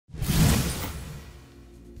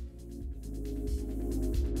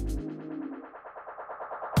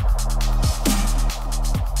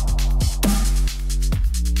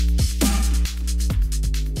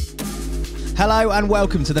Hello and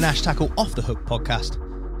welcome to the Nash Tackle Off the Hook podcast.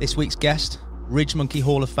 This week's guest, RidgeMonkey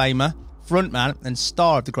Hall of Famer, frontman and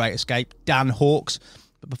star of The Great Escape, Dan Hawkes.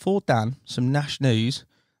 But before Dan, some Nash news.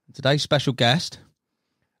 Today's special guest,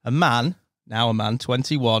 a man,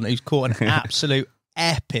 21, who's caught an absolute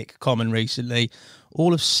epic common recently.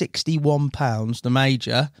 All of 61 pounds, the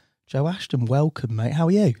major. Joe Ashton, welcome, mate. How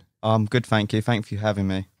are you? I'm good, thank you. Thank you for having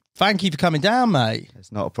me. Thank you for coming down, mate.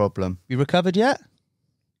 It's not a problem. You recovered yet?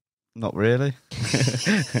 Not really.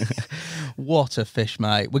 What a fish,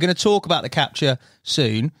 mate. We're going to talk about the capture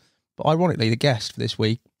soon, but ironically, the guest for this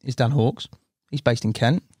week is Dan Hawkes. He's based in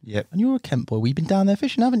Kent. Yep. And you're a Kent boy. We've been down there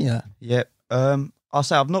fishing, haven't you? Yep. I'll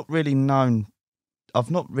say I've not really known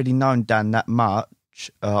Dan that much.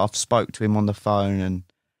 I've spoke to him on the phone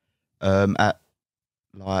and at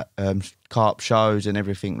Carp shows and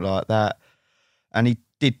everything like that. And he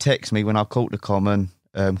did text me when I caught the common,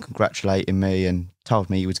 congratulating me and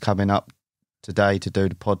told me he was coming up today to do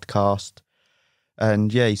the podcast.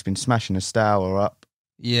 And yeah, he's been smashing the Stour up.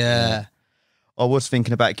 Yeah. I was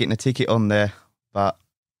thinking about getting a ticket on there, but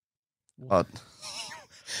my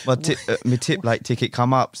tip late ticket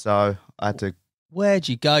come up, so I had to. Where'd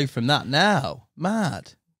you go from that now?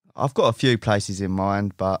 Mad. I've got a few places in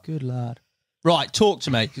mind, but Good lad. Right, talk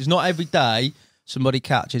to me, because not every day somebody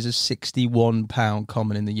catches a £61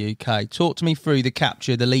 common in the UK. Talk to me through the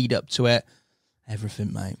capture, the lead up to it,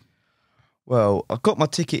 everything, mate. Well, I got my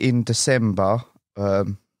ticket in December. I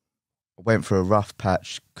went for a rough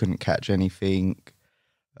patch, couldn't catch anything.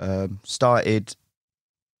 Started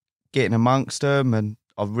getting amongst them, and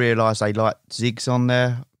I realised they liked zigs on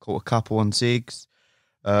there. Caught a couple on zigs.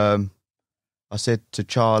 I said to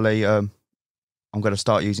Charlie, I'm going to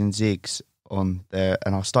start using zigs on there,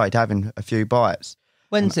 and I started having a few bites.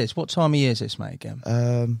 When's this? What time of year is this, mate,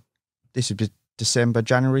 again? This would be December,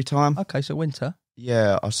 January time. Okay, so winter.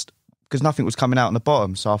 Yeah, because nothing was coming out on the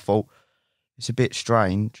bottom, so I thought it's a bit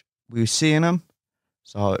strange. We were seeing them,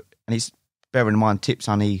 and it's bearing in mind tip's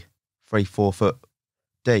only 3-4 foot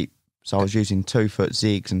deep, so I was using 2 foot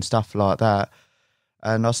zigs and stuff like that,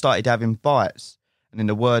 and I started having bites, and then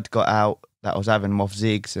the word got out that I was having them off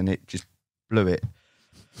zigs, and it just blew it.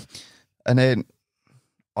 And then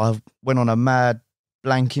I went on a mad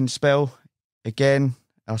blanking spell again.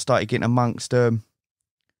 I started getting amongst them.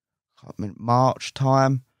 March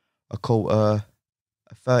time, I caught a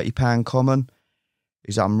 £30 common.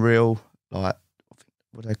 It's unreal. Like,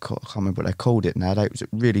 what they call, I can't remember what they called it now. It was a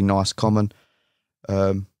really nice common.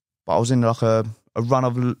 But I was in like a run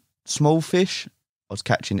of small fish. I was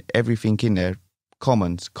catching everything in there.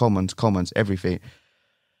 Commons, everything.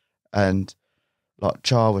 And like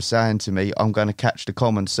Char was saying to me, I'm going to catch the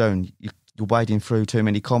common soon. You're wading through too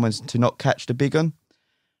many commons to not catch the big one.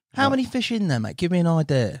 How many fish in there, mate? Give me an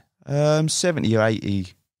idea. 70 or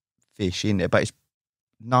 80 fish in there, but it's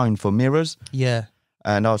known for mirrors. Yeah.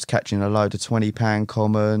 And I was catching a load of £20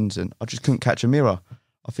 commons, and I just couldn't catch a mirror.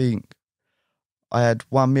 I think I had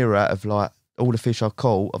one mirror out of like all the fish I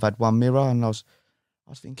caught. I've had one mirror, and I was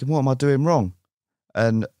thinking, what am I doing wrong?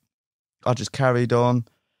 And I just carried on.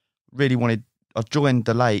 I joined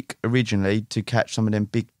the lake originally to catch some of them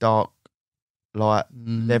big, dark, like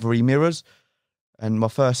leathery mirrors. And my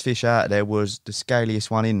first fish out there was the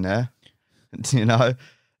scaliest one in there, you know.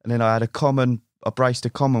 And then I had a common. I braced a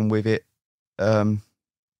common with it. I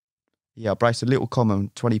braced a little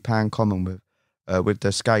common, £20 common with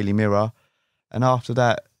the scaly mirror. And after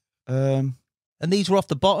that, and these were off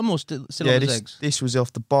the bottom or still on the zigs? This was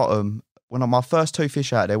off the bottom. When my first 2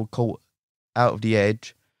 fish out there were caught out of the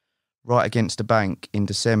edge, right against the bank in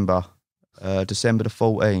December, December the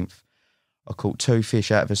 14th. I caught 2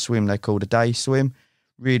 fish out of a swim they called a day swim,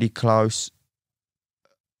 really close,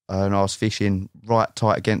 and I was fishing right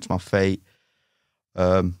tight against my feet, with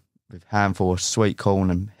a handful of sweet corn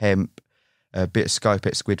and hemp, a bit of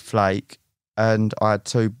scopex squid flake, and I had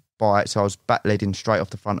 2 bites. I was back leading straight off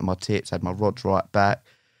the front of my tips, had my rods right back,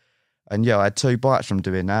 and yeah, I had 2 bites from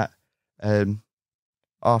doing that.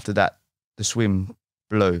 After that, the swim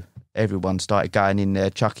blew. Everyone started going in there,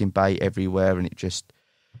 chucking bait everywhere, and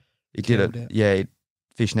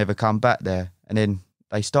fish never come back there. And then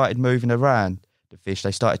they started moving around, the fish.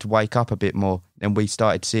 They started to wake up a bit more. Then we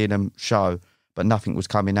started seeing them show, but nothing was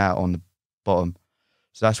coming out on the bottom.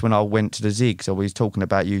 So that's when I went to the zigs. I was talking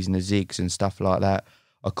about using the zigs and stuff like that.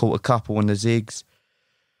 I caught a couple on the zigs.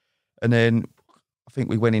 And then I think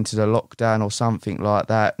we went into the lockdown or something like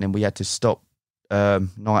that. And then we had to stop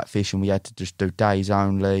night fishing. We had to just do days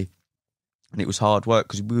only. And it was hard work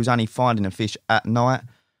because we was only finding a fish at night.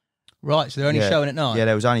 Right, so they're only showing at night? Yeah,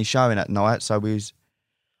 they was only showing at night. So we was,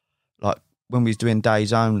 like, when we was doing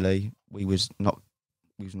days only, we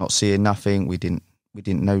was not seeing nothing. We didn't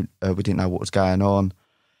know what was going on.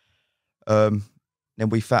 Then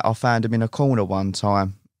I found him in a corner one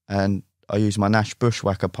time, and I used my Nash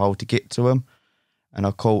bushwhacker pole to get to him, and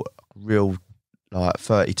I caught a real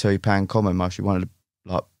 32-pound common, mostly one of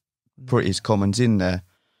the prettiest commons in there.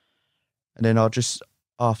 And then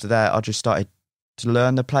after that I just started to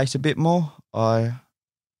learn the place a bit more. I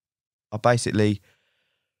basically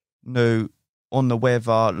knew on the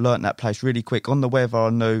weather, learnt that place really quick. On the weather, I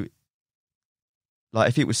knew,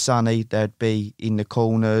 if it was sunny, they'd be in the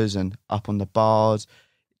corners and up on the bars.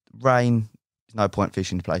 Rain, there's no point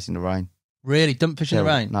fishing the place in the rain. Really? Don't fish in the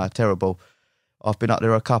rain? No, terrible. I've been up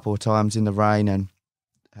there a couple of times in the rain and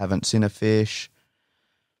haven't seen a fish,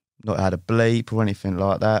 not had a bleep or anything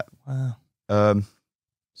like that. Wow.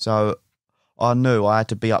 So I knew I had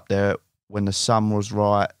to be up there when the sun was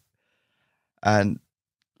right, and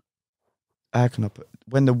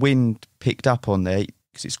when the wind picked up on there,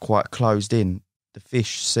 because it's quite closed in, the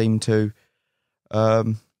fish seemed to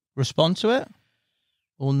respond to it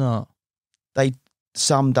or not?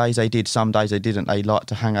 Some days they did, some days they didn't. They like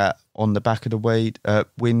to hang out on the back of the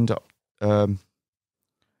wind, and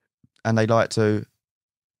they like to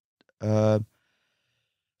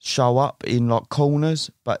show up in corners,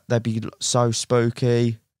 but they'd be so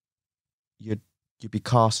spooky. You'd be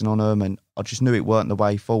casting on them, and I just knew it weren't the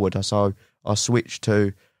way forward. So I switched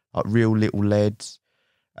to real little leads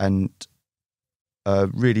and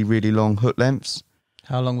really, really long hook lengths.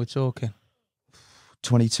 How long we're talking?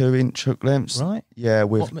 22-inch hook lengths. Right. Yeah.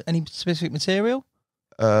 With any specific material?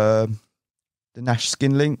 The Nash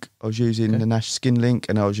Skin Link. I was using the Nash Skin Link,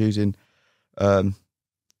 and I was using a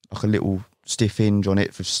little stiff hinge on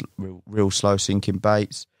it for real slow sinking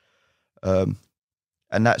baits. And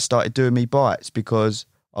that started doing me bites because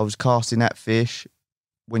I was casting that fish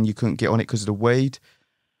when you couldn't get on it because of the weed.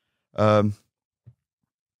 It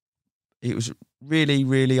was really,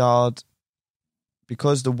 really hard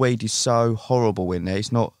because the weed is so horrible in there.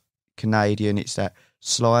 It's not Canadian, it's that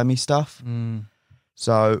slimy stuff.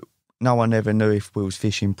 So no one ever knew if we was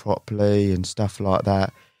fishing properly and stuff like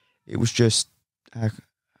that. It was just, I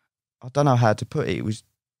don't know how to put it. You was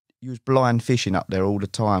blind fishing up there all the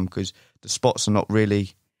time because the spots are not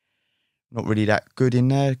really that good in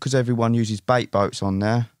there because everyone uses bait boats on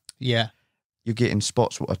there. Yeah. You're getting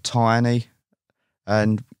spots that are tiny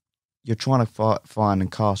and you're trying to find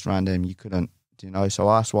and cast around them. You couldn't, so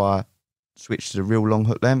that's why I switched to the real long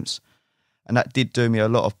hook lengths, and that did do me a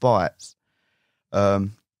lot of bites.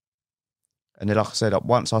 And then, like I said,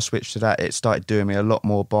 once I switched to that, it started doing me a lot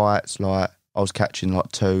more bites. I was catching 2s,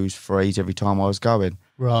 3s every time I was going.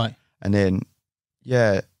 Right. And then,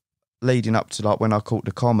 leading up to when I caught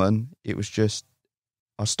the common, it was just,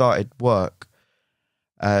 I started work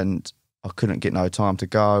and I couldn't get no time to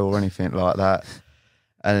go or anything like that.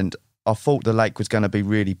 And I thought the lake was going to be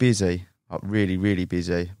really busy, really, really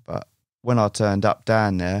busy. But when I turned up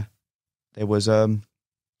down there was 2,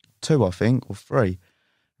 I think, or 3.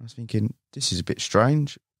 I was thinking, this is a bit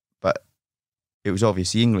strange. But it was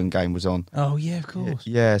obvious the England game was on. Oh, yeah, of course.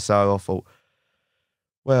 Yeah, so I thought,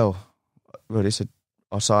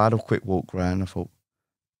 so I had a quick walk around. I thought,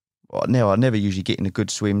 I never usually get in the good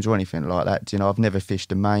swims or anything like that. I've never fished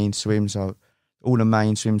the main swims. So all the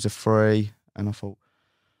main swims are free. And I thought,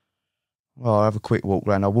 I'll have a quick walk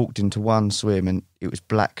around. I walked into one swim and it was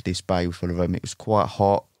black, this bay full of them. It was quite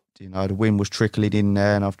hot. The wind was trickling in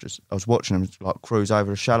there, and I was watching them cruise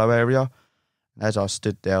over a shallow area. And as I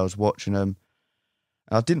stood there, I was watching them.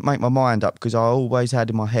 And I didn't make my mind up because I always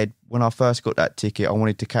had in my head, when I first got that ticket, I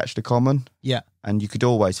wanted to catch the common. Yeah. And you could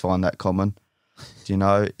always find that common.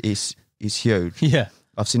 It's huge. Yeah.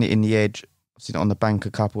 I've seen it in the edge. I've seen it on the bank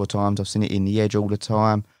a couple of times. I've seen it in the edge all the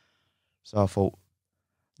time. So I thought,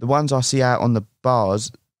 the ones I see out on the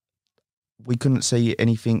bars, we couldn't see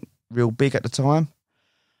anything real big at the time.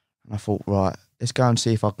 And I thought, right, let's go and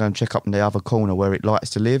see if I can go and check up in the other corner where it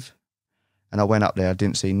likes to live. And I went up there, I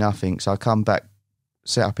didn't see nothing. So I come back,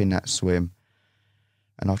 set up in that swim.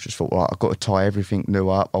 And I just thought, right, I've got to tie everything new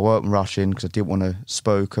up. I weren't rushing because I didn't want to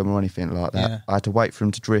spook them or anything like that. Yeah. I had to wait for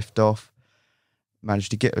them to drift off.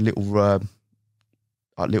 Managed to get a little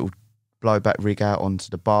blowback rig out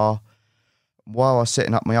onto the bar. While I was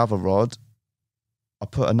setting up my other rod, I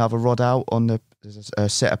put another rod out on a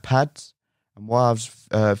set of pads. And while I was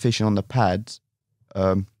fishing on the pads,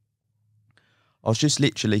 I was just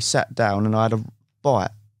literally sat down and I had a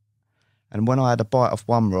bite. And when I had a bite off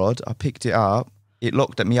one rod, I picked it up. It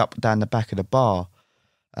looked at me up down the back of the bar.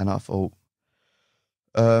 And I thought,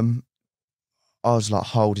 I was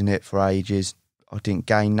holding it for ages. I didn't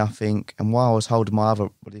gain nothing. And while I was holding my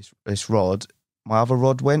this rod, my other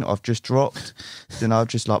rod went. I've just dropped. Then I've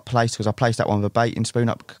just like placed, because I placed that one with a baiting spoon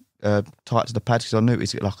up tight to the pad, because I knew it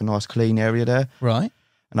was like a nice clean area there. Right.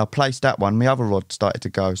 And I placed that one. My other rod started to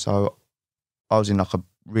go, so I was in like a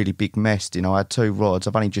really big mess. You know, I had 2 rods.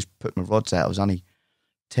 I've only just put my rods out. It was only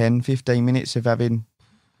 10, 15 minutes of having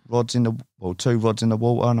 2 rods in the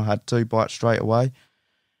water, and I had 2 bites straight away.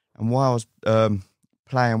 And while I was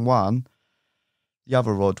playing one, the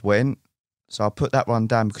other rod went. So I put that one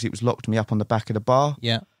down because it was locked me up on the back of the bar.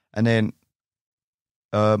 Yeah. And then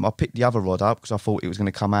I picked the other rod up because I thought it was going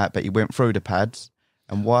to come out, but it went through the pads.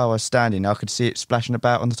 And while I was standing, I could see it splashing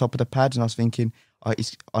about on the top of the pads, and I was thinking, I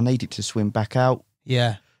need it to swim back out.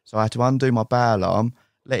 Yeah. So I had to undo my bow arm,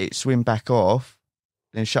 let it swim back off,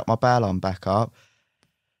 then shut my bow arm back up,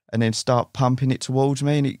 and then start pumping it towards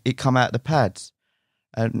me, and it come out of the pads.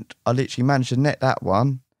 And I literally managed to net that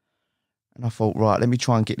one. And I thought, right, let me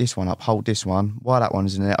try and get this one up, hold this one. While that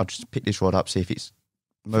one's in there, I'll just pick this rod up, see if it's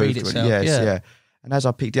moved. Freed itself, Yeah. And as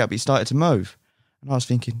I picked it up, it started to move. And I was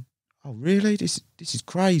thinking, oh, really? This is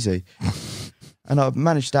crazy. And I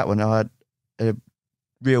managed that one. I had it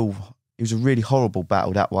was a really horrible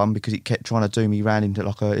battle, that one, because it kept trying to do me round into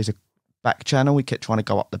it's a back channel. It kept trying to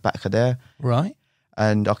go up the back of there. Right.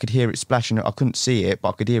 And I could hear it splashing. I couldn't see it, but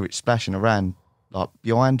I could hear it splashing around like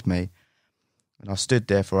behind me. And I stood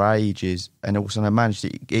there for ages, and all of a sudden I managed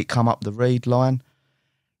it come up the reed line,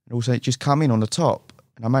 and also it just come in on the top,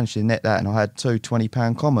 and I managed to net that, and I had 2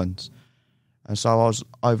 20-pound commons. And so I was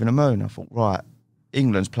over the moon. I thought, right,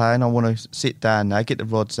 England's playing, I want to sit down now, get the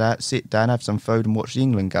rods out, sit down, have some food and watch the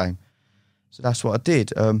England game. So that's what I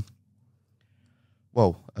did.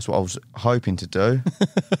 Well, that's what I was hoping to do.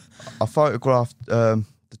 I photographed the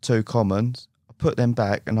 2 commons, I put them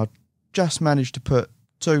back, and I just managed to put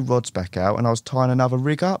 2 rods back out, and I was tying another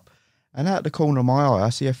rig up, and out the corner of my eye I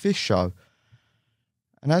see a fish show.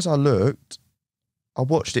 And as I looked, I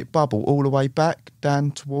watched it bubble all the way back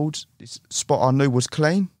down towards this spot I knew was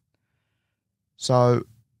clean. So,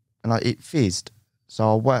 and it fizzed.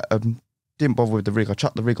 So I didn't bother with the rig. I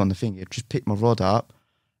chucked the rig on the thing. I just picked my rod up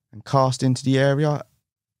and cast into the area,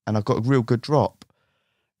 and I got a real good drop.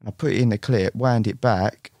 And I put it in the clip, wound it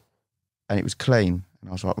back, and it was clean. And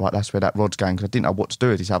I was like, right, that's where that rod's going, because I didn't know what to do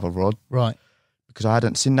with this other rod. Right. Because I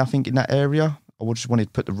hadn't seen nothing in that area. I just wanted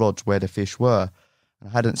to put the rods where the fish were. And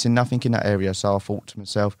I hadn't seen nothing in that area, so I thought to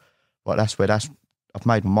myself, right, I've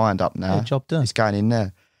made my mind up now. Yeah, job done. It's going in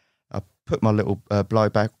there. I put my little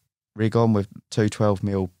blowback rig on with 2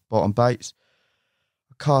 12mm bottom baits.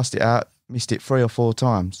 I cast it out, missed it 3 or 4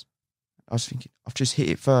 times. I was thinking, I've just hit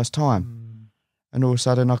it first time. And all of a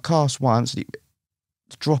sudden I cast once, the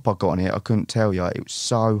drop I got on it, I couldn't tell you. It was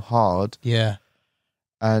so hard. Yeah.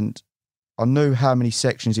 And I knew how many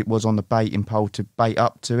sections it was on the baiting pole to bait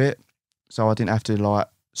up to it. So I didn't have to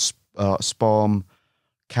spom,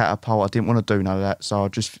 catapult. I didn't want to do none of that. So I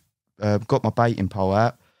just got my baiting pole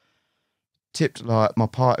out, tipped like my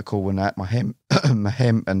particle and that, my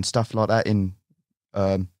hemp and stuff like that in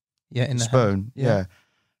in the spoon. Yeah.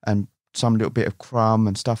 And some little bit of crumb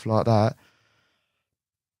and stuff like that.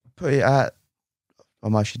 Put it out.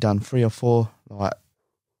 I'm actually done 3 or 4 like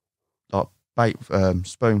bait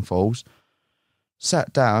spoonfuls.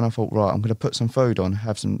 Sat down, I thought, right, I'm going to put some food on,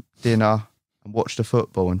 have some dinner and watch the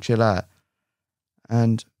football and chill out.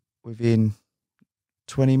 And within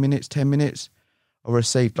 20 minutes, 10 minutes, I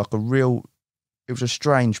received it was a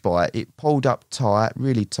strange bite. It pulled up tight,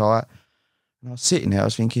 really tight. And I was sitting there, I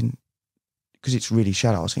was thinking, because it's really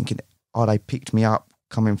shallow, I was thinking, oh, they picked me up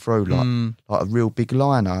coming through like a real big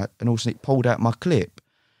liner, and also it pulled out my clip.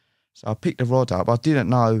 So I picked the rod up, I didn't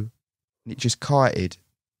know, and it just kited.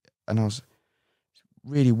 And I was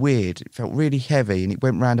really weird. It felt really heavy, and it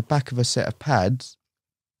went round the back of a set of pads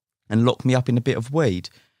and locked me up in a bit of weed.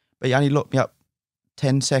 But it only locked me up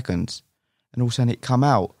 10 seconds, and all of a sudden it come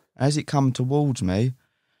out. As it come towards me,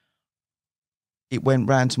 it went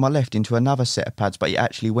round to my left into another set of pads, but it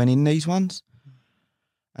actually went in these ones.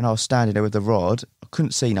 And I was standing there with the rod. I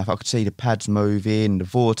couldn't see enough. I could see the pads moving, the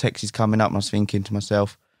vortex is coming up, and I was thinking to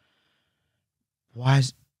myself, why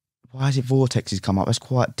is it vortexes come up? That's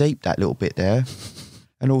quite deep, that little bit there.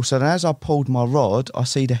 And all of a sudden, as I pulled my rod, I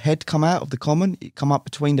see the head come out of the common. It come up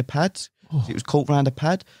between the pads. Oh. It was caught round a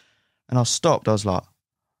pad. And I stopped. I was like,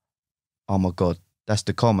 oh my God, that's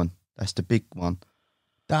the common. That's the big one.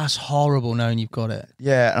 That's horrible knowing you've got it.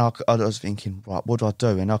 Yeah, and I was thinking, right, what do I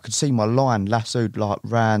do? And I could see my line lassoed like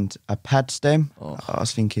round a pad stem. Oh. I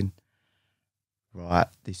was thinking, right,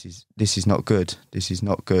 this is not good. This is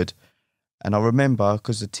not good. And I remember,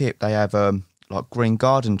 because the tip, they have like green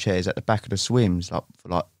garden chairs at the back of the swims, like for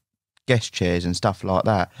like guest chairs and stuff like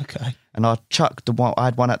that. Okay. And I chucked the one. I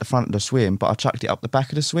had one at the front of the swim, but I chucked it up the back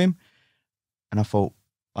of the swim. And I thought,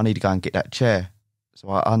 I need to go and get that chair. So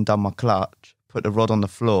I undone my clutch, put the rod on the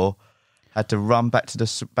floor, had to run back to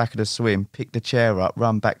the back of the swim, pick the chair up,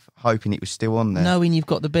 run back, hoping it was still on there. Knowing you've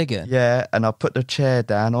got the big one? Yeah, and I put the chair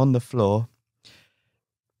down on the floor,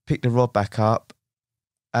 picked the rod back up,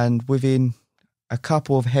 and within a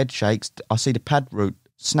couple of head shakes, I see the pad root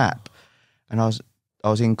snap. And I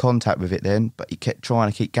was in contact with it then, but he kept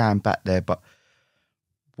trying to keep going back there. But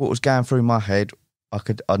what was going through my head, I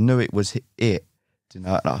knew it was it, you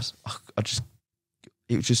know. And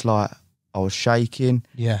it was just like I was shaking.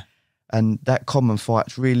 Yeah. And that common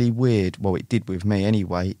fight's really weird. Well, it did with me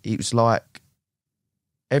anyway. It was like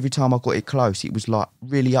every time I got it close, it was like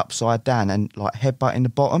really upside down and like headbutting the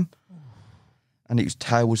bottom. And its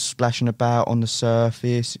tail was splashing about on the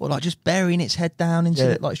surface. Well, like just burying its head down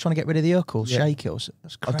into it, like it's trying to get rid of the hook or shake it.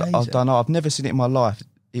 That's crazy. I don't know. I've never seen it in my life.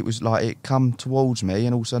 It was like it come towards me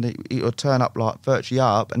and all of a sudden it would turn up like virtually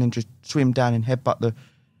up and then just swim down and headbutt the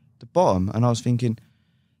bottom. And I was thinking,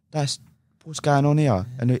 that's what's going on here.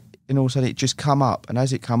 And all of a sudden it just come up. And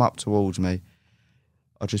as it come up towards me,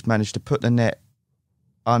 I just managed to put the net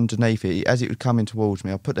underneath it. As it was coming towards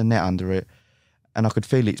me, I put the net under it. And I could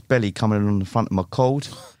feel its belly coming along the front of my cord,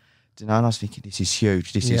 you know. And I was thinking, "This is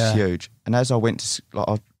huge. This is huge." And as I went to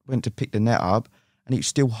pick the net up, and it was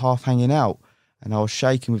still half hanging out, and I was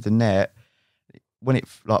shaking with the net. When it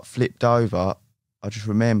like flipped over, I just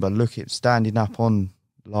remember standing up,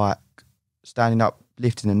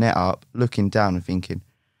 lifting the net up, looking down, and thinking,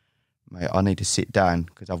 "Mate, I need to sit down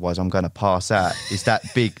because otherwise I'm going to pass out. It's that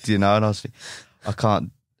big, you know." And I was thinking, I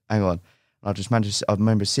can't. Hang on. And I just managed. I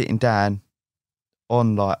remember sitting down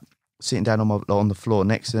on the floor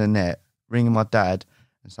next to the net, ringing my dad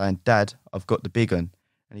and saying, "Dad, I've got the big one."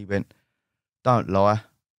 And he went, "Don't lie."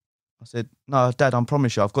 I said, "No, Dad, I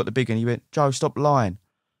promise you, I've got the big one." He went, "Joe, stop lying."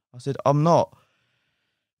 I said, "I'm not."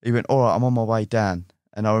 He went, "All right, I'm on my way down."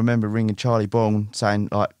 And I remember ringing Charlie Bourne saying,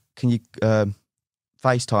 like, "Can you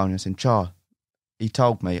FaceTime?" And I said, "Char," he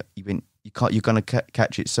told me, he went, you're going to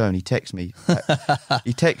catch it soon. He texted me.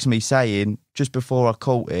 He texted me saying, just before I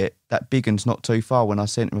caught it, that big one's not too far. When I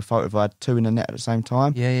sent him a photo of I had two in the net at the same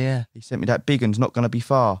time. Yeah. He sent me that big one's not going to be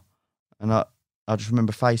far. And I just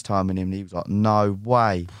remember FaceTiming him and he was like, "No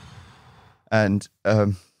way." And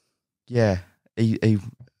I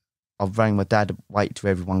rang my dad, wait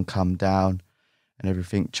till everyone come down and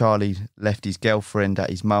everything. Charlie left his girlfriend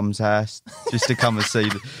at his mum's house just to come and see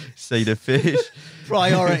the fish.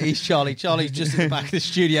 Priorities, Charlie. Charlie's just in the back of the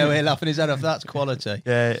studio here laughing his head off. That's quality.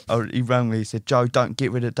 Yeah, he rang me. He said, "Joe, don't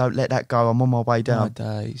let that go. I'm on my way down.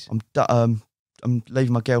 My days. I'm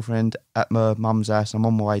leaving my girlfriend at my mum's house. I'm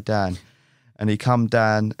on my way down." And he come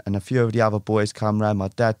down, and a few of the other boys come round. My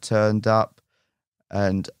dad turned up,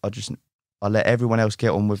 and I let everyone else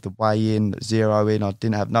get on with the weigh in, zero in. I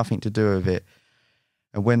didn't have nothing to do with it.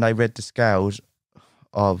 And when they read the scales,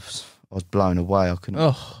 I was blown away. I couldn't.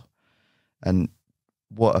 Oh. And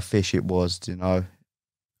what a fish it was, you know.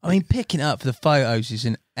 I mean, picking it up for the photos is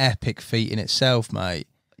an epic feat in itself, mate.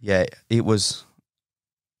 Yeah, it was.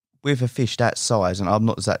 With a fish that size, and I'm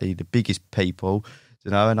not exactly the biggest people,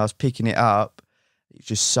 you know, and I was picking it up, it's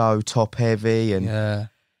just so top heavy. And yeah.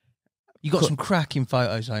 You got some cracking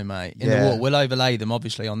photos though, mate, in the water. We'll overlay them,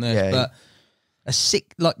 obviously, on this, but the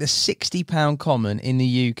 60-pound common in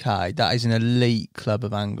the UK, that is an elite club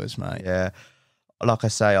of anglers, mate. Yeah. Like I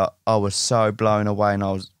say, I was so blown away, and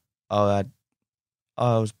how can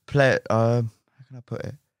I put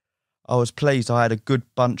it? I was pleased I had a good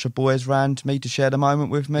bunch of boys around me to share the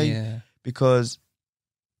moment with me. Yeah. Because,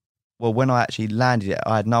 well, when I actually landed it,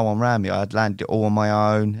 I had no one around me. I had landed it all on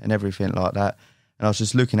my own and everything like that. And I was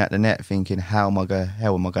just looking at the net thinking, how am I going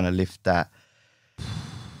to lift that?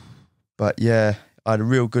 But yeah, I had a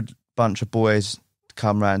real good bunch of boys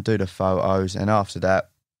come round, do the photos. And after that,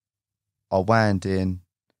 I wound in,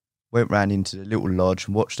 went round into the little lodge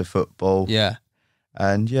and watched the football. Yeah.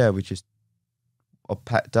 And yeah, I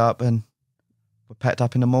packed up and we packed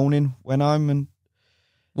up in the morning, went home and...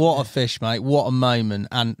 What a fish, mate. What a moment.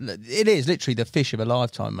 And it is literally the fish of a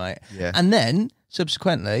lifetime, mate. Yeah. And then,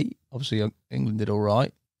 subsequently, obviously England did all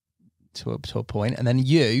right to a point. And then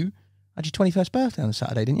you had your 21st birthday on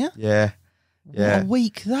Saturday, didn't you? Yeah. Yeah. What a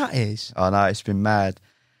week that is. I know, it's been mad.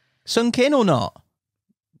 Sunk in or not?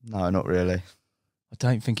 No, not really. I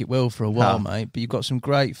don't think it will for a while, mate. But you've got some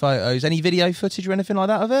great photos. Any video footage or anything like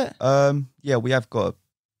that of it? Yeah, we have got a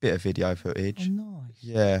bit of video footage. Oh, nice.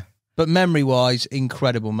 Yeah. But memory-wise,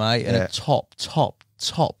 incredible, mate. And a top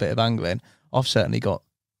bit of angling. I've certainly got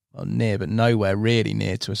well, near, but nowhere really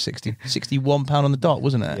near to a 61 pound on the dot,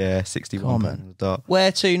 wasn't it? Yeah, 61 pound on the dot.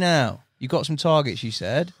 Where to now? You got some targets, you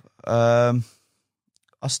said.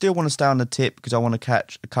 I still want to stay on the tip because I want to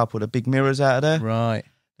catch a couple of the big mirrors out of there. Right.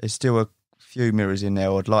 There's still a few mirrors in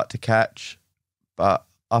there I'd like to catch, but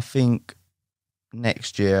I think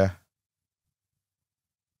next year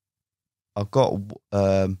I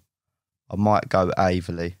might go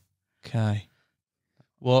Averley. Okay.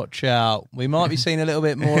 Watch out. We might be seeing a little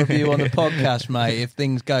bit more of you on the podcast, mate, if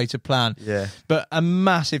things go to plan. Yeah. But a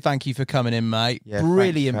massive thank you for coming in, mate. Yeah,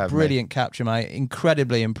 brilliant capture, mate.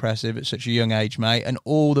 Incredibly impressive at such a young age, mate. And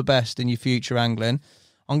all the best in your future angling.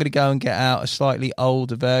 I'm going to go and get out a slightly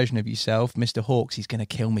older version of yourself. Mr. Hawks, he's going to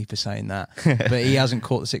kill me for saying that. But he hasn't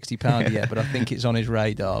caught the 60-pounder yet, but I think it's on his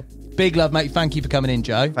radar. Big love, mate. Thank you for coming in,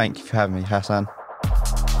 Joe. Thank you for having me, Hassan.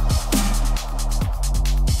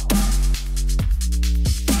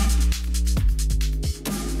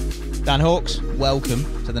 Dan Hawks, welcome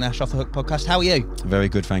to the Nash Off the Hook podcast. How are you? Very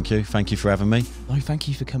good, thank you. Thank you for having me. No, thank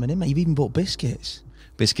you for coming in, mate. You've even bought biscuits.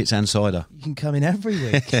 Biscuits and cider. You can come in every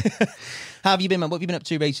week. How have you been, man? What have you been up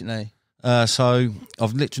to recently? So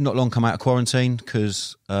I've literally not long come out of quarantine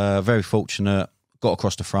because very fortunate, got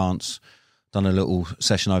across to France, done a little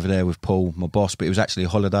session over there with Paul, my boss, but it was actually a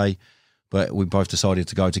holiday. But we both decided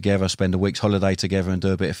to go together, spend a week's holiday together and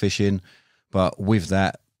do a bit of fishing. But with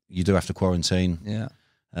that, you do have to quarantine. Yeah.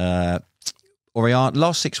 Oriana,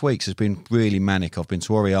 last 6 weeks has been really manic. I've been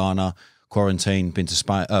to Oriana, quarantine, been to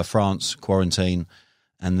Spain, France, quarantine,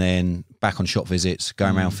 and then back on shop visits,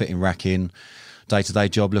 going around fitting racking, day-to-day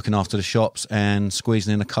job, looking after the shops and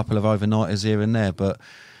squeezing in a couple of overnighters here and there. But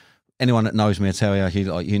anyone that knows me, I tell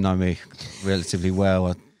you know me relatively well,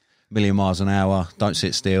 a million miles an hour, don't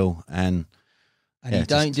sit still. And you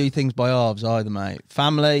don't do things by halves either, mate.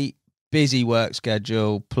 Family, busy work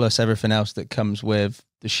schedule, plus everything else that comes with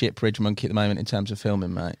the ship RidgeMonkey at the moment in terms of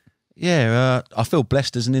filming, mate. Yeah, I feel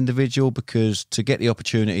blessed as an individual because to get the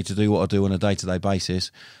opportunity to do what I do on a day-to-day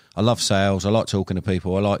basis, I love sales, I like talking to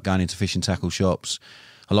people, I like going into fishing tackle shops,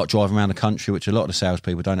 I like driving around the country, which a lot of the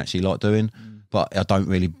salespeople don't actually like doing, but I don't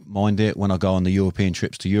really mind it. When I go on the European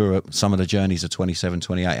trips to Europe, some of the journeys are 27,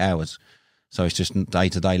 28 hours. So it's just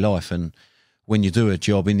day-to-day life. And when you do a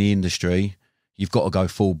job in the industry, you've got to go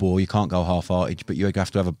full bore. You can't go half-hearted, but you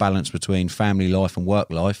have to have a balance between family life and work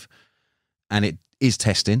life. And it is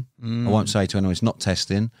testing. I won't say to anyone it's not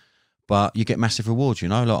testing, but you get massive rewards, you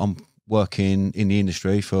know. Like I'm working in the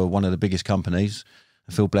industry for one of the biggest companies.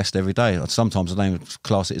 I feel blessed every day. Sometimes I don't even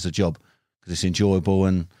class it as a job because it's enjoyable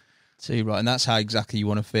and... See, right, and that's how exactly you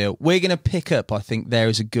want to feel. We're going to pick up, I think there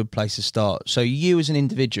is a good place to start. So you as an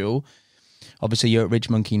individual, obviously you're at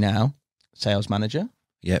RidgeMonkey now, sales manager.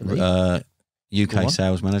 Yeah, UK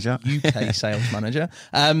sales manager. UK sales manager.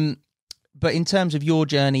 But in terms of your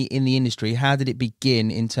journey in the industry, how did it begin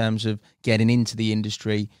in terms of getting into the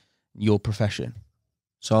industry, your profession?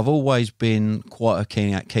 So I've always been quite a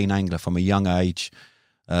keen angler from a young age.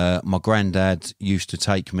 My granddad used to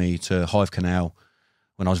take me to Hive Canal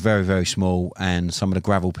when I was very, very small and some of the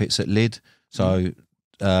gravel pits at Lyd. So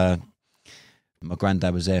my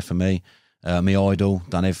granddad was there for me, my idol,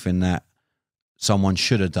 done everything that someone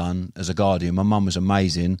should have done as a guardian. My mum was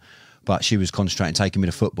amazing, but she was concentrating taking me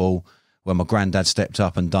to football when my granddad stepped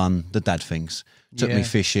up and done the dad things. Took me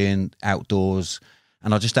fishing, outdoors,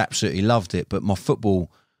 and I just absolutely loved it. But my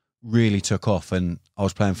football really took off and I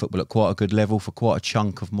was playing football at quite a good level for quite a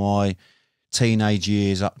chunk of my teenage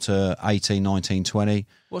years up to 18, 19, 20.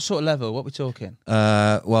 What sort of level? What are we talking?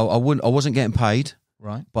 Well, I wasn't getting paid,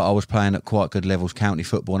 right? But I was playing at quite good levels, county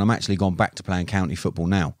football, and I'm actually gone back to playing county football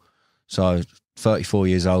now. So 34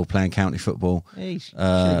 years old, playing county football. Hey, should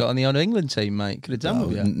have got on the England team, mate. Could have done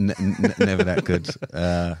with you. Never that good.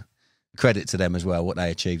 Credit to them as well, what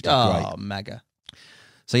they achieved. Oh, mega.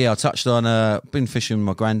 So yeah, I touched on, been fishing with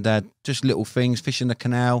my granddad, just little things, fishing the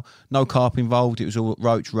canal, no carp involved. It was all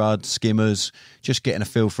roach, rudd, skimmers, just getting a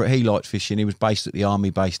feel for it. He liked fishing. He was based at the army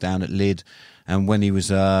base down at Lyd. And when he was,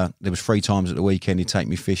 there was 3 times at the weekend, he'd take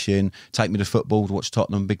me fishing, take me to football to watch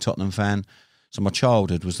Tottenham, big Tottenham fan. So my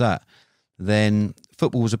childhood was that. Then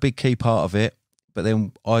football was a big key part of it. But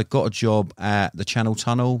then I got a job at the Channel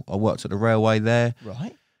Tunnel. I worked at the railway there.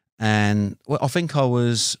 Right. And well, I think I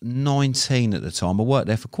was 19 at the time. I worked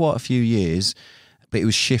there for quite a few years, but it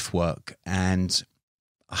was shift work and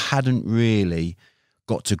I hadn't really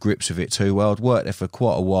got to grips with it too well. I'd worked there for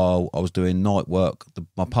quite a while. I was doing night work.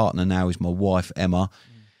 My partner now is my wife, Emma.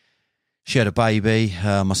 She had a baby,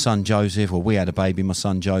 my son Joseph, well, we had a baby, my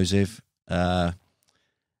son Joseph. And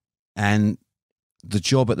the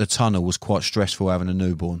job at the tunnel was quite stressful having a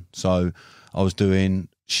newborn. So I was doing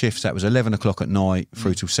shifts that was 11 o'clock at night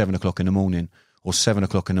through till 7 o'clock in the morning, or 7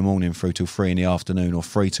 o'clock in the morning through till 3 in the afternoon, or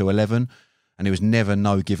 3 to 11. And it was never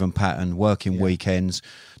no given pattern, working weekends.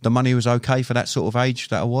 The money was okay for that sort of age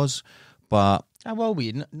that I was, but... How old were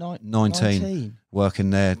you? 19. Working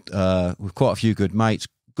there with quite a few good mates,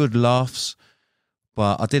 good laughs.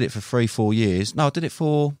 But I did it for 3-4 years. No,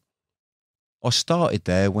 I started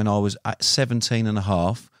there when I was at 17 and a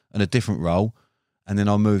half in a different role. And then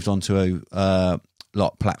I moved on to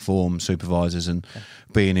like platform supervisors and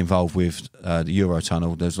being involved with the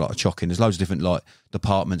Eurotunnel. There's like a chocking. There's loads of different like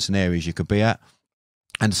departments and areas you could be at.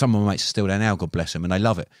 And some of my mates are still there now, God bless them, and they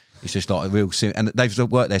love it. It's just like a real... And they've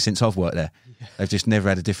worked there since I've worked there. Yeah. They've just never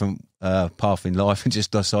had a different path in life and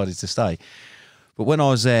just decided to stay. But when I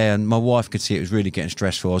was there, and my wife could see it was really getting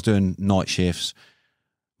stressful, I was doing night shifts.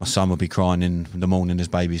 My son would be crying in the morning as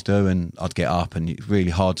babies do, and I'd get up, and it's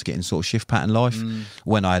really hard to get in sort of shift pattern life.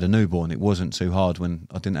 When I had a newborn, it wasn't too hard when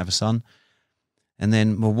I didn't have a son. And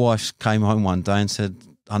then my wife came home one day and said,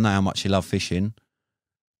 I know how much you love fishing.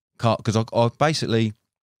 Because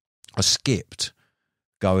I skipped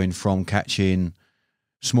going from catching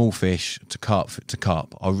small fish to carp.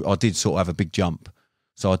 I did sort of have a big jump.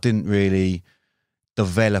 So I didn't really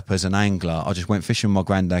develop as an angler. I just went fishing with my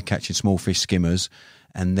granddad, catching small fish skimmers.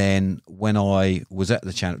 And then when I was at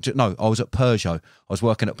the channel... No, I was at Peugeot. I was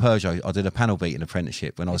working at Peugeot. I did a panel beating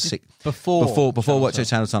apprenticeship when I was sick. Before I worked at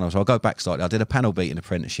Channel Tunnel. So I'll go back slightly. I did a panel beating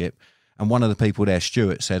apprenticeship. And one of the people there,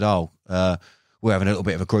 Stuart, said, we're having a little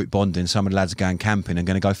bit of a group bonding. Some of the lads are going camping and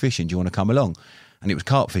going to go fishing. Do you want to come along? And it was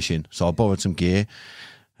carp fishing. So I borrowed some gear,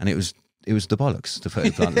 and it was the bollocks, to put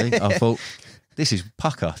it bluntly. I thought, this is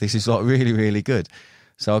pucker. This is like really, really good.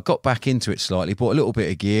 So I got back into it slightly, bought a little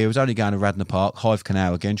bit of gear. I was only going to Radnor Park, Hive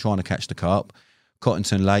Canal again, trying to catch the carp,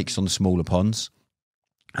 Cottington Lakes on the smaller ponds.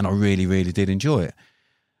 And I really, really did enjoy it.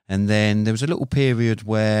 And then there was a little period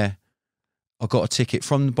where I got a ticket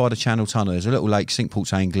by the Channel Tunnel. There's a little lake, Cinque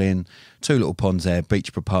Port's Angling, 2 little ponds there,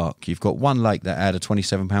 Beachborough Park. You've got one lake that had a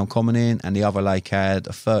 27-pound common in, and the other lake had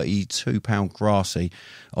a 32-pound grassy,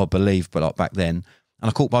 I believe, but like back then. And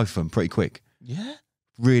I caught both of them pretty quick. Yeah?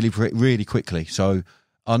 Really, really quickly. So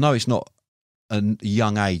I know it's not a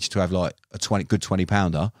young age to have like a good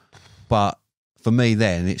 20-pounder, but for me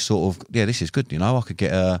then it's sort of, this is good, I could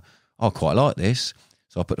get I quite like this.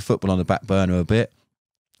 So I put the football on the back burner a bit,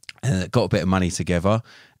 and got a bit of money together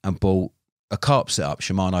and bought a carp setup,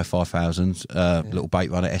 Shimano 5000s, little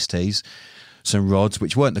bait runner STs, some rods,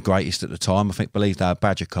 which weren't the greatest at the time. I believe they were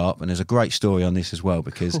Badger Carp, and there's a great story on this as well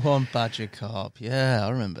because... One Badger Carp, yeah,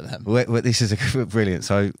 I remember them. This is brilliant.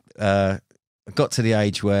 So I got to the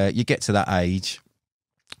age where you get to that age,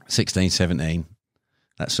 16, 17,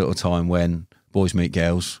 that sort of time when boys meet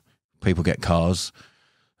girls, people get cars.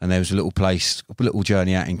 And there was a little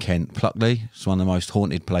journey out in Kent, Pluckley. It's one of the most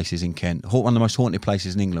haunted places in Kent. One of the most haunted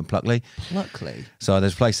places in England, Pluckley. Pluckley? So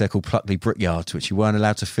there's a place there called Pluckley Brickyards, which you weren't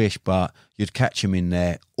allowed to fish, but you'd catch them in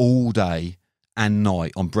there all day and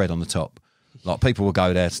night on bread on the top. Like, people would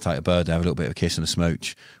go there to take a bird, have a little bit of a kiss and a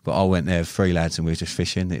smooch. But I went there with 3 lads and we were just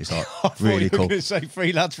fishing. It was like really cool. I thought you were going to say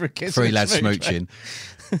 3 lads for a kiss 3 and lads a smooch. smooching.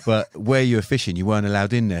 But where you were fishing, you weren't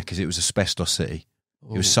allowed in there because it was asbestos city.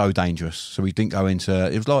 It was so dangerous. So we didn't go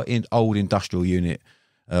into... It was like an old industrial unit,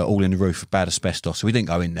 all in the roof, bad asbestos. So we didn't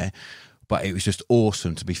go in there. But it was just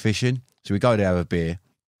awesome to be fishing. So we go there, have a beer.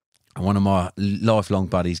 And one of my lifelong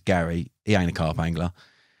buddies, Gary, he ain't a carp angler.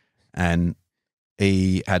 And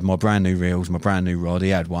he had my brand new reels, my brand new rod. He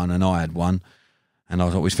had one and I had one. And I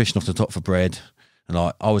was always fishing off the top for bread. And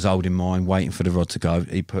I was holding mine, waiting for the rod to go.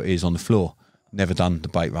 He put his on the floor. Never done the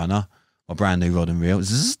bait runner. My brand new rod and reel,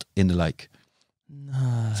 in the lake.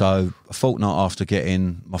 No. So a fortnight after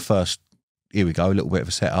getting my first, here we go, a little bit of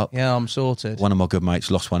a setup. Yeah, I'm sorted. One of my good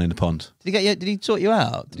mates lost one in the pond. Did he sort you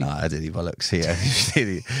out? No, did he? Bollocks.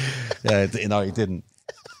 Yeah, no, he didn't.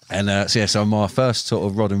 And so my first sort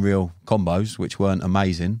of rod and reel combos, which weren't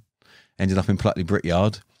amazing, ended up in Pluckley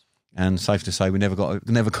Brickyard. And safe to say, we never got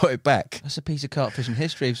it back. That's a piece of carp fishing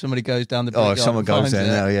history. If somebody goes down the Brickyard, if someone goes there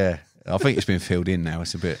now, yeah. I think it's been filled in now.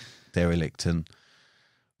 It's a bit derelict.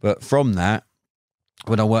 But from that,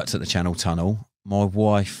 when I worked at the Channel Tunnel, my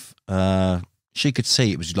wife, she could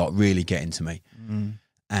see it was like really getting to me.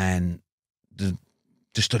 And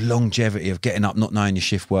just the longevity of getting up, not knowing your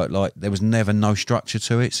shift work, like there was never no structure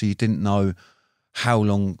to it. So you didn't know how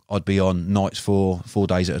long I'd be on nights for 4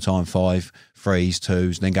 days at a time, 5, 3s,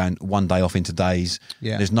 2s, then going one day off into days.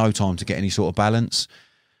 Yeah. There's no time to get any sort of balance.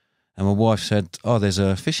 And my wife said, there's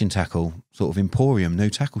a fishing tackle, sort of emporium, new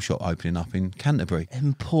tackle shop opening up in Canterbury.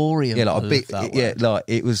 Emporium? Yeah, like a bit, like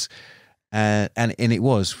it was, and it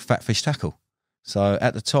was Phat Fish Tackle. So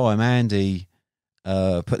at the time, Andy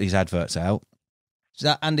put these adverts out. Is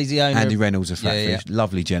that Andy's the owner? Andy Reynolds of Phat Yeah, Fish,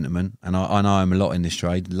 lovely gentleman, and I know him a lot in this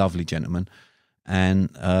trade, lovely gentleman. And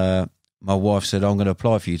my wife said, I'm going to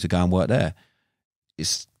apply for you to go and work there.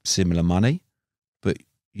 It's similar money, but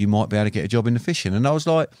you might be able to get a job in the fishing. And I was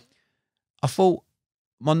like, I thought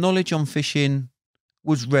my knowledge on fishing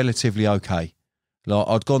was relatively okay. Like,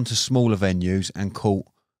 I'd gone to smaller venues and caught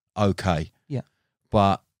okay. Yeah.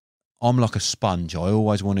 But I'm like a sponge. I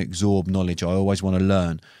always want to absorb knowledge. I always want to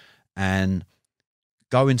learn. And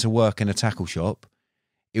going to work in a tackle shop,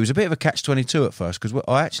 it was a bit of a catch-22 at first, because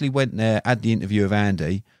I actually went there, had the interview of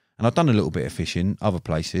Andy, and I'd done a little bit of fishing other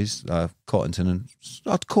places, Cottington, and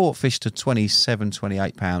I'd caught fish to 27,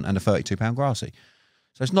 28 pound and a 32 pound grassy.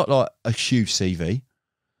 So it's not like a huge CV.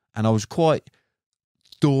 And I was quite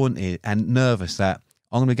daunted and nervous that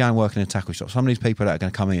I'm going to go and work in a tackle shop. Some of these people that are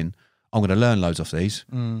going to come in, I'm going to learn loads off these,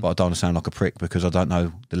 but I don't want to sound like a prick because I don't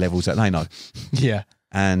know the levels that they know. Yeah.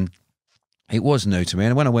 And it was new to me.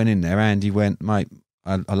 And when I went in there, Andy went, mate,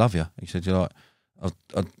 I love you. He said, you're like,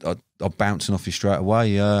 I'm bouncing off you straight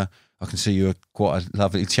away. I can see you're quite a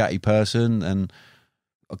lovely, chatty person, and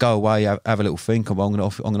I'll go away, have a little think. I'm going to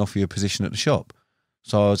offer you a position at the shop.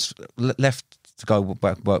 So I was left to go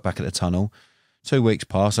work back at the tunnel. 2 weeks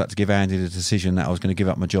passed. I had to give Andy the decision that I was going to give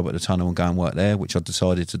up my job at the tunnel and go and work there, which I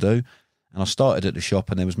decided to do. And I started at the shop,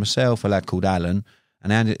 and there was myself, a lad called Alan,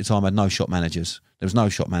 and Andy at the time had no shop managers. There was no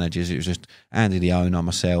shop managers. It was just Andy, the owner,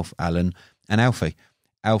 myself, Alan, and Alfie.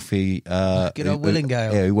 Alfie, good old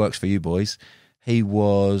Willingale. Who works for you boys. He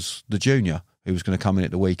was the junior who was going to come in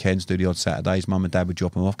at the weekends, do the odd Saturdays. Mum and Dad would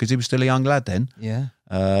drop him off because he was still a young lad then. Yeah.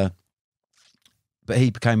 But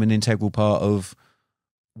he became an integral part of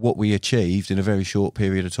what we achieved in a very short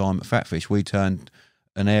period of time at Phat Fish. We turned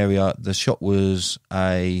an area, the shop was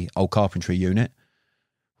a old carpentry unit.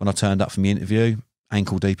 When I turned up from the interview,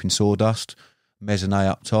 ankle deep in sawdust, mezzanine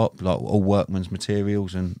up top, like all workman's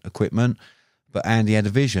materials and equipment. But Andy had a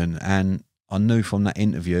vision, and I knew from that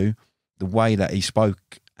interview, the way that he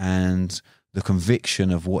spoke and the conviction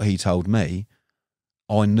of what he told me,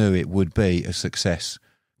 I knew it would be a success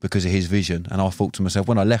because of his vision. And I thought to myself,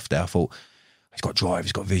 when I left there, I thought, he's got drive,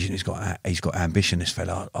 he's got vision, he's got ambition, this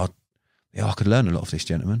fella. I could learn a lot of this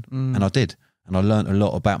gentleman. And I did. And I learned a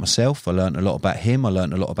lot about myself. I learned a lot about him. I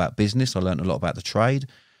learned a lot about business. I learned a lot about the trade.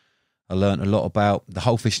 I learned a lot about the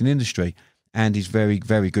whole fishing industry. Andy's very,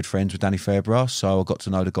 very good friends with Danny Fairbrass, so I got to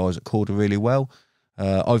know the guys at Corder really well.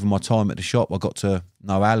 Over my time at the shop, I got to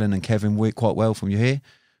know Alan and Kevin quite well from you here,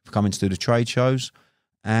 for coming to do the trade shows.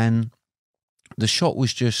 And the shop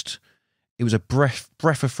was just, it was a breath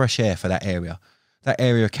of fresh air for that area. That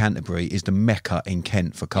area of Canterbury is the mecca in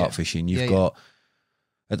Kent for carp fishing. You've got,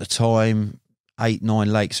 at the time,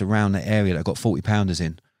 8-9 lakes around that area that got 40 pounders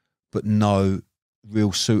in, but no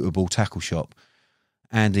real suitable tackle shop.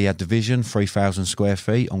 And he had the vision, 3,000 square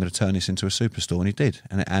feet. I'm going to turn this into a superstore, and he did.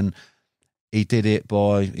 And he did it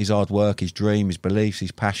by his hard work, his dream, his beliefs,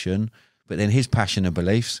 his passion. But then his passion and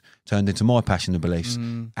beliefs turned into my passion and beliefs,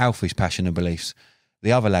 Alfie's passion and beliefs,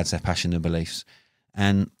 the other lads' their passion and beliefs.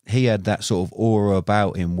 And he had that sort of aura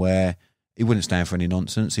about him where he wouldn't stand for any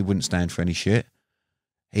nonsense. He wouldn't stand for any shit.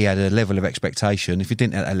 He had a level of expectation. If he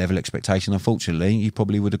didn't have that level of expectation, unfortunately, he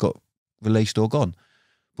probably would have got released or gone.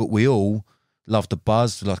 But we all loved the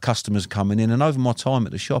buzz, like customers coming in. And over my time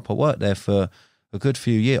at the shop, I worked there for a good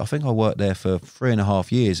few years. I think I worked there for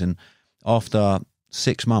 3.5 years. And after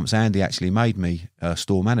 6 months, Andy actually made me a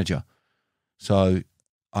store manager. So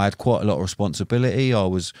I had quite a lot of responsibility. I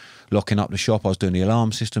was locking up the shop. I was doing the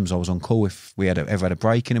alarm systems. I was on call if we ever had a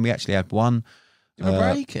break-in, and we actually had one.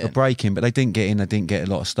 A break-in, but they didn't get in. They didn't get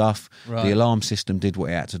a lot of stuff. Right. The alarm system did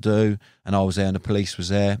what it had to do, and I was there, and the police was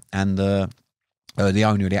there, and the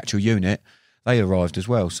owner of the actual unit, they arrived as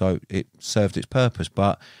well, so it served its purpose.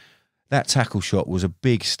 But that tackle shop was a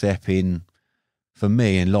big step in, for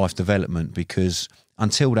me, in life development, because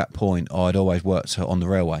until that point, I'd always worked on the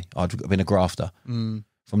railway. I'd been a grafter.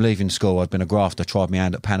 From leaving school, I'd been a grafter, tried my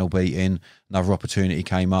hand at panel beating. Another opportunity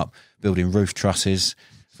came up, building roof trusses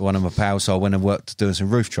for one of my pals, so I went and worked doing some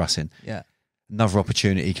roof trussing. Yeah. Another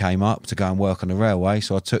opportunity came up to go and work on the railway,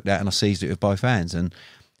 so I took that and I seized it with both hands. And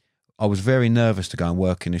I was very nervous to go and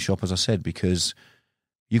work in the shop, as I said, because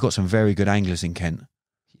you got some very good anglers in Kent,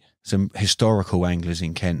 some historical anglers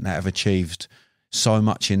in Kent that have achieved so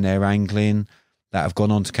much in their angling, that have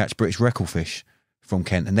gone on to catch British record fish from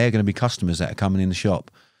Kent, and they're going to be customers that are coming in the shop.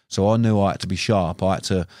 So I knew I had to be sharp. I had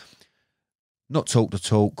to not talk the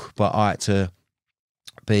talk, but I had to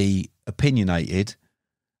be opinionated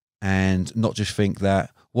and not just think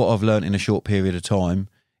that what I've learned in a short period of time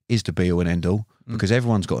is the be all and end all, because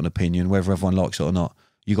everyone's got an opinion, whether everyone likes it or not.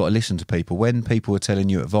 You got to listen to people. When people are telling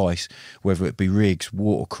you advice, whether it be rigs,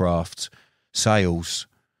 watercraft, sales,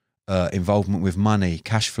 involvement with money,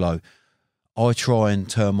 cash flow, I try and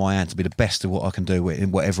turn my hand to be the best of what I can do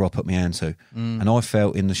in whatever I put my hand to. And I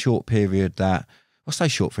felt in the short period that, I say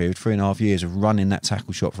short period, 3.5 years of running that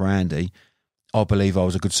tackle shop for Andy, I believe I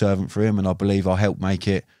was a good servant for him, and I believe I helped make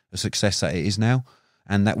it a success that it is now.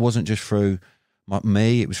 And that wasn't just through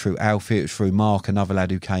me, it was through Alfie, it was through Mark, another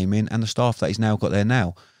lad who came in, and the staff that he's now got there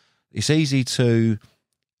now. It's easy to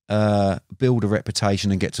build a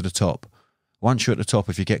reputation and get to the top. Once you're at the top,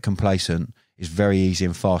 if you get complacent, it's very easy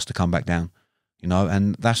and fast to come back down. You know,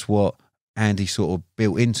 and that's what Andy sort of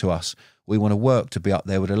built into us. We want to work to be up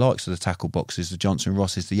there with the likes of the Tackle Boxes, the Johnson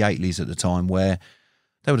Rosses, the Yateleys at the time, where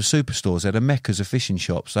they were the superstores. They had the meccas of fishing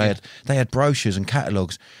shops. They had brochures and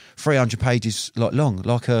catalogues, 300 pages long,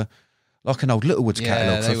 like an old Littlewoods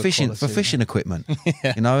catalogue for fishing equipment.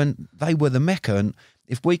 You know, and they were the mecca. And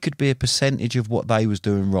if we could be a percentage of what they was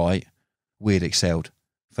doing right, we'd excelled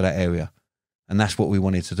for that area. And that's what we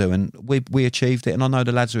wanted to do. And we achieved it. And I know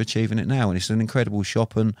the lads are achieving it now. And it's an incredible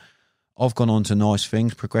shop. And I've gone on to nice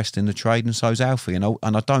things, progressed in the trade, and so's Alfie. And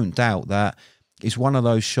I don't doubt that it's one of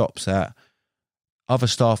those shops that other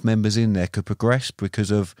staff members in there could progress because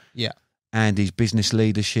of Andy's business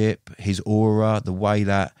leadership, his aura, the way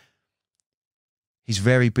that he's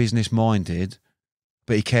very business minded,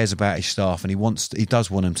 but he cares about his staff, and he does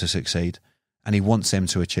want them to succeed, and he wants them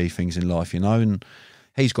to achieve things in life, you know. And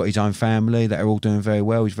he's got his own family that are all doing very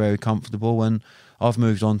well. He's very comfortable, and I've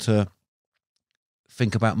moved on to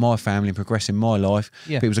think about my family and progress in my life.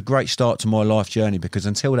 Yeah. But it was a great start to my life journey, because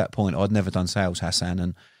until that point, I'd never done sales, Hassan,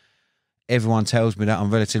 and everyone tells me that I'm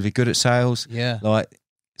relatively good at sales. Yeah. Like,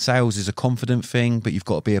 sales is a confident thing, but you've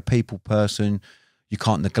got to be a people person. You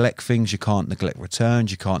can't neglect things. You can't neglect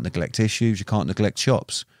returns. You can't neglect issues. You can't neglect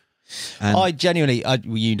shops. And I genuinely,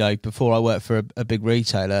 you know, before I worked for a big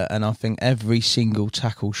retailer, and I think every single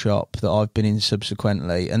tackle shop that I've been in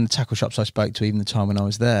subsequently, and the tackle shops I spoke to even the time when I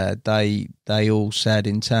was there, they all said,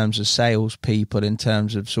 in terms of salespeople, in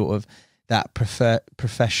terms of sort of that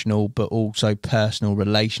professional but also personal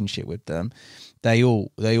relationship with them, they all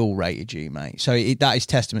rated you, mate. So that is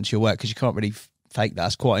testament to your work, because you can't really fake that.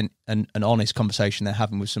 It's quite an honest conversation they're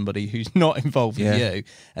having with somebody who's not involved with you,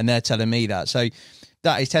 and they're telling me that. So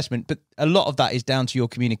that is testament, but a lot of that is down to your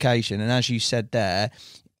communication. And as you said there,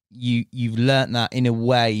 you've learnt that in a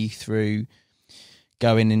way through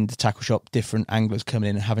going in the tackle shop, different anglers coming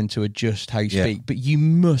in and having to adjust how you speak. But you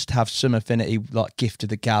must have some affinity, like gift of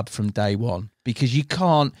the gab from day one, because you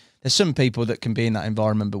can't. There's some people that can be in that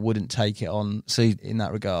environment but wouldn't take it on. See, in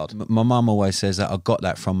that regard, my mum always says that I got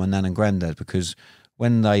that from my nan and granddad, because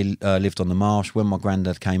when they lived on the marsh, when my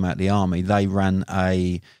granddad came out of the army, they ran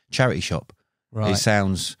a charity shop. Right. It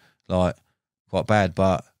sounds like quite bad,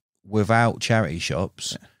 but without charity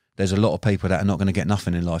shops, there's a lot of people that are not going to get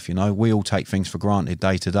nothing in life. You know, we all take things for granted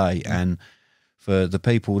day to day, and for the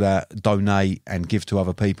people that donate and give to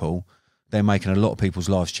other people, they're making a lot of people's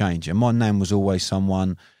lives change. And my nan was always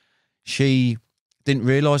someone. She didn't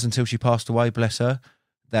realise until she passed away, bless her,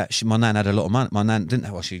 that my nan had a lot of money. My nan didn't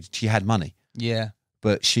have, she had money. Yeah.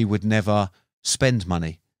 But she would never spend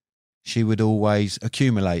money. She would always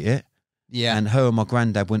accumulate it. Yeah. And her and my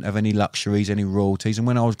granddad wouldn't have any luxuries, any royalties. And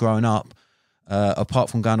when I was growing up, apart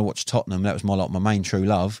from going to watch Tottenham, that was my main true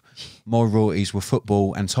love, my royalties were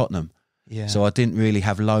football and Tottenham. Yeah. So I didn't really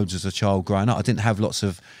have loads as a child growing up. I didn't have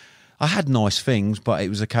I had nice things, but it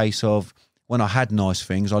was a case of, when I had nice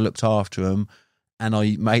things, I looked after them and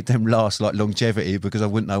I made them last, like longevity, because I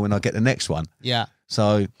wouldn't know when I'd get the next one. Yeah.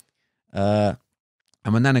 So, and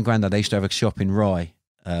my nan and granddad, they used to have a shop in Rye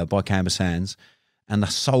by Canberra Sands, and the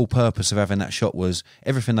sole purpose of having that shop was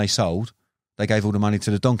everything they sold, they gave all the money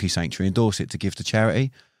to the Donkey Sanctuary in Dorset to give to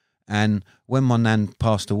charity. And when my nan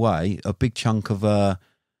passed away, a big chunk of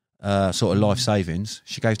sort of life savings,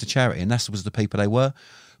 she gave to charity, and that was the people they were.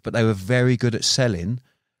 But they were very good at selling,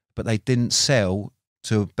 but they didn't sell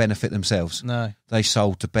to benefit themselves. No. They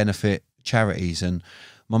sold to benefit charities. And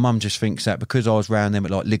my mum just thinks that because I was around them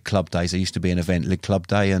at like Lig Club days, there used to be an event, Lig Club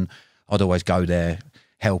Day, and I'd always go there,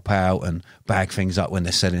 help out and bag things up when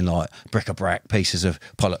they're selling like bric-a-brac, pieces of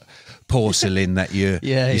porcelain that you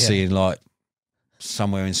see in like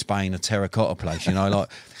somewhere in Spain, a terracotta place, you know,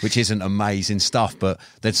 like, which isn't amazing stuff, but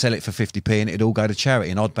they'd sell it for 50p and it'd all go to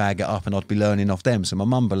charity, and I'd bag it up and I'd be learning off them. So my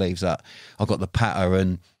mum believes that I got the patter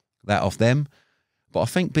and that off them. But I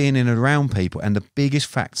think being in and around people, and the biggest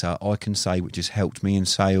factor I can say which has helped me in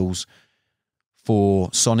sales for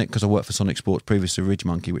Sonik, because I worked for Sonik Sports previous to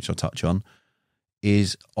RidgeMonkey, which I'll touch on,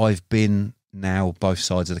 is I've been now both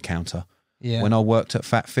sides of the counter. Yeah. When I worked at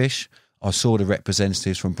Phat Fish, I saw the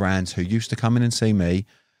representatives from brands who used to come in and see me,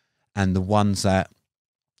 and the ones that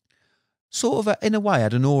sort of, in a way,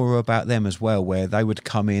 had an aura about them as well, where they would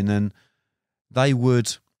come in and they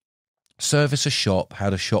would service a shop how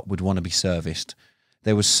the shop would want to be serviced.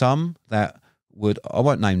 There was some that would, I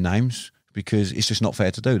won't name names because it's just not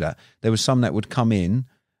fair to do that. There was some that would come in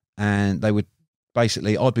and they would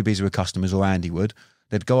basically, I'd be busy with customers, or Andy would.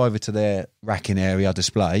 They'd go over to their racking area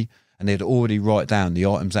display and they'd already write down the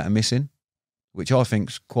items that are missing, which I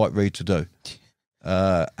think's quite rude to do.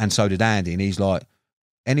 And so did Andy, and he's like,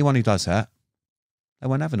 anyone who does that, they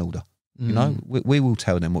won't have an order. You know, we will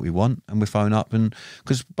tell them what we want, and we phone up. And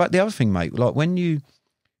but the other thing, mate, like when you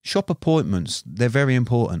shop appointments, they're very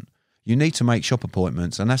important. You need to make shop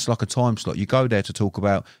appointments, and that's like a time slot. You go there to talk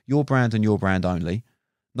about your brand and your brand only,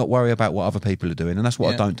 not worry about what other people are doing. And that's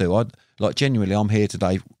what I don't do. Genuinely, I'm here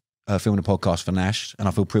today filming a podcast for Nash, and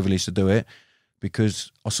I feel privileged to do it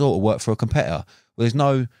because I sort of work for a competitor. Well, there's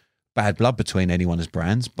no bad blood between anyone's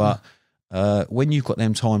brands, but when you've got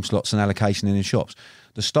them time slots and allocation in shops,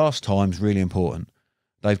 the staff's time's really important.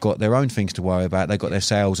 They've got their own things to worry about. They've got their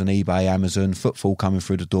sales on eBay, Amazon, footfall coming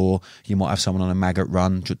through the door. You might have someone on a maggot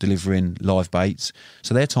run delivering live baits.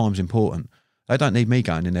 So their time's important. They don't need me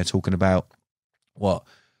going in there talking about what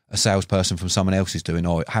a salesperson from someone else is doing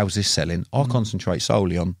or how's this selling. I concentrate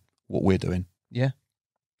solely on what we're doing. Yeah.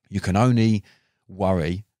 You can only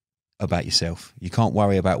worry about yourself. You can't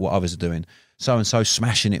worry about what others are doing. So-and-so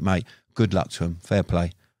smashing it, mate. Good luck to them. Fair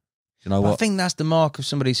play. You know what? I think that's the mark of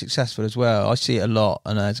somebody successful as well. I see it a lot,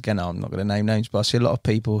 and again, I'm not going to name names, but I see a lot of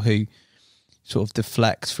people who sort of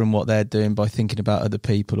deflect from what they're doing by thinking about other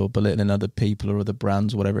people or belittling other people or other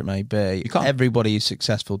brands or whatever it may be. You can't. Everybody who's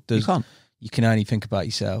successful does. You can't. You can only think about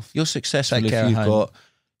yourself. You're successful if you've got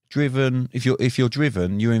driven. If you're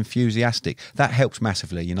driven, you're enthusiastic. That helps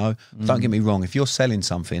massively. You know, don't get me wrong. If you're selling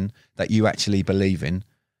something that you actually believe in,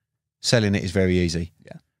 selling it is very easy.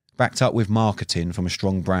 Yeah. Backed up with marketing from a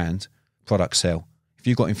strong brand, products sell. If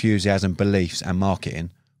you've got enthusiasm, beliefs and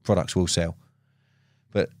marketing, products will sell.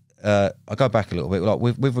 But I go back a little bit. Like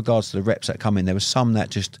with regards to the reps that come in, there was some that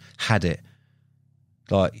just had it.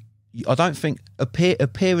 Like, I don't think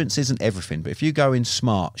appearance isn't everything, but if you go in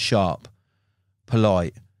smart, sharp,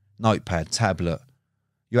 polite, notepad, tablet,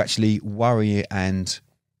 you actually worry and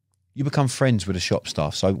you become friends with the shop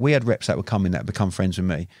staff. So we had reps that would come in that become friends with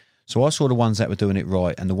me. So I saw the ones that were doing it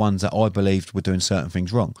right and the ones that I believed were doing certain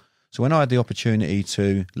things wrong. So when I had the opportunity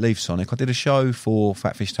to leave Sonik, I did a show for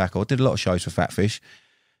Phat Fish Tackle. I did a lot of shows for Phat Fish,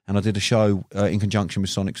 and I did a show in conjunction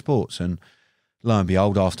with Sonik Sports. And lo and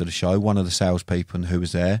behold, after the show, one of the salespeople who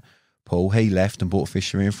was there, Paul, he left and bought a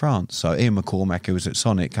fishery in France. So Ian McCormack, who was at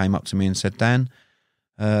Sonik, came up to me and said, Dan,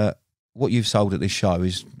 what you've sold at this show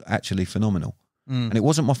is actually phenomenal. And it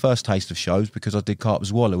wasn't my first taste of shows because I did Carp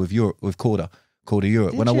Waller with Corda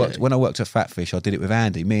Europe. When I worked at Phat Fish, I did it with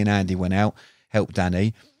Andy. Me and Andy went out, helped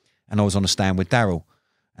Danny, and I was on a stand with Daryl.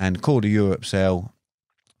 And Corda Europe sell,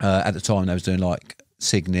 at the time they was doing like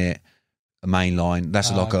Signet, a mainline.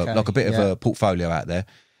 That's like a bit of a portfolio out there.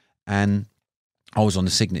 And I was on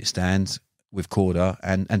the Signet stand with Corda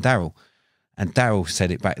and Daryl. And Daryl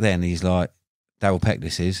said it back then. He's like, Daryl Peck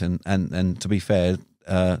this is. And to be fair,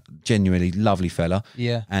 genuinely lovely fella.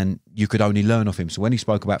 Yeah. And you could only learn off him. So when he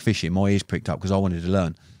spoke about fishing, my ears pricked up because I wanted to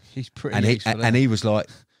learn. He's pretty useful, and he was like,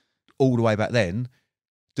 all the way back then,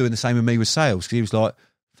 doing the same with me with sales. Because he was like,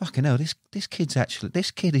 fucking hell, this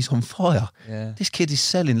kid is on fire. Yeah. This kid is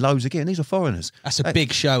selling loads of gear, and these are foreigners. That's a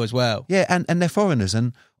big show as well. Yeah, and they're foreigners.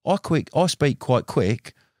 And I speak quite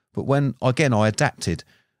quick, but when, again, I adapted.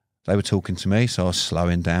 They were talking to me, so I was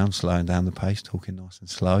slowing down the pace, talking nice and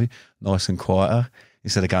slow, nice and quieter,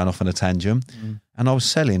 instead of going off on a tangent. And I was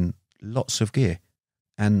selling lots of gear.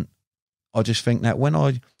 And I just think that when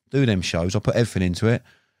I do them shows, I put everything into it.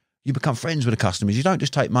 You become friends with the customers. You don't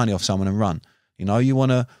just take money off someone and run. You know, you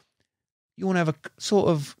want to have a sort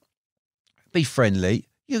of be friendly.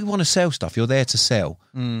 You want to sell stuff. You're there to sell.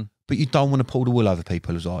 But you don't want to pull the wool over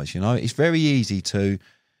people's eyes, you know. It's very easy to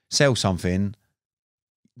sell something.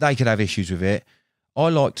 They could have issues with it. I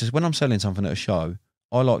like to, when I'm selling something at a show,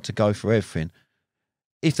 I like to go for everything.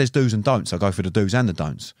 If there's do's and don'ts, I go for the do's and the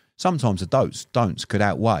don'ts. Sometimes the don'ts could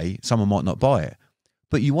outweigh, someone might not buy it.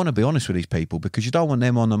 But you want to be honest with these people because you don't want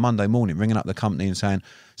them on a Monday morning ringing up the company and saying,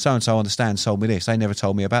 so-and-so understands sold me this. They never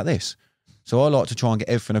told me about this. So I like to try and get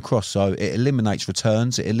everything across so it eliminates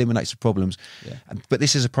returns, it eliminates the problems. Yeah. But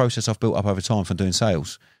this is a process I've built up over time from doing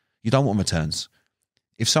sales. You don't want returns.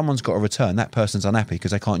 If someone's got a return, that person's unhappy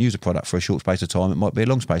because they can't use a product for a short space of time. It might be a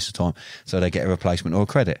long space of time. So they get a replacement or a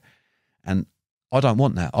credit. And I don't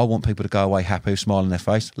want that. I want people to go away happy, smile on their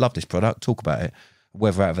face, love this product, talk about it.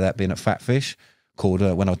 whether out of that being at Phat Fish,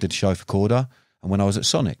 Corda, when I did the show for Corda, and when I was at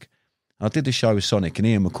Sonik. And I did the show with Sonik, and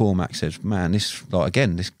Ian McCormack says, man, this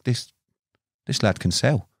lad can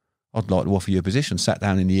sell. I'd like to offer you a position. Sat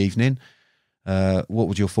down in the evening. What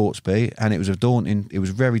would your thoughts be? And it was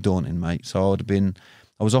very daunting, mate. So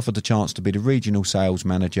I was offered the chance to be the regional sales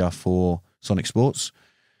manager for Sonik Sports,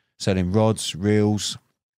 selling rods, reels,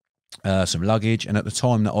 some luggage. And at the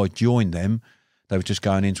time that I joined them, they were just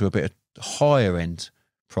going into a bit of higher end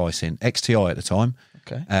pricing, XTI at the time,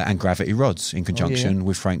 and Gravity rods in conjunction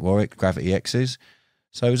with Frank Warwick, Gravity X's.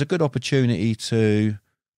 So it was a good opportunity to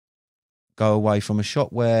go away from a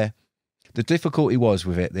shop where the difficulty was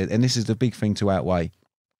with it, and this is the big thing to outweigh.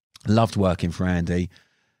 Loved working for Andy,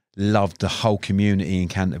 loved the whole community in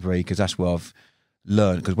Canterbury, because that's where I've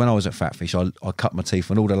learned. Because when I was at Phat Fish, I cut my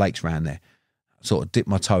teeth on all the lakes around there, sort of dipped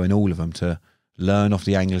my toe in all of them to learn off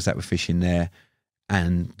the anglers that were fishing there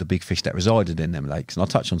and the big fish that resided in them lakes. And I'll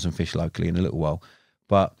touch on some fish locally in a little while.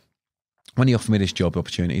 But when he offered me this job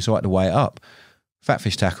opportunity, so I had to weigh it up. Phat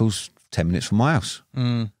Fish Tackle's 10 minutes from my house.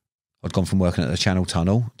 I'd gone from working at the Channel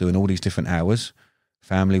Tunnel, doing all these different hours.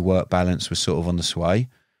 Family work balance was sort of on the sway.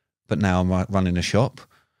 But now I'm running a shop,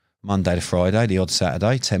 Monday to Friday, the odd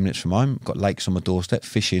Saturday, 10 minutes from home. Got lakes on my doorstep,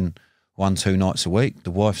 fishing 1-2 nights a week.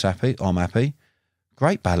 The wife's happy, I'm happy.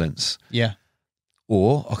 Great balance. Yeah.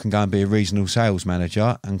 Or I can go and be a regional sales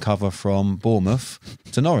manager and cover from Bournemouth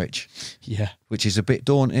to Norwich. Yeah. Which is a bit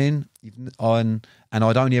daunting. And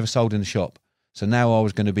I'd only ever sold in the shop. So now I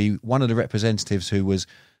was going to be one of the representatives who was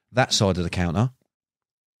that side of the counter,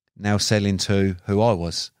 now selling to who I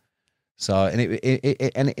was. So, and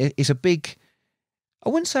it's a big, I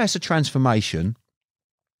wouldn't say it's a transformation.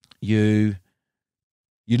 You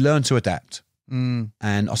learn to adapt. And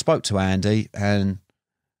I spoke to Andy and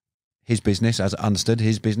his business, as I understood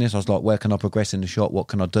his business. I was like, where can I progress in the shop? What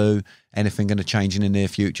can I do? Anything going to change in the near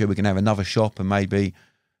future? We can have another shop and maybe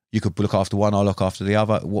you could look after one, I'll look after the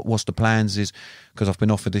other. What's the plans is, because I've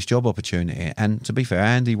been offered this job opportunity. And to be fair,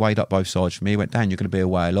 Andy weighed up both sides for me. He went, Dan, you're going to be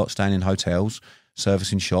away a lot, staying in hotels,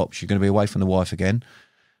 servicing shops. You're going to be away from the wife again.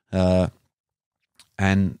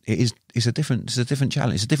 And it's a different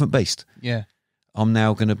challenge. It's a different beast. Yeah. I'm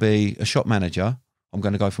now going to be a shop manager. I'm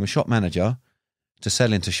going to go from a shop manager to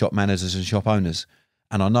selling to shop managers and shop owners.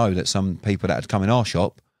 And I know that some people that had come in our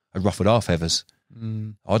shop had ruffled our feathers.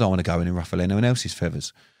 I don't want to go in and ruffle anyone else's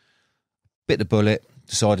feathers. Bit the bullet,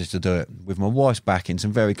 decided to do it. With my wife's backing,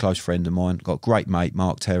 some very close friend of mine, got a great mate,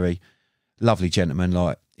 Mark Terry, lovely gentleman,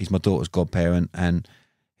 like he's my daughter's godparent, and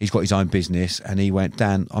he's got his own business. And he went,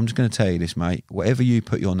 Dan, I'm just going to tell you this, mate, whatever you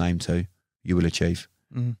put your name to, you will achieve.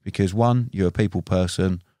 Because one, you're a people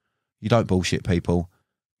person, you don't bullshit people,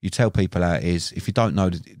 you tell people how it is. If you don't know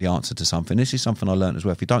the answer to something, this is something I learned as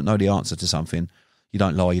well, if you don't know the answer to something, you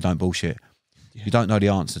don't lie, you don't bullshit. You don't know the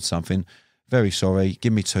answer to something, very sorry,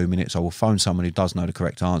 give me 2 minutes, I will phone someone who does know the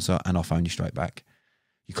correct answer and I'll phone you straight back.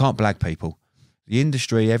 You can't blag people. The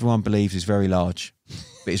industry, everyone believes, is very large,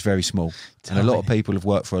 but it's very small. And a lot of people have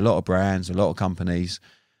worked for a lot of brands, a lot of companies,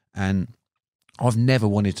 and I've never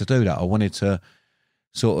wanted to do that. I wanted to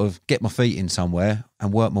sort of get my feet in somewhere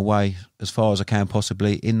and work my way as far as I can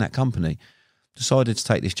possibly in that company. Decided to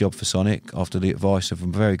take this job for Sonik after the advice of a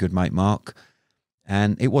very good mate, Mark.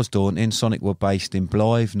 And it was daunting. Sonik were based in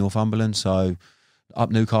Blythe, Northumberland, so up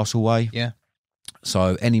Newcastle way. Yeah.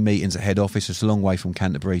 So any meetings at head office, it's a long way from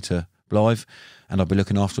Canterbury to Blythe, and I'd be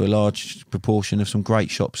looking after a large proportion of some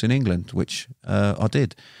great shops in England, which I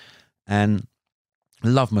did. And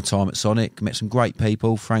loved my time at Sonik, met some great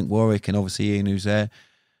people, Frank Warwick and obviously Ian who's there,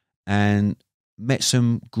 and met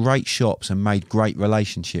some great shops and made great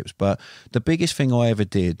relationships. But the biggest thing I ever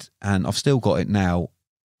did, and I've still got it now,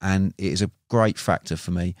 and it is a great factor for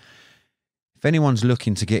me. If anyone's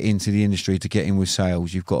looking to get into the industry, to get in with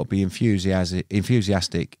sales, you've got to be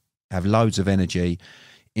enthusiastic, have loads of energy,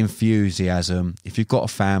 enthusiasm. If you've got a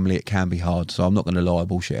family, it can be hard. So I'm not going to lie,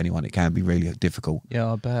 bullshit anyone. It can be really difficult.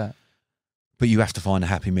 Yeah, I bet. But you have to find a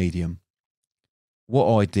happy medium.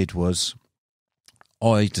 What I did was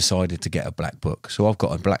I decided to get a black book. So I've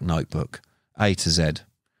got a black notebook, A to Z.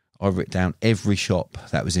 I wrote down every shop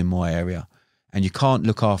that was in my area. And you can't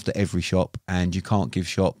look after every shop and you can't give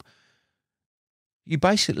shop. You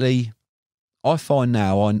basically, I find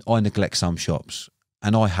now I neglect some shops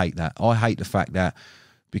and I hate that. I hate the fact that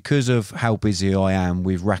because of how busy I am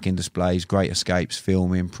with racking displays, great escapes,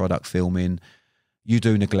 filming, product filming, you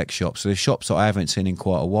do neglect shops. So there's shops that I haven't seen in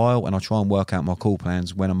quite a while and I try and work out my call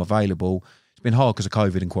plans when I'm available. It's been hard because of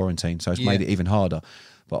COVID and quarantine, so it's made it even harder.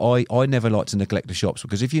 But I never like to neglect the shops,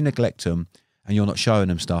 because if you neglect them and you're not showing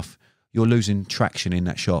them stuff, you're losing traction in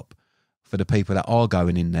that shop for the people that are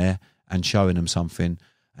going in there and showing them something.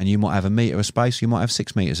 And you might have 1 metre of space, you might have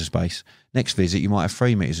 6 metres of space. Next visit, you might have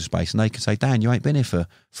 3 metres of space. And they can say, Dan, you ain't been here for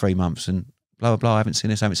 3 months and blah, blah, blah, I haven't seen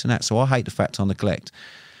this, I haven't seen that. So I hate the fact I neglect.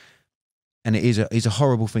 And it is a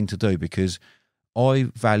horrible thing to do, because I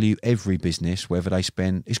value every business, whether they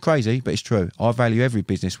spend, it's crazy, but it's true. I value every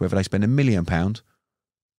business, whether they spend £1 million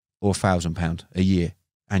or £1,000 a year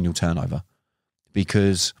annual turnover.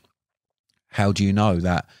 Because how do you know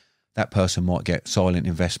that that person might get silent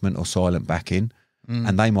investment or silent backing,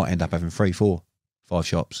 and they might end up having 3, 4, 5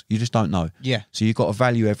 shops? You just don't know. Yeah. So you've got to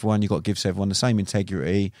value everyone. You've got to give everyone the same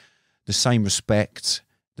integrity, the same respect,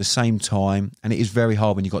 the same time. And it is very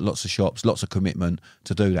hard when you've got lots of shops, lots of commitment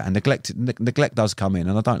to do that. And neglect does come in,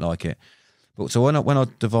 and I don't like it. But so when I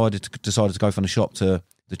decided to go from the shop to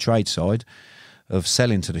the trade side of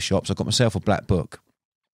selling to the shops, I got myself a black book.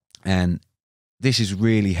 And this has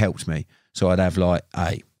really helped me. So I'd have like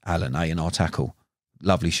Alan, A&R Tackle,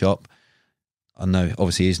 lovely shop. I know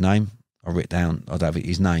obviously his name. I write down, I'd have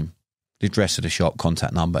his name, the address of the shop,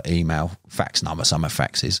 contact number, email, fax number. Some have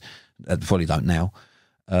faxes. Probably don't now.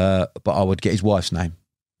 But I would get his wife's name.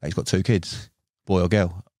 He's got 2 kids, boy or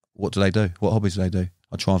girl. What do they do? What hobbies do they do?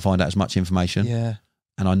 I try and find out as much information. Yeah.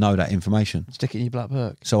 And I know that information. Stick it in your black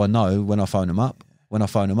book. So I know when I phone them up,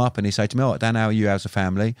 and he say to me, all right, Dan, how are you? How's the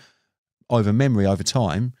family? Over memory, over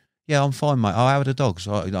time, yeah, I'm fine, mate. Oh, how are the dogs?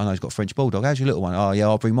 I know he's got a French bulldog. How's your little one? Oh, yeah,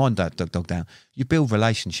 I'll bring my dog down. You build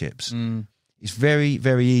relationships. It's very,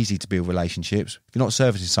 very easy to build relationships. If you're not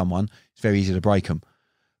servicing someone, it's very easy to break them.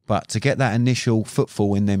 But to get that initial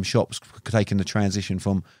footfall in them shops, taking the transition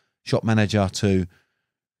from shop manager to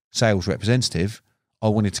sales representative, I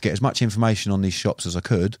wanted to get as much information on these shops as I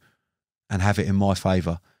could and have it in my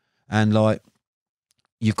favour. And like,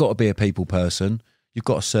 you've got to be a people person. You've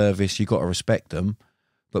got to service. You've got to respect them.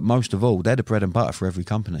 But most of all, they're the bread and butter for every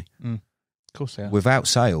company. Of course they are. Without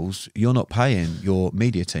sales, you're not paying your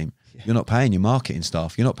media team. Yeah. You're not paying your marketing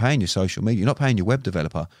staff. You're not paying your social media. You're not paying your web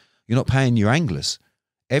developer. You're not paying your anglers.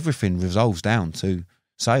 Everything resolves down to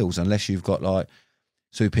sales, unless you've got like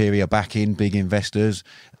superior backing, big investors,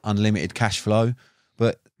 unlimited cash flow.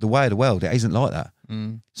 But the way of the world, it isn't like that.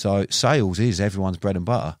 So sales is everyone's bread and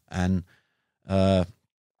butter. And I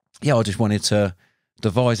just wanted to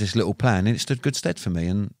devise this little plan, and it stood good stead for me.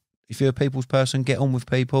 And if you're a people's person, get on with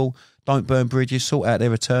people, don't burn bridges, sort out their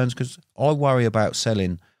returns, because I worry about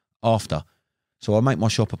selling after. So I make my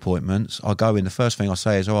shop appointments. I go in, the first thing I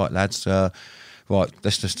say is, all right, lads, right,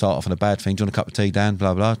 let's just start off on a bad thing. Do you want a cup of tea, Dan?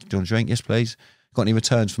 Blah, blah. Do you want a drink? Yes, please. Got any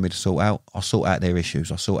returns for me to sort out? I'll sort out their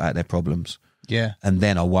issues. I'll sort out their problems. Yeah. And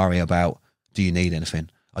then I worry about, do you need anything?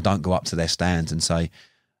 I don't go up to their stands and say,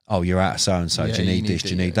 oh, you're out of so-and-so. Yeah, do you need this? Do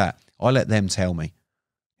you need that? I let them tell me,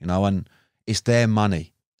 and it's their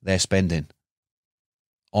money they're spending.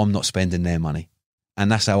 I'm not spending their money.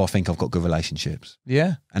 And that's how I think I've got good relationships.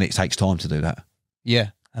 Yeah. And it takes time to do that. Yeah.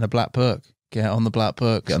 And a black book. Get on the black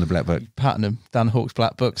book. Get on the black book. Pattern them. Dan Hawk's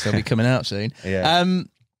black books. They'll be coming out soon. Yeah.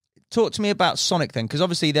 Talk to me about Sonik then, because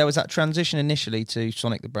obviously there was that transition initially to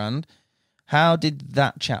Sonik the brand. How did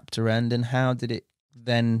that chapter end, and how did it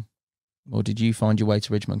then, or did you find your way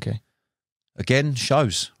to RidgeMonkey? Again,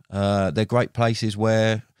 shows. They're great places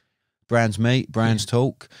where brands meet, brands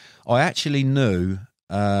talk. I actually knew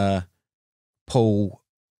Paul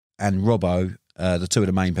and Robbo, the two of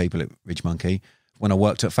the main people at RidgeMonkey, when I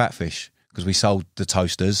worked at Phat Fish, because we sold the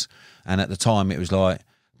toasters, and at the time it was like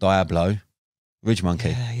Diablo,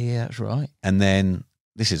 RidgeMonkey. Yeah, that's right. And then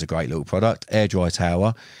this is a great little product, air dry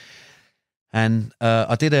tower. And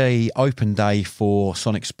I did a open day for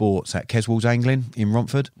Sonik Sports at Keswell's Angling in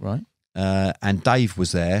Romford. Right. And Dave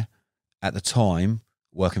was there at the time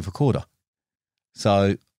working for Corda.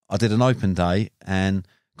 So I did an open day and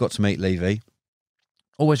got to meet Levy.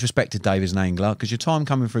 Always respected Dave as an angler, because your time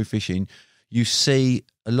coming through fishing, you see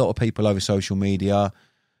a lot of people over social media,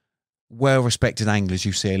 well-respected anglers,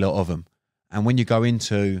 you see a lot of them. And when you go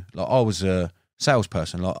into, like, I was a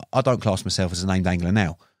salesperson, like, I don't class myself as a named angler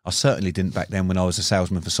now. I certainly didn't back then when I was a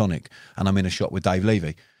salesman for Sonik, and I'm in a shop with Dave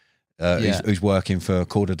Levy, who's working for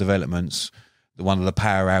Corda Developments, one of the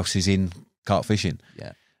powerhouses in carp fishing.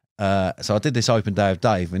 Yeah. So I did this open day of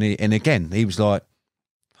Dave, and again, he was like,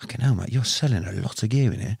 fucking hell, mate, you're selling a lot of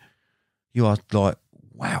gear in here. You are like,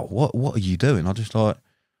 wow, what are you doing? I just go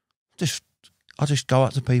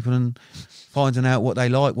up to people and finding out what they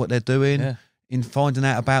like, what they're doing, in finding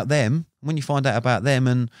out about them. When you find out about them,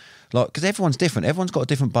 and like, because everyone's different, everyone's got a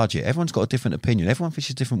different budget, everyone's got a different opinion, everyone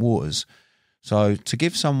fishes different waters. So to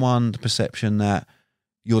give someone the perception that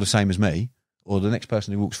you're the same as me, or the next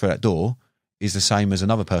person who walks through that door is the same as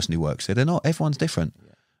another person who works there, they're not. Everyone's different,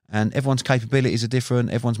 and everyone's capabilities are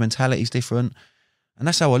different, everyone's mentality is different. And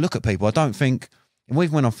that's how I look at people. I don't think, and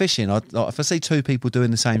even when I'm fishing, if I see two people doing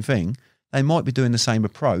the same thing, they might be doing the same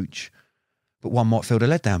approach, but one might feel the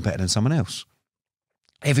lead down better than someone else.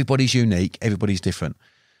 Everybody's unique. Everybody's different.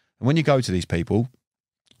 And when you go to these people,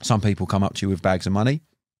 some people come up to you with bags of money.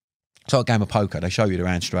 It's like a game of poker. They show you their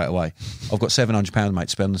hand straight away. I've got £700, mate, to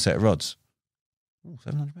spend on a set of rods. Oh,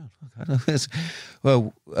 £700. Okay.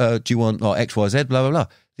 Well, do you want like X, Y, Z, blah, blah, blah.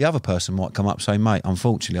 The other person might come up and say, mate,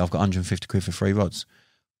 unfortunately, I've got 150 quid for 3 rods.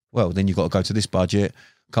 Well, then you've got to go to this budget.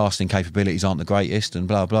 Casting capabilities aren't the greatest and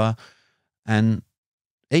blah, blah. And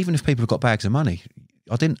even if people have got bags of money,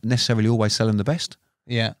 I didn't necessarily always sell them the best.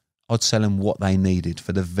 Yeah. I'd sell them what they needed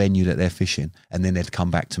for the venue that they're fishing. And then they'd come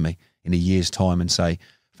back to me in a year's time and say,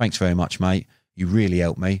 thanks very much, mate. You really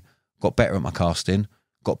helped me. Got better at my casting.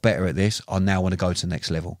 Got better at this. I now want to go to the next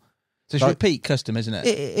level. So it's repeat custom, isn't it?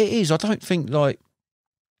 It is. I don't think like,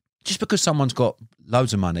 just because someone's got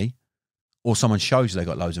loads of money or someone shows they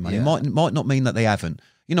got loads of money might not mean that they haven't.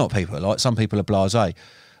 You know what people are like? Some people are blasé.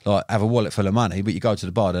 Like, have a wallet full of money, but you go to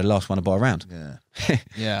the bar, they're the last one to buy around. Yeah.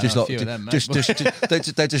 Yeah. Just like,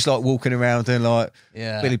 they're just like walking around and like,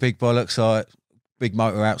 Billy Big Bollocks, like, big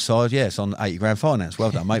motor outside. Yeah, it's on 80 grand finance. Well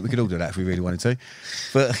done, mate. We could all do that if we really wanted to.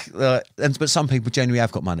 But some people genuinely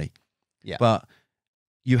have got money. Yeah. But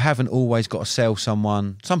you haven't always got to sell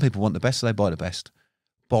someone. Some people want the best, so they buy the best.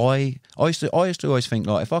 I used to always think,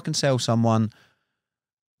 like, if I can sell someone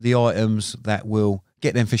the items that will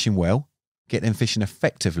get them fishing well, get them fishing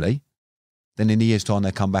effectively, then in a year's time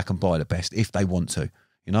they come back and buy the best if they want to,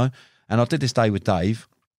 you know. And I did this day with Dave,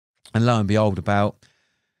 and lo and behold, about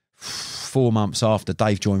 4 months after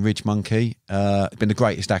Dave joined RidgeMonkey, it's been the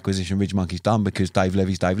greatest acquisition RidgeMonkey's done, because Dave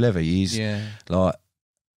Levy's Dave Levy. He's like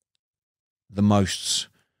the most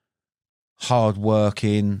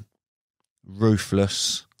hard-working,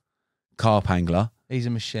 ruthless carp angler. He's a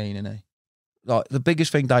machine, isn't he? Like, the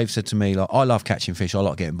biggest thing Dave said to me, like, I love catching fish, I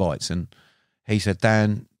like getting bites, and he said,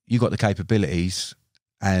 Dan, you got the capabilities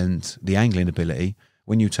and the angling ability.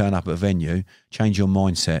 When you turn up at a venue, change your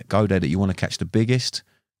mindset. Go there that you want to catch the biggest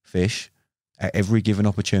fish at every given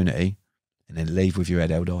opportunity, and then leave with your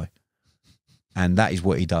head held high. And that is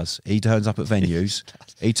what he does. He turns up at venues.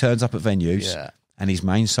 And his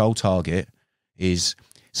main sole target is,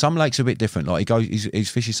 some lakes are a bit different. Like,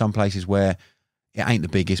 he's fishes some places where it ain't the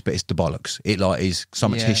biggest, but it's the bollocks. It like is so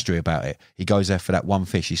much history about it. He goes there for that one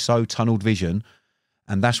fish. He's so tunneled vision,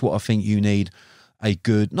 and that's what I think you need. A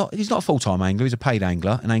good, he's not a full-time angler. He's a paid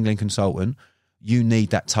angler, an angling consultant. You need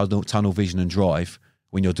that tunnel vision and drive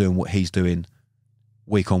when you're doing what he's doing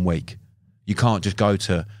week on week. You can't just go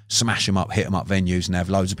to smash them up, hit them up venues and have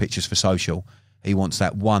loads of pictures for social. He wants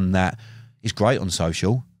that one that is great on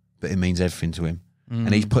social, but it means everything to him.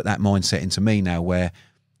 And he's put that mindset into me now, where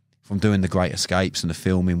from doing the great escapes and the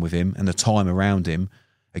filming with him and the time around him,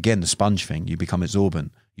 again, the sponge thing, you become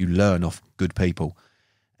absorbent. You learn off good people.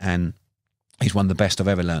 And he's one of the best I've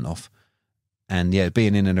ever learned off. And yeah,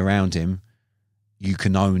 being in and around him, you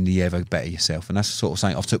can only ever better yourself. And that's the sort of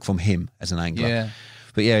thing I've took from him as an angler. Yeah.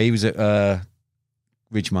 But yeah, he was at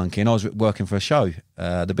RidgeMonkey, and I was working for a show,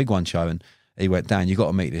 the Big One show, and he went, Dan, you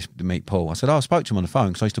got to meet Paul. I said, I spoke to him on the phone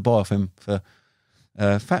because I used to buy off him for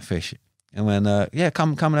Phat Fish. And when,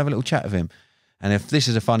 come and have a little chat with him. And if this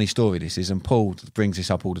is a funny story, this is, and Paul brings this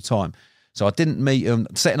up all the time. So I didn't meet him,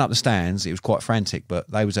 setting up the stands, it was quite frantic, but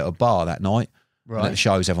they was at a bar that night. Right. And at the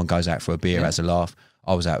shows, everyone goes out for a beer, has a laugh.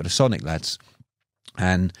 I was out with the Sonik lads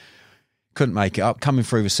and couldn't make it up. Coming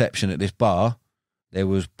through reception at this bar, there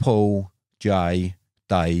was Paul, Jay,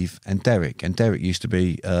 Dave and Derek. And Derek used to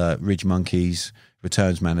be RidgeMonkey's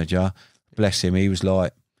returns manager. Bless him, he was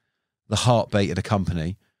like the heartbeat of the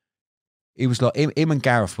company. He was like, him and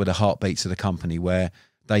Gareth were the heartbeats of the company, where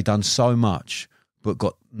they done so much but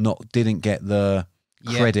didn't get the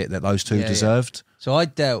credit that those two deserved. Yeah. So I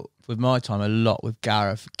dealt with my time a lot with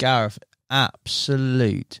Gareth. Gareth,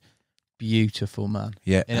 absolute beautiful man.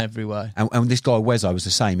 Yeah. In every way. And this guy Wezzo was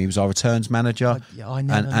the same. He was our returns manager. I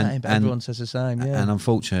never met him, but everyone says the same. Yeah. And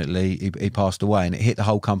unfortunately, he passed away, and it hit the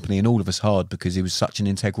whole company and all of us hard because he was such an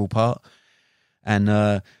integral part.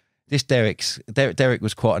 And this Derek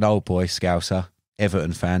was quite an old boy, Scouser,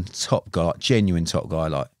 Everton fan, top guy, genuine top guy,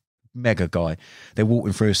 like mega guy. They're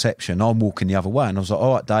walking through reception. I'm walking the other way, and I was like,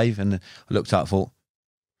 all right, Dave. And I looked up, thought,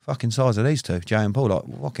 fucking size of these two, Jay and Paul,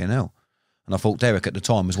 like, fucking hell. And I thought Derek at the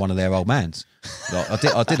time was one of their old mans. Like, I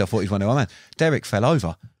thought he was one of their old mans. Derek fell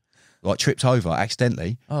over, like tripped over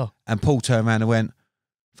accidentally. Oh. And Paul turned around and went,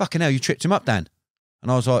 fucking hell, you tripped him up, Dan. And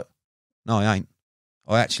I was like, no, I ain't.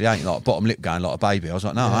 I actually ain't like bottom lip going like a baby. I was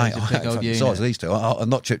like, no, Yeah, I he's ain't. a big old The unit. size of these two. I've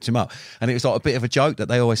not tripped him up. And it was like a bit of a joke that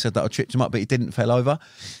they always said that I tripped him up, but he didn't, fell over.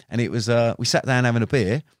 And it was, we sat down having a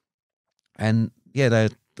beer, and yeah,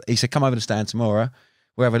 he said, come over to the stand tomorrow.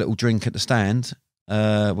 We'll have a little drink at the stand.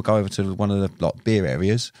 We'll go over to one of the like beer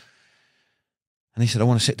areas. And he said, I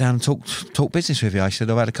want to sit down and talk business with you. I said,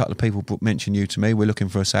 I've had a couple of people mention you to me. We're looking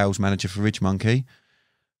for a sales manager for RidgeMonkey.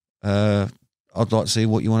 I'd like to see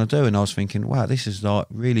what you want to do. And I was thinking, wow, this has like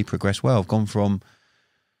really progressed well.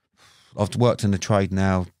 I've worked in the trade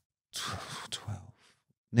now 12,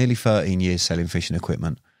 nearly 13 years selling fishing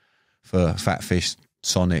equipment for Phat Fish,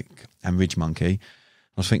 Sonik and RidgeMonkey.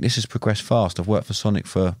 I was thinking, this has progressed fast. I've worked for Sonik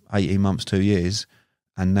for 18 months, 2 years,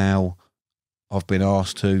 and now I've been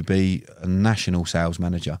asked to be a national sales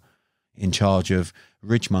manager in charge of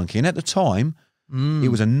RidgeMonkey. And at the time, it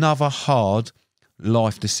was another hard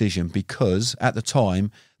life decision because at the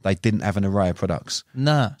time, they didn't have an array of products.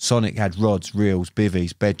 Nah. Sonik had rods, reels,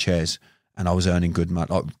 bivvies, bed chairs, and I was earning good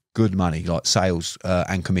money, like sales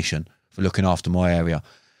and commission for looking after my area.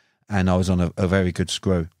 And I was on a very good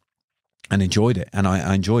screw and enjoyed it. And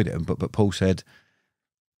I enjoyed it. But Paul said,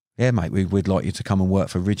 yeah, mate, we'd like you to come and work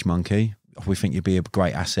for RidgeMonkey. We think you'd be a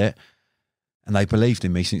great asset. And they believed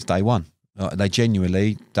in me since day one. They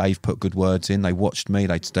genuinely, Dave put good words in. They watched me.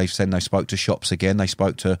 They said they spoke to shops again. They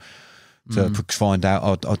spoke to find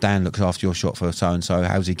out, oh, Dan looks after your shop for so-and-so.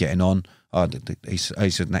 How's he getting on? Oh, he's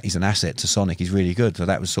an asset to Sonik. He's really good. So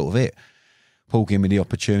that was sort of it. Paul gave me the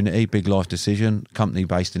opportunity, big life decision, company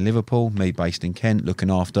based in Liverpool, me based in Kent, looking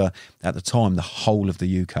after, at the time, the whole of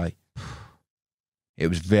the UK. It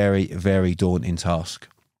was very, very daunting task.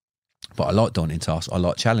 But I like daunting tasks. I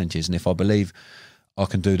like challenges. And if I believe I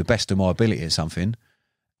can do the best of my ability at something,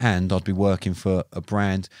 and I'd be working for a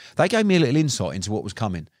brand, they gave me a little insight into what was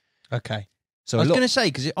coming. Okay. So I was going to say,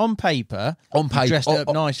 because on paper, you dressed it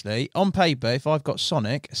up nicely. On paper, if I've got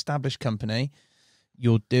Sonik, established company,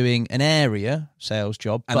 you're doing an area sales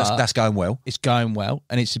job. And that's going well. It's going well,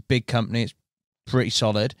 and it's a big company. It's pretty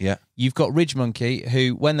solid. Yeah. You've got RidgeMonkey,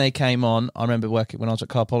 who, when they came on, I remember working when I was at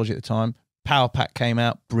Carpology at the time, Power Pack came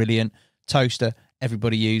out, brilliant. Toaster,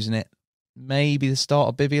 everybody using it. Maybe the start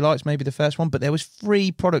of Bivvy Lights, maybe the first one, but there was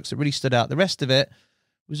 3 products that really stood out. The rest of it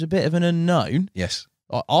was a bit of an unknown. Yes.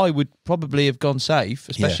 I would probably have gone safe,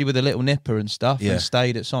 especially with a little nipper and stuff, and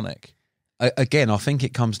stayed at Sonik. Again, I think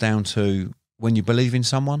it comes down to when you believe in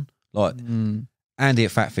someone. Like Andy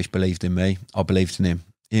at Phat Fish believed in me. I believed in him.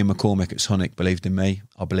 Ian McCormick at Sonik believed in me.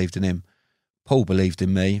 I believed in him. Paul believed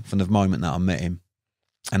in me from the moment that I met him.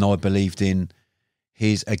 And I believed in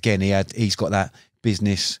his, again, he's got that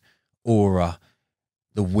business aura,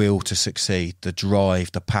 the will to succeed, the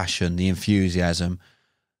drive, the passion, the enthusiasm,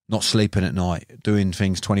 not sleeping at night, doing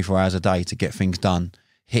things 24 hours a day to get things done,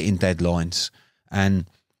 hitting deadlines. And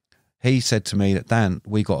he said to me that, Dan,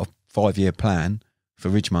 we got a 5-year plan for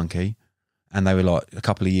RidgeMonkey, and they were like a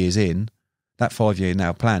couple of years in. That 5-year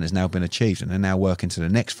now plan has now been achieved, and they're now working to the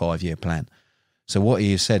next 5-year plan. So what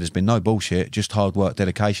he has said has been no bullshit, just hard work,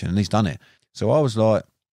 dedication, and he's done it. So I was like,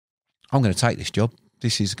 I'm going to take this job.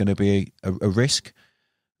 This is going to be a risk,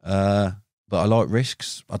 but I like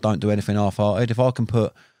risks. I don't do anything half-hearted. If I can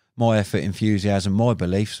put my effort, enthusiasm, my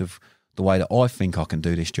beliefs of the way that I think I can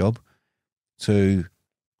do this job to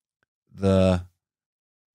the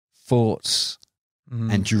thoughts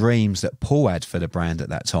and dreams that Paul had for the brand at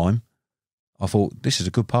that time, I thought this is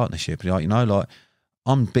a good partnership. Like,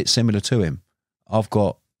 I'm a bit similar to him. I've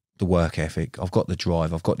got the work ethic, I've got the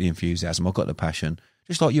drive, I've got the enthusiasm, I've got the passion,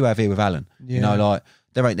 just like you have here with Alan. Yeah.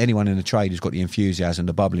 There ain't anyone in the trade who's got the enthusiasm,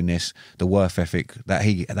 the bubbliness, the work ethic that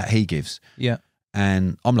he gives. Yeah.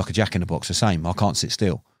 And I'm like a jack in the box, the same. I can't sit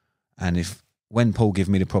still. And when Paul gave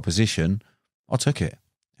me the proposition, I took it.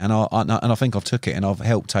 And I think I've took it, and I've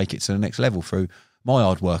helped take it to the next level through my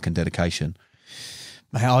hard work and dedication.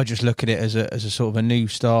 Mate, I just look at it as a sort of a new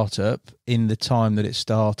startup in the time that it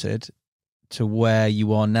started to where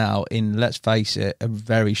you are now in, let's face it, a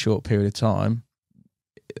very short period of time.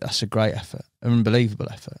 That's a great effort, an unbelievable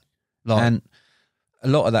effort. And a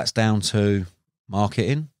lot of that's down to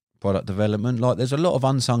marketing, product development. Like, there's a lot of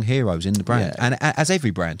unsung heroes in the brand, and as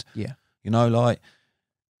every brand. Yeah.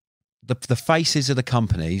 The faces of the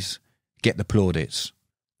companies get the plaudits,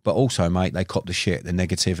 but also, mate, they cop the shit, the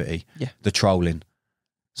negativity, the trolling.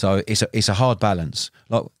 So it's a hard balance.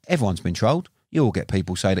 Like, everyone's been trolled. You all get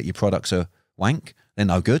people say that your products are wank, they're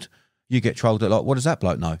no good. You get trolled at, like, what does that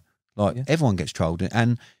bloke know? Like, everyone gets trolled,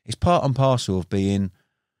 and it's part and parcel of being.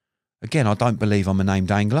 Again, I don't believe I'm a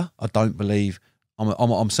named angler. I don't believe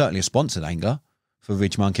I'm certainly a sponsored angler for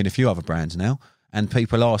RidgeMonkey and a few other brands now. And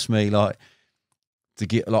people ask me, like, to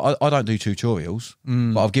get, like, I don't do tutorials,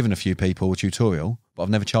 but I've given a few people a tutorial, but I've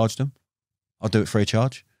never charged them. I'll do it free of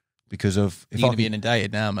charge because of... You're going to be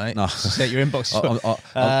inundated now, mate. No. Set your inbox.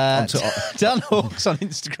 Dan Hawks on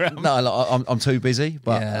Instagram. No, like, I'm too busy,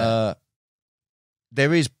 but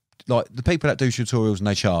there is, like, the people that do tutorials and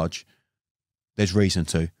they charge, there's reason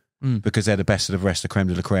to, because they're the best of the rest, the creme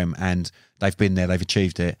de la creme, and they've been there, they've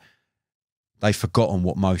achieved it. They've forgotten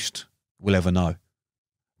what most will ever know.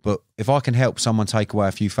 But if I can help someone take away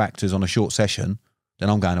a few factors on a short session, then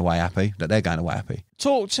I'm going away happy, that they're going away happy.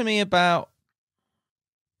 Talk to me about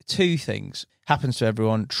two things. Happens to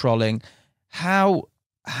everyone, trolling. How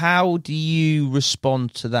do you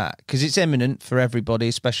respond to that? Because it's imminent for everybody,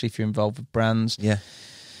 especially if you're involved with brands. Yeah.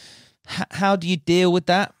 How do you deal with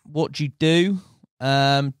that? What do you do?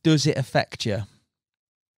 Does it affect you?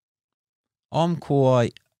 I'm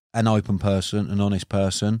quite an open person, an honest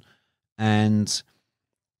person, and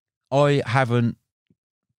I haven't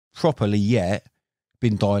properly yet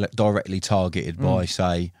been directly targeted by,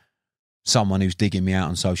 say, someone who's digging me out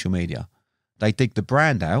on social media. They dig the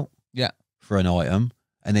brand out for an item,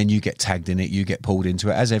 and then you get tagged in it, you get pulled into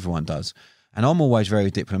it, as everyone does. And I'm always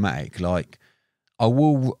very diplomatic. Like, I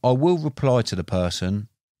will reply to the person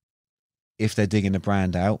if they're digging the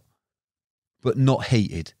brand out, but not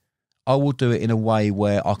heated. I will do it in a way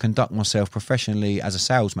where I conduct myself professionally as a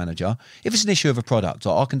sales manager. If it's an issue of a product,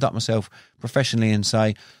 I'll conduct myself professionally and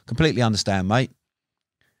say, completely understand, mate.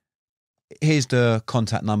 Here's the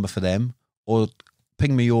contact number for them, or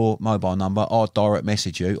ping me your mobile number. I'll direct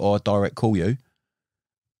message you or I'll direct call you.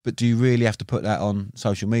 But do you really have to put that on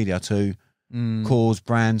social media to cause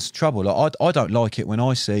brands trouble? Like, I don't like it when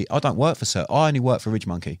I see, I don't work for, I only work for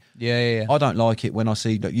RidgeMonkey. Yeah. I don't like it when I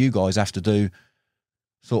see that you guys have to do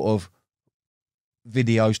sort of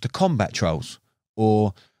videos to combat trolls,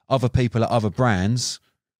 or other people at other brands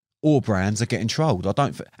or brands are getting trolled. I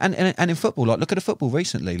don't, and in football, like, look at the football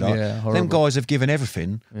recently. Like, them guys have given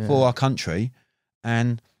everything for our country,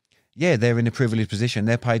 and they're in a privileged position.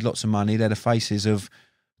 They're paid lots of money. They're the faces of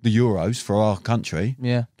the Euros for our country.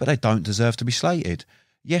 Yeah, but they don't deserve to be slated.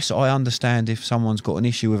 Yes, I understand if someone's got an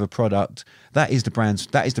issue with a product, that is the brand's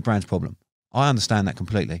problem. I understand that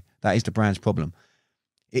completely. That is the brand's problem.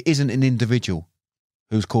 It isn't an individual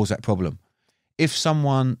who's caused that problem. If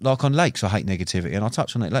someone, like on lakes, I hate negativity, and I'll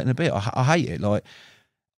touch on it later in a bit. I hate it. Like,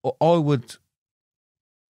 I would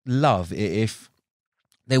love it if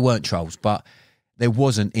there weren't trolls, but there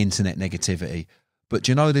wasn't internet negativity. But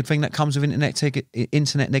do you know the thing that comes with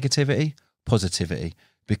internet negativity? Positivity.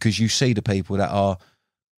 Because you see the people that are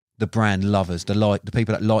the brand lovers, the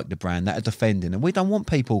people that like the brand, that are defending. And we don't want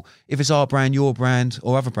people, if it's our brand, your brand,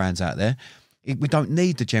 or other brands out there, we don't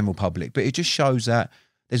need the general public, but it just shows that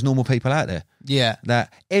there's normal people out there. Yeah.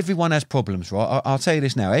 That everyone has problems, right? I'll tell you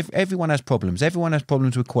this now. Everyone has problems. Everyone has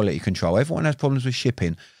problems with quality control. Everyone has problems with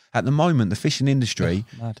shipping. At the moment, the fishing industry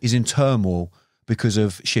is in turmoil because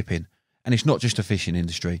of shipping. And it's not just the fishing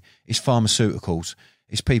industry. It's pharmaceuticals.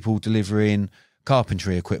 It's people delivering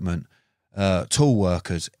carpentry equipment, tool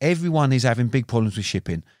workers. Everyone is having big problems with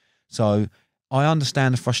shipping. So I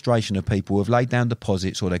understand the frustration of people who have laid down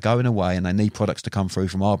deposits, or they're going away and they need products to come through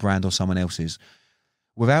from our brand or someone else's.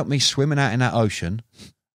 Without me swimming out in that ocean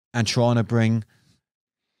and trying to bring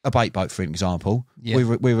a bait boat, for example,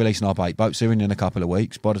 we're releasing our bait boats. They're in a couple of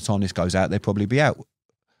weeks. By the time this goes out, they'll probably be out.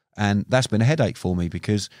 And that's been a headache for me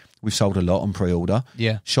because we've sold a lot on pre-order.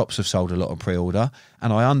 Yeah. Shops have sold a lot on pre-order.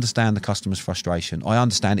 And I understand the customer's frustration. I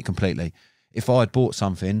understand it completely. If I had bought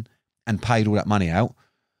something and paid all that money out,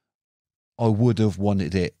 I would have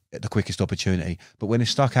wanted it at the quickest opportunity. But when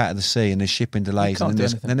it's stuck out of the sea and there's shipping delays and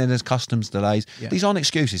then there's customs delays, these aren't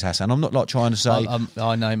excuses, Hassan. I'm not like trying to say...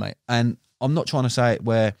 I know, mate. And I'm not trying to say it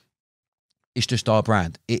where it's just our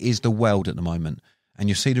brand. It is the world at the moment. And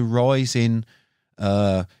you see the rise in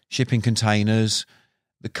shipping containers.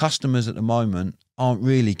 The customers at the moment aren't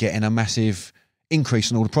really getting a massive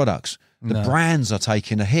increase in all the products. The brands are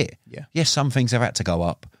taking a hit. Yeah. Yes, some things have had to go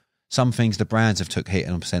up. Some things the brands have took hit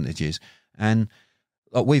on percentages. And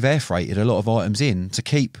like, we've air freighted a lot of items in to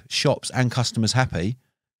keep shops and customers happy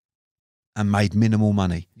and made minimal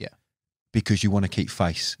money. Yeah. Because you want to keep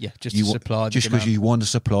face. Yeah, just because you want to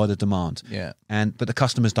supply the demand. Yeah. But the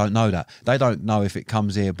customers don't know that. They don't know if it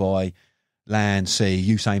comes here by land, sea,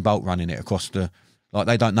 Usain Bolt running it across the... Like,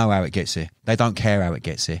 they don't know how it gets here. They don't care how it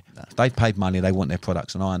gets here. No. If they've paid money, they want their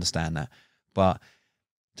products, and I understand that. But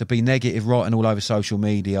to be negative, writing all over social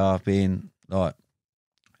media, being like...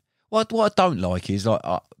 What I don't like is, like,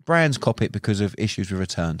 brands cop it because of issues with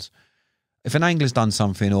returns. If an angler's done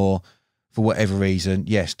something, or for whatever reason,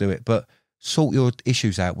 yes, do it. But sort your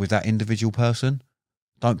issues out with that individual person.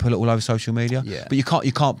 Don't put it all over social media. Yeah. But you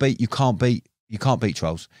can't beat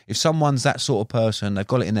trolls. If someone's that sort of person, they've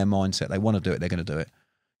got it in their mindset, they want to do it, they're going to do it.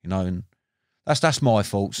 You know, and that's my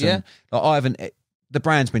faults. Yeah. And, like, I haven't. The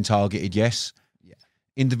brand's been targeted, yes. Yeah.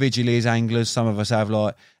 Individually as anglers, some of us have,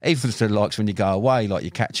 like, even to the likes when you go away, like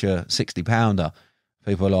you catch a 60-pounder,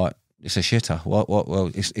 people are like, it's a shitter. What?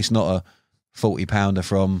 Well, it's not a 40-pounder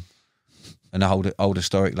from an old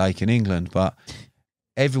historic lake in England, but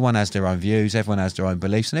everyone has their own views, everyone has their own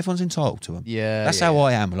beliefs, and everyone's entitled to them. Yeah. That's how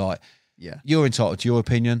I am. Like, Yeah. you're entitled to your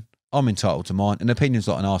opinion, I'm entitled to mine. An opinion's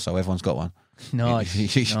like an arsehole, everyone's got one.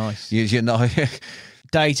 Nice. Nice. You know.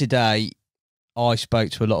 Day to day, I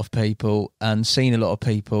spoke to a lot of people and seen a lot of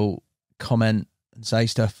people comment and say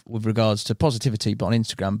stuff with regards to positivity, but on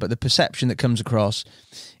Instagram. But the perception that comes across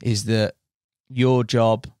is that your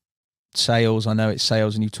job, sales, I know it's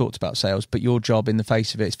sales and you've talked about sales, but your job in the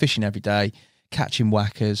face of it is fishing every day, catching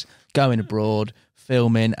whackers, going abroad,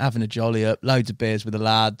 filming, having a jolly up, loads of beers with the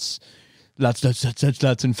lads,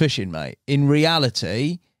 and fishing, mate. In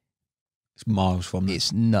reality, It's miles from that.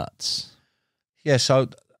 it's nuts. Yeah, so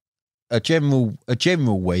a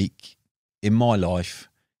general week in my life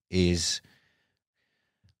is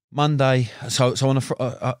Monday. So on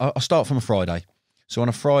I start from a Friday. So on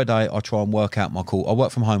a Friday, I try and work out my call. I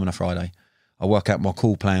work from home on a Friday. I work out my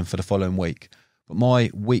call plan for the following week. But my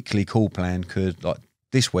weekly call plan could, like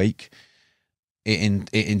this week, it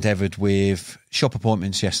endeavoured with shop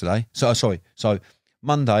appointments yesterday. So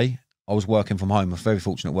Monday, I was working from home. I was very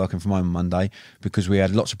fortunate working from home on Monday because we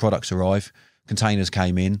had lots of products arrive. Containers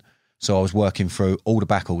came in. So I was working through all the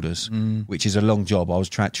back orders, which is a long job. I was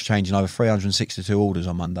changing over 362 orders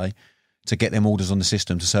on Monday to get them orders on the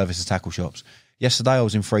system to service the tackle shops. Yesterday, I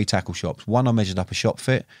was in 3 tackle shops. One, I measured up a shop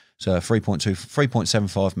fit, so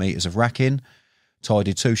 3.75 metres of racking,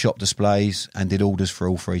 tidied 2 shop displays and did orders for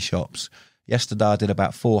all 3 shops. Yesterday, I did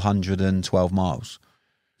about 412 miles.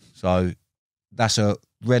 So that's a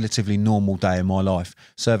relatively normal day in my life.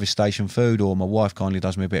 Service station food, or my wife kindly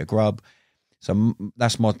does me a bit of grub. So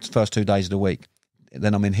that's my first 2 days of the week.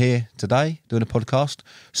 Then I'm in here today doing a podcast.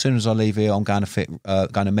 As soon as I leave here, I'm going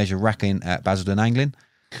to measure racking at Basildon Angling.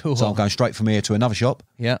 Cool. So I'm going straight from here to another shop.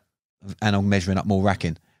 Yeah. And I'm measuring up more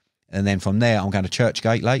racking. And then from there, I'm going to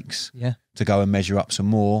Churchgate Lakes to go and measure up some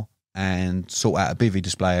more and sort out a bivvy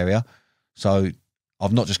display area. So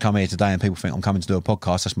I've not just come here today and people think I'm coming to do a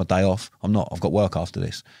podcast. That's my day off. I'm not. I've got work after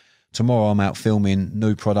this. Tomorrow I'm out filming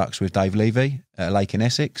new products with Dave Levy at a lake in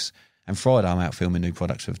Essex. And Friday I'm out filming new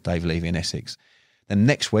products with Dave Levy in Essex. Then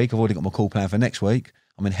next week, I've already got my call plan for next week.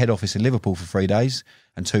 I'm in head office in Liverpool for 3 days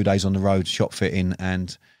and 2 days on the road shop fitting.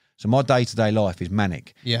 And so my day-to-day life is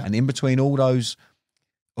manic. Yeah. And in between all those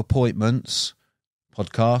appointments,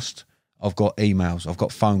 podcast, I've got emails, I've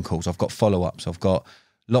got phone calls, I've got follow-ups, I've got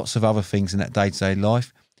lots of other things in that day-to-day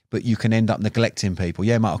life. But you can end up neglecting people.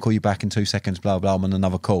 Yeah, mate, I'll call you back in 2 seconds, blah, blah, I'm on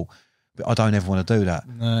another call. But I don't ever want to do that.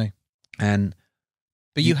 No.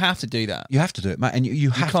 But you have to do that. You have to do it, mate. And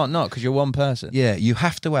you can't not because you're one person. Yeah, you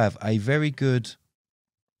have to have a very good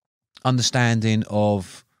understanding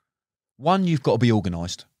of, one, you've got to be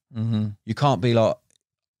organised. Mm-hmm. You can't be like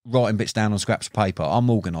writing bits down on scraps of paper. I'm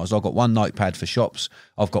organised. I've got one notepad for shops.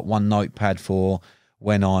 I've got one notepad for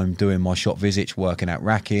when I'm doing my shop visits, working out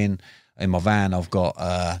racking. In my van, I've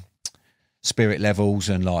got spirit levels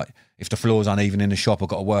and like if the floor's uneven in the shop, I've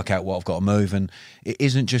got to work out what I've got to move. And it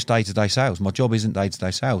isn't just day-to-day sales. My job isn't day-to-day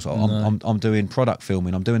sales. I'm doing product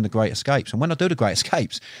filming. I'm doing the Great Escapes. And when I do the Great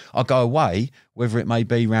Escapes, I go away, whether it may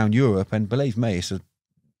be around Europe, and believe me, it's a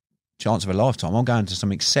chance of a lifetime. I'm going to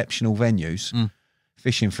some exceptional venues,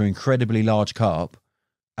 fishing for incredibly large carp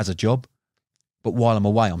as a job. But while I'm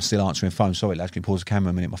away, I'm still answering phones. Sorry, lads, can you pause the camera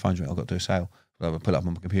a minute? My phone's ringing. I've got to do a sale. I'll put it up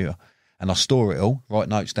on my computer. And I store it all, write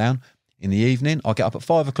notes down. In the evening, I get up at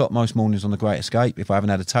 5 o'clock most mornings on the Great Escape. If I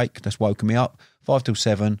haven't had a take, that's woken me up. 5 till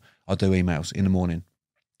 7, I do emails in the morning.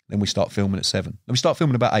 Then we start filming at 7. Then we start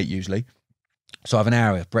filming about 8 usually. So I have an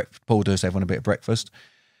hour of breakfast. Paul does everyone a bit of breakfast.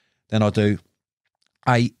 Then I do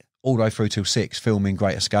 8 all the way through till 6, filming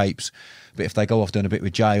Great Escapes. But if they go off doing a bit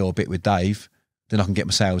with Jay or a bit with Dave, then I can get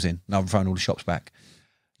my sales in. And I'm throwing all the shops back.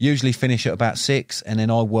 Usually finish at about 6, and then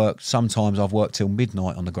sometimes I've worked till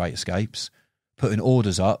midnight on the Great Escapes, putting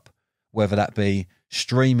orders up, whether that be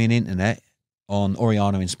streaming internet on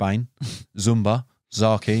Oriana in Spain, Zumba,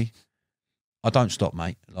 Zaki. I don't stop,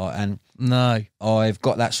 mate. No. I've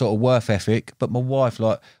got that sort of work ethic, but my wife,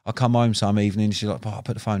 I come home some evening, she's like, I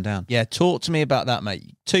put the phone down. Yeah, talk to me about that,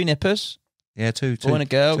 mate. 2 nippers. Yeah, two. Boy and a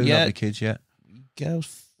girl, two lovely kids, yeah.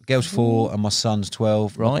 Girl's 4 and my son's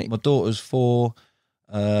 12. Right. My daughter's 4,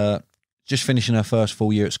 just finishing her first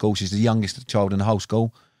full year at school. She's the youngest child in the whole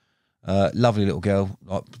school. Lovely little girl.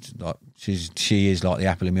 Like she is like the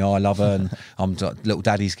apple in my eye. I love her, and I'm like little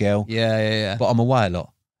daddy's girl. Yeah. But I'm away a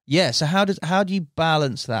lot. Yeah. So how do you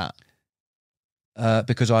balance that?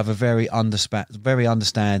 Because I have a very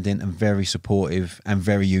understanding and very supportive and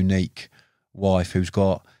very unique wife who's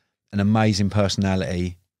got an amazing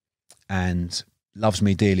personality and loves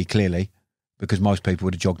me dearly, clearly, because most people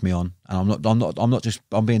would have jogged me on. And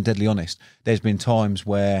I'm being deadly honest. There's been times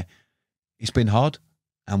where it's been hard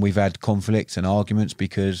and we've had conflicts and arguments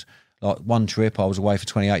because, like, one trip I was away for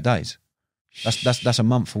 28 days. That's a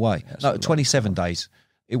month away. No, 27 days.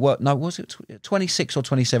 Was it 26 or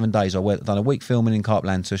 27 days? Done a week filming in Carp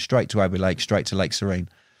straight to Abbey Lake, straight to Lake Serene.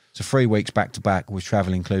 So 3 weeks back to back with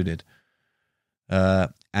travel included.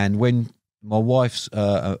 And when my wife's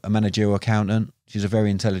a managerial accountant, she's a very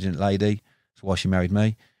intelligent lady. That's why she married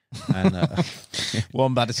me. And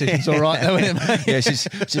one bad decision's all right, though, isn't it, mate? Yeah,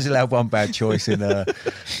 she's allowed one bad choice in a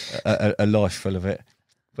life full of it.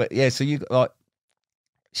 But yeah, so you like.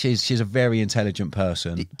 She's a very intelligent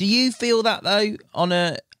person. Do you feel that though on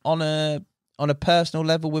a personal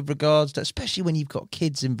level with regards to, especially when you've got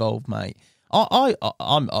kids involved, mate? I'll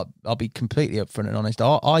be completely upfront and honest.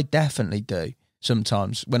 I definitely do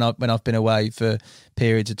sometimes when I've been away for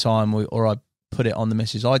periods of time or I put it on the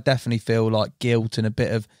missus. I definitely feel like guilt and a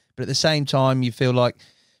bit of, but at the same time you feel like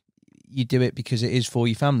you do it because it is for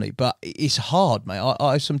your family. But it's hard, mate.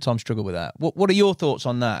 I sometimes struggle with that. What are your thoughts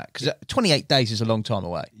on that? Because 28 days is a long time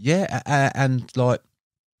away. Yeah, and like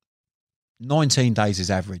 19 days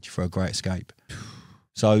is average for a Great Escape.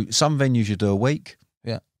 So some venues you do a week.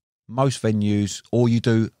 Yeah. Most venues, or you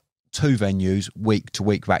do 2 venues week to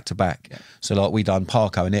week, back to back. Yeah. So like we done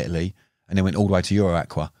Parco in Italy and then went all the way to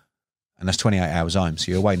Euroaqua. And that's 28 hours home.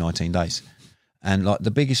 So you're away 19 days. And like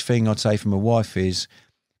the biggest thing I'd say from my wife is,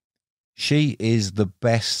 she is the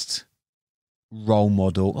best role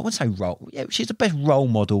model. I wouldn't say role. Yeah, she's the best role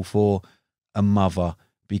model for a mother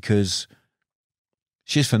because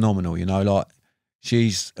she's phenomenal. You know, like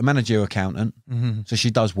she's a managerial accountant, so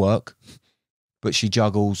she does work, but she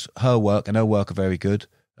juggles her work, and her work are very good.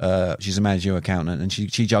 She's a managerial accountant, and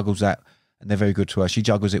she juggles that, and they're very good to her. She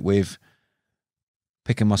juggles it with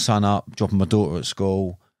picking my son up, dropping my daughter at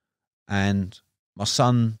school, and my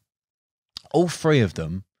son. All 3 of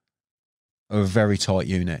them are a very tight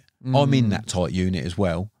unit. I'm in that tight unit as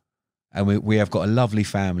well. And we have got a lovely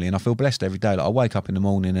family, and I feel blessed every day. Like I wake up in the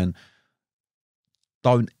morning and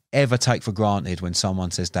don't ever take for granted when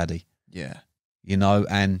someone says daddy. Yeah. You know,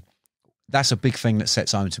 and that's a big thing that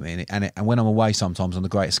sets home to me. And when I'm away sometimes on the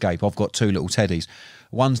Great Escape, I've got 2 little teddies.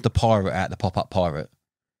 One's the pirate out, the pop-up pirate.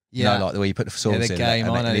 Yeah. You know, like the way you put the swords the in game,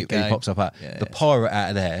 and he pops up out. Yeah, the pirate out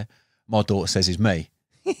of there, my daughter says is me.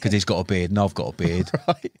 Because he's got a beard and I've got a beard,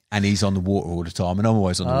 right. And he's on the water all the time, and I'm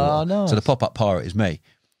always on the water. Nice. So the pop-up pirate is me,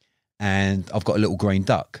 and I've got a little green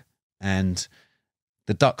duck, and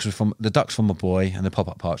the duck's from my boy, and the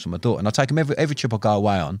pop-up pirate's from my daughter. And I take them every trip I go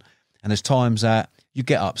away on. And there's times that you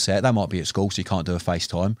get upset. They might be at school, so you can't do a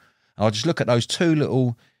FaceTime. And I just look at those 2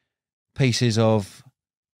 little pieces of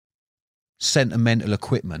sentimental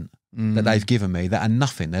equipment that they've given me that are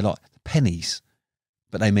nothing. They're like pennies,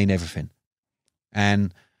 but they mean everything.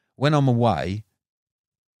 And when I'm away,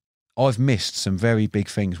 I've missed some very big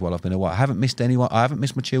things while I've been away. I haven't missed anyone. I haven't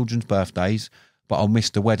missed my children's birthdays, but I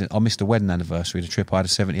missed a wedding. I missed a wedding anniversary. The trip I had a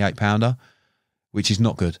 78-pounder, which is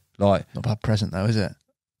not good. Like, not a bad present though, is it?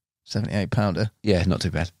 78-pounder. Yeah, not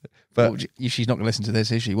too bad. But she's not going to listen to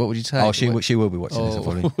this, is she? What would you say? Oh, she will be watching this.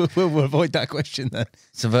 Probably. We'll avoid that question then.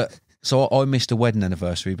 So I missed a wedding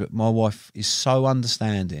anniversary, but my wife is so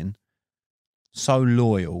understanding, so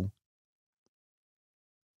loyal.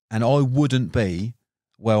 And I wouldn't be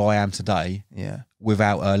where I am today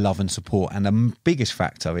without her love and support. And the biggest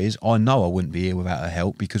factor is I know I wouldn't be here without her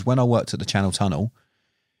help, because when I worked at the Channel Tunnel,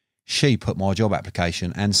 she put my job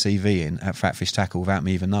application and CV in at Phat Fish Tackle without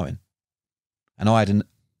me even knowing. And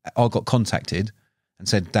I got contacted and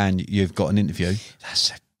said, Dan, you've got an interview.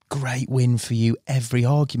 That's a great win for you every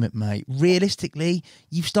argument, mate. Realistically,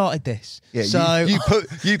 you've started this. Yeah, so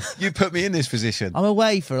you put me in this position. I'm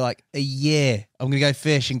away for like a year. I'm going to go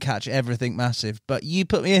fish and catch everything massive, but you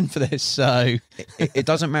put me in for this, so it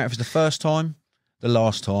doesn't matter if it's the first time, the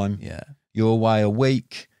last time. Yeah, you're away a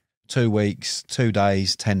week, 2 weeks, 2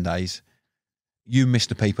 days, 10 days. You miss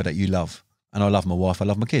the people that you love, and I love my wife, I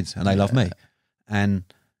love my kids, and they love me. And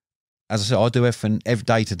as I said, I do everything every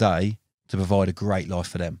day to day to provide a great life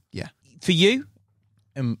for them. Yeah. For you,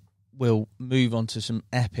 and we'll move on to some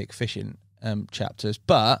epic fishing chapters,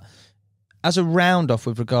 but as a round off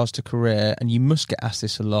with regards to career, and you must get asked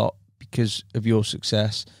this a lot because of your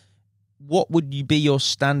success, what would you be your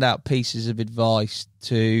standout pieces of advice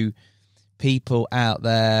to people out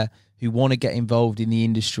there who want to get involved in the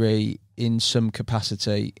industry in some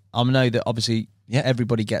capacity? I know that obviously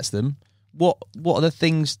everybody gets them. What are the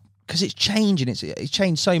things? Because it's changing. It's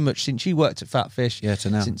changed so much since you worked at Phat Fish. Yeah, to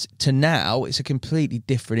now. To now, it's a completely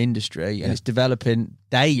different industry, and it's developing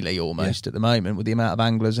daily almost at the moment with the amount of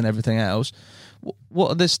anglers and everything else. What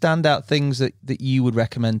are the standout things that you would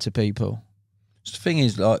recommend to people? The thing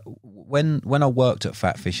is, like when I worked at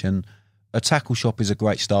Phat Fish, and a tackle shop is a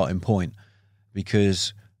great starting point,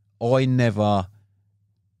 because I never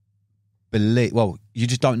believe. Well, you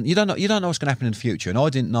don't know what's going to happen in the future, and I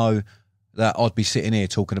didn't know that I'd be sitting here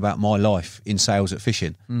talking about my life in sales at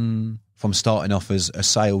fishing from starting off as a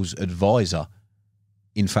sales advisor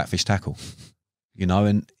in Phat Fish Tackle.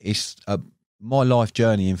 And it's my life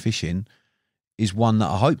journey in fishing is one that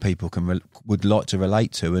I hope people would like to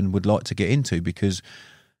relate to and would like to get into, because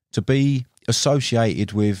to be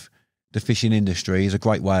associated with the fishing industry is a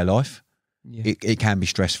great way of life. Yeah. It can be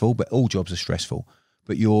stressful, but all jobs are stressful.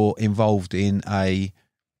 But you're involved in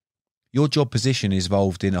your job position is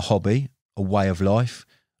involved in a hobby, a way of life,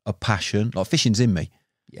 a passion. Like fishing's in me.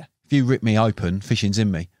 Yeah. If you rip me open, fishing's in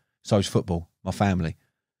me. So is football, my family.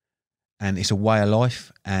 And it's a way of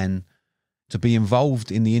life. And to be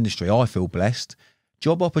involved in the industry, I feel blessed.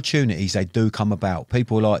 Job opportunities, they do come about.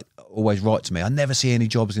 People always write to me, I never see any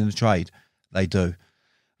jobs in the trade. They do.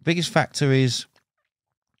 The biggest factor is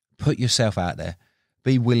put yourself out there.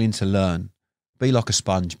 Be willing to learn. Be like a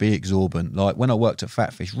sponge. Be exorbitant. Like when I worked at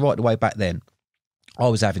Phat Fish, right the way back then, I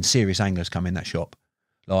was having serious anglers come in that shop.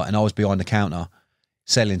 And I was behind the counter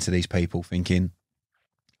selling to these people thinking,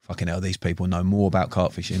 fucking hell, these people know more about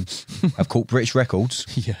carp fishing, have caught British records.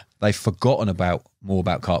 Yeah. They've forgotten more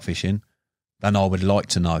about carp fishing than I would like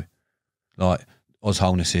to know. Like Oz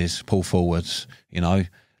Holnesses, Paul Forwards,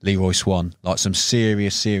 Leroy Swan, like some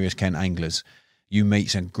serious Kent anglers. You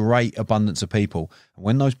meet some great abundance of people. And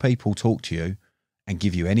when those people talk to you and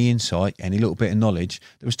give you any insight, any little bit of knowledge,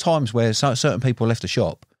 there was times where certain people left the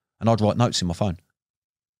shop and I'd write notes in my phone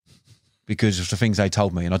because of the things they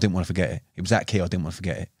told me, and I didn't want to forget it. It was that key, I didn't want to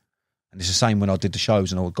forget it. And it's the same when I did the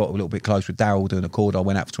shows and I got a little bit close with Daryl doing a cord. I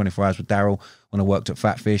went out for 24 hours with Daryl when I worked at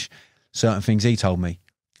Phat Fish. Certain things he told me,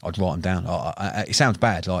 I'd write them down. It sounds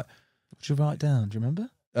bad. Like, what did you write down? Do you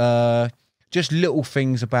remember? Just little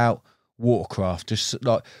things about watercraft. Just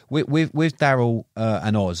like with Daryl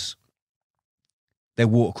and Oz, their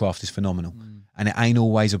watercraft is phenomenal. And it ain't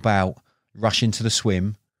always about rushing to the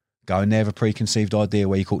swim, going there with a preconceived idea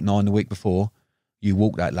where you caught 9 the week before. You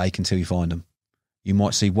walk that lake until you find them. You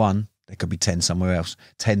might see one, there could be 10 somewhere else,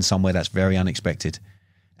 10 somewhere that's very unexpected.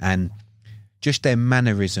 And just their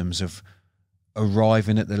mannerisms of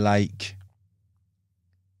arriving at the lake,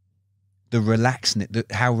 the relaxing,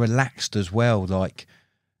 how relaxed as well. Like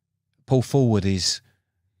Paul Forward is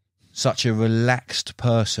such a relaxed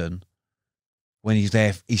person when he's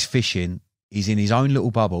there, he's fishing, he's in his own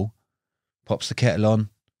little bubble, pops the kettle on,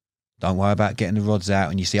 don't worry about getting the rods out,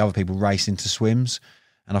 and you see other people racing to swims.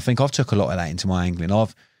 And I think I've took a lot of that into my angling.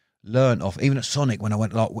 I've learned off, even at Sonik when I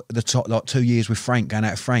went the top 2 years with Frank, going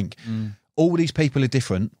out with Frank, all these people are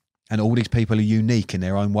different and all these people are unique in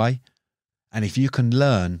their own way. And if you can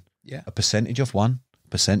learn a percentage of one,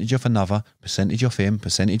 percentage of another, percentage of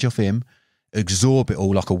him, absorb it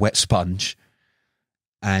all like a wet sponge,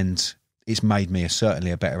 and it's made me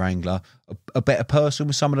certainly a better angler, a better person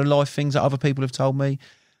with some of the life things that other people have told me.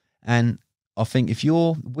 And I think if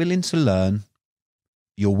you're willing to learn,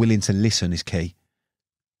 you're willing to listen is key.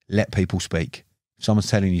 Let people speak. If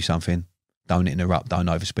someone's telling you something, don't interrupt, don't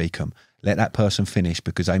overspeak them. Let that person finish,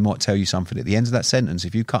 because they might tell you something at the end of that sentence.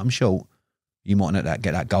 If you cut them short, you might not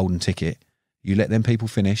get that golden ticket. You let them people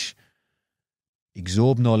finish.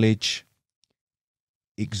 Absorb knowledge,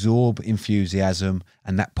 absorb enthusiasm,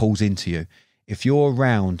 and that pulls into you. If you're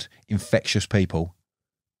around infectious people,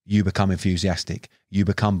 you become enthusiastic, you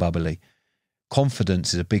become bubbly.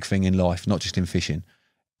 Confidence is a big thing in life, not just in fishing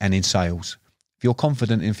and in sales. If you're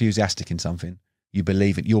confident and enthusiastic in something, you're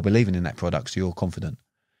believing in that product, so you're confident.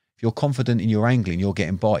 If you're confident in your angling, you're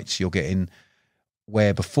getting bites, you're getting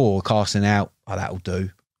where before casting out, oh, that'll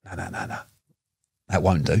do. No. That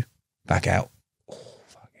won't do. Back out. Oh,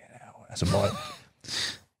 fucking hell, that's a bite.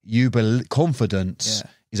 Confidence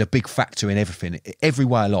is a big factor in everything, every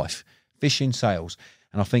way of life, fishing, sales.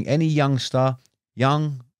 And I think any youngster,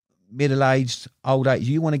 young, middle-aged, old age,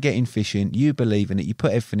 you want to get in fishing, you believe in it, you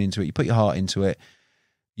put everything into it, you put your heart into it,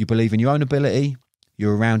 you believe in your own ability,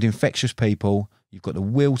 you're around infectious people, you've got the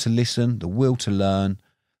will to listen, the will to learn,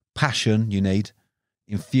 passion you need,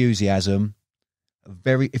 enthusiasm.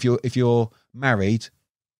 If you're married,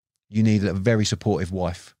 you need a very supportive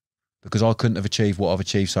wife. because I couldn't have achieved what I've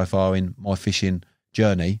achieved so far in my fishing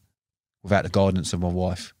journey without the guidance of my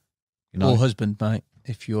wife. You know? Or husband, mate,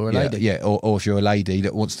 if you're a lady. Yeah, or if you're a lady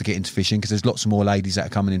that wants to get into fishing, because there's lots of more ladies that are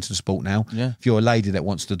coming into the sport now. Yeah. If you're a lady that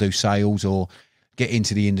wants to do sales or get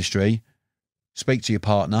into the industry, speak to your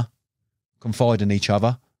partner, confide in each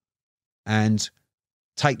other, and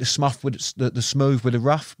take the the smooth with the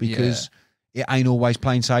rough, because it ain't always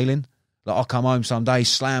plain sailing. Like, I come home some days,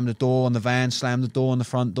 slam the door on the van, slam the door on the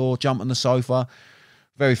front door, jump on the sofa.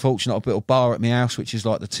 Very fortunate, I've built a bar at my house, which is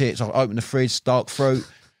like the tits. I open the fridge, dark fruit.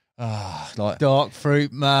 Like dark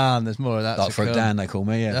fruit, man. There's more of that. Dark fruit Dan, they call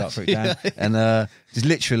me. Yeah, dark fruit Dan. Yeah. And just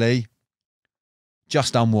literally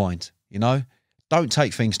just unwind, you know? Don't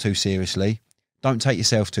take things too seriously. Don't take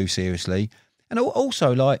yourself too seriously. And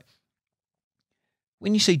also, like,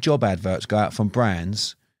 when you see job adverts go out from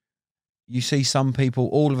brands, you see some people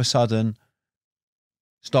all of a sudden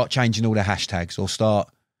start changing all their hashtags or start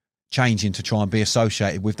changing to try and be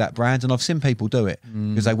associated with that brand. And I've seen people do it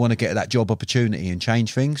because they want to get that job opportunity and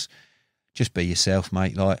change things. Just be yourself,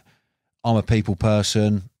 mate. Like, I'm a people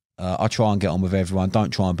person. I try and get on with everyone.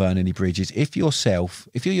 Don't try and burn any bridges. If you're yourself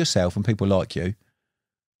and people like you,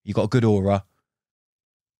 you've got a good aura,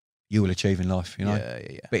 you will achieve in life, you know?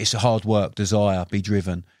 Yeah. But it's hard work, desire, be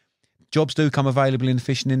driven. Jobs do come available in the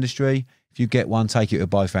fishing industry. If you get one, take it with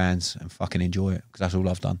both hands and fucking enjoy it, because that's all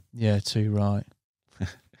I've done. Yeah, too right.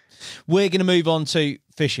 We're going to move on to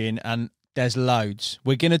fishing, and there's loads.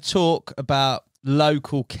 We're going to talk about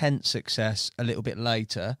local Kent success a little bit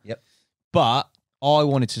later. Yep. But I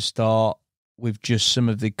wanted to start with just some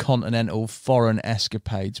of the continental foreign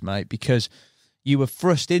escapades, mate, because you were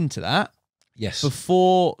thrust into that. Yes.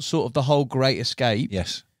 Before sort of the whole Great Escape.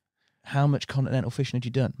 Yes. How much continental fishing had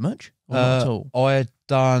you done? Much? Or not at all? I had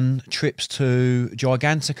done trips to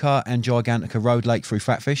Gigantica and Gigantica Road Lake through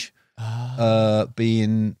Phat Fish.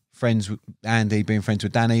 Being friends with Andy, being friends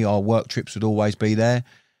with Danny, our work trips would always be there.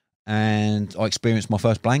 And I experienced my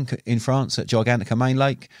first blank in France at Gigantica Main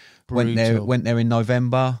Lake. Went there in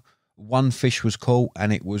November. One fish was caught,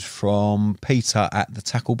 and it was from Peter at the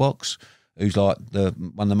tackle box, who's like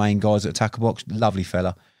one of the main guys at the tackle box. Lovely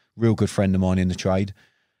fella, real good friend of mine in the trade.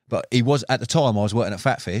 But he was, at the time, I was working at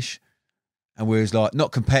Phat Fish, and we was like,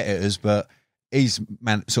 not competitors, but he's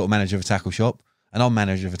sort of manager of a tackle shop, and I'm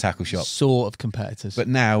manager of a tackle shop. Sort of competitors. But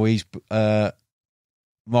now he's, my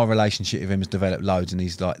relationship with him has developed loads, and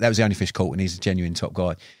he's like, that was the only fish caught, and he's a genuine top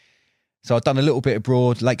guy. So I've done a little bit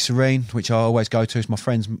abroad, Lake Serene, which I always go to. It's my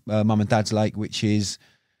friend's mum and dad's lake, which is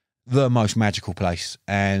the most magical place.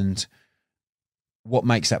 And what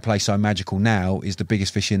makes that place so magical now is the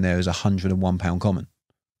biggest fish in there is 101 pound common,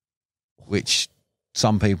 which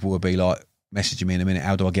some people will be like messaging me in a minute,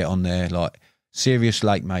 how do I get on there? Like, serious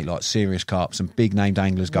lake, mate, like serious carp. Some big named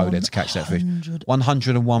anglers go there to catch that fish.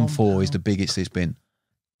 101.4 is the biggest it's been.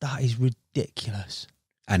 That is ridiculous.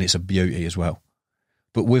 And it's a beauty as well.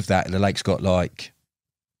 But with that, the lake's got like,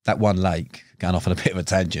 that one lake, going off on a bit of a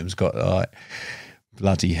tangent, has got like,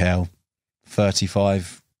 bloody hell,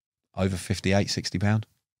 35 over 58, 60 pound.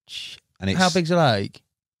 And it's how big's the lake?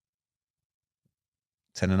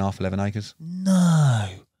 10.5, 11 acres. No.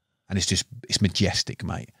 And it's majestic,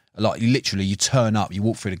 mate. Like, literally, you turn up, you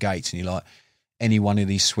walk through the gates, and you're like, any one of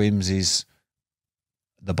these swims is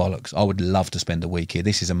the bollocks. I would love to spend a week here.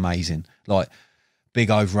 This is amazing. Like, big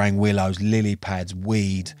overhang willows, lily pads,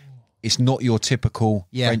 weed. It's not your typical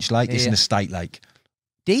French lake. It's an estate lake.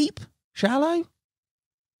 Deep? Shallow?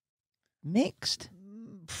 Mixed?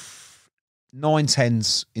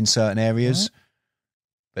 9/10s in certain areas. Right.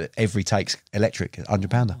 But every take's electric,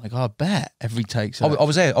 £100. Like, I bet every take's I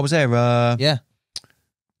was there. yeah.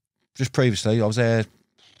 Just previously, I was there.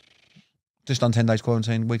 Just done 10 days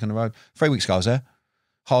quarantine, week on the road. 3 weeks ago, I was there.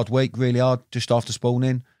 Hard week, really hard. Just after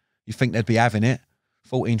spawning, you think they'd be having it.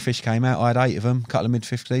 14 fish came out. I had 8 of them. Couple of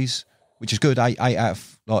mid-50s, which is good. 8 out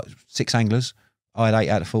of like 6 anglers. I had 8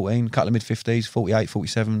 out of 14. Couple of mid-50s, 48,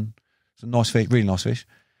 47. It's a nice fish, really nice fish.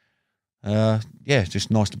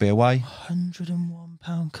 Just nice to be away.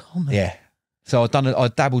 £101 common. Yeah. So I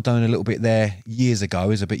dabbled down a little bit there years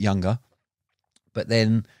ago as a bit younger. But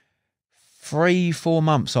then 3-4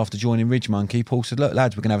 months after joining RidgeMonkey, Paul said, look,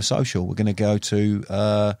 lads, we're going to have a social. We're going to go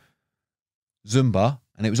to Zumba.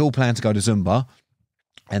 And it was all planned to go to Zumba.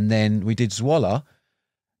 And then we did Zwalla.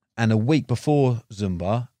 And a week before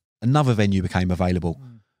Zumba, another venue became available.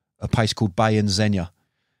 A place called Bay and Xenia,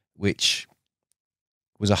 which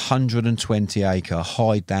was a 120-acre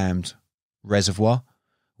high-dammed reservoir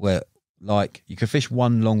where, like, you could fish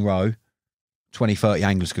one long row, 20, 30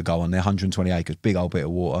 anglers could go on there, 120 acres, big old bit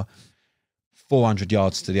of water, 400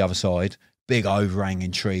 yards to the other side, big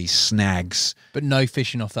overhanging trees, snags. But no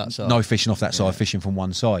fishing off that side. No fishing off that side, fishing from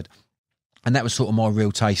one side. And that was sort of my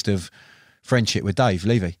real taste of friendship with Dave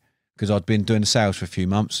Levy, because I'd been doing the sales for a few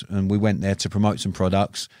months, and we went there to promote some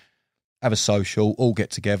products, have a social, all get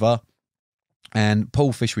together. And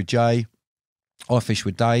Paul fished with Jay, I fished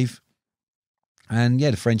with Dave. And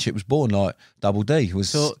yeah, the friendship was born. Like Double D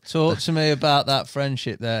was. Talk to me about that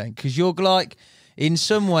friendship there, because you're like, in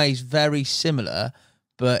some ways, very similar,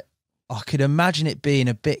 but I could imagine it being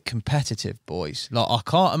a bit competitive, boys. Like, I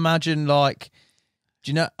can't imagine, like,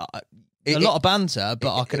 do you know, a lot of banter,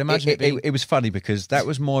 but I could imagine it being. It was funny because that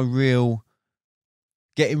was my real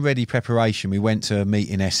getting ready preparation. We went to a meet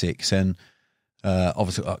in Essex, and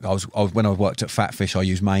obviously, I was when I worked at Phat Fish, I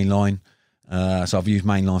used mainline. So I've used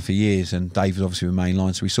mainline for years, and Dave was obviously with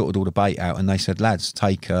mainline. So we sorted all the bait out, and they said, lads,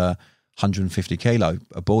 take 150 kilo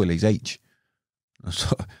of boilies each. I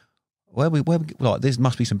was like, where we like, there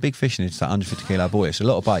must be some big fish in it, that 150 kilo boil. It's a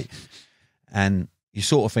lot of bait. And you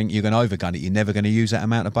sort of think you're going to overgun it. You're never going to use that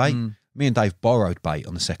amount of bait. Me and Dave borrowed bait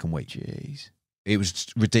on the second week. Jeez. It was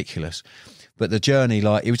ridiculous. But the journey,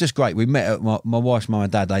 like, it was just great. We met at my wife's mum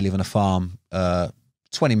and dad. They live on a farm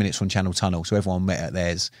 20 minutes from Channel Tunnel. So everyone met at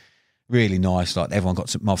theirs. Really nice. Like, everyone got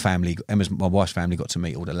to, my wife's family got to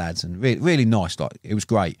meet all the lads, and really nice. Like, it was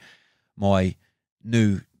great. My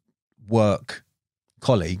new work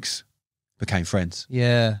colleagues became friends.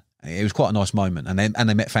 Yeah. It was quite a nice moment. And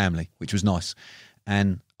they met family, which was nice.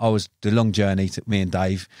 And I was, the long journey to me and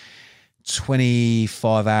Dave,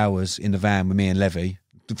 25 hours in the van with me and Levy,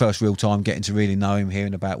 the first real time getting to really know him,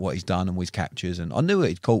 hearing about what he's done and his captures. And I knew what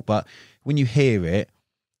he'd caught, but when you hear it,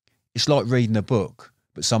 it's like reading a book,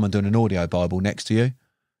 but someone doing an audio Bible next to you,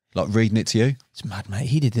 like reading it to you. It's mad, mate.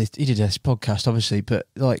 He did this podcast, obviously, but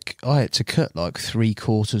like, I had to cut like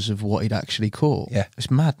 3/4 of what he'd actually caught. Yeah.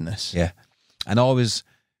 It's madness. Yeah. And I was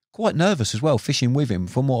quite nervous as well, fishing with him,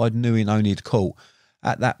 from what I knew and only had caught.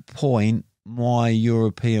 At that point, my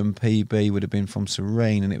European PB would have been from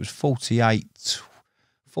Serene, and it was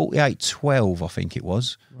 48.12, I think it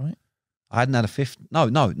was. Right. I hadn't had a 50.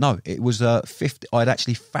 No. It was 50. I'd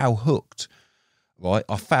actually foul hooked. Right,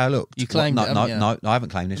 I foul hooked. You claimed it, no, I haven't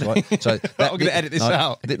claimed this. Right, so I'm going to edit this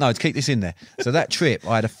out. No, to keep this in there. So that trip,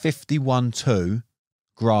 I had a 51.2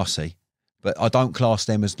 grassy, but I don't class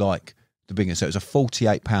them as like the biggest. So it was a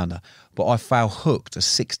 48 pounder, but I foul hooked a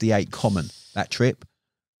 68 common that trip,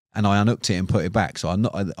 and I unhooked it and put it back. So I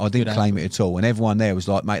didn't claim it at all. And everyone there was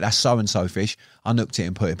like, mate, that's so and so fish. I unhooked it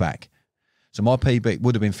and put it back. So my PB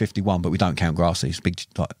would have been 51, but we don't count grassies. Big,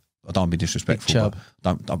 like, I don't want to be disrespectful.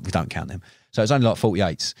 But we don't count them. So it's only like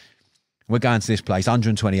 48s. We're going to this place,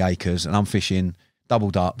 120 acres, and I'm fishing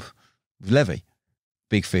doubled up with Levy.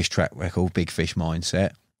 Big fish track record, big fish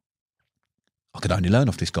mindset. I could only learn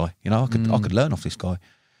off this guy. You know, I could learn off this guy.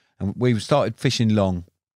 And we started fishing long.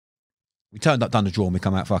 We turned up, done the draw, and we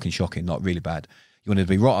come out fucking shocking, like really bad. You wanted to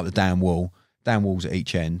be right up the down walls at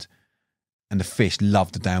each end, and the fish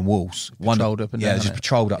loved the down walls. Patrolled up and down. Yeah, just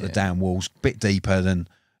patrolled up the down walls, bit deeper than.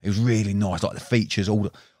 It was really nice, like the features, all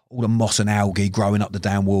the moss and algae growing up the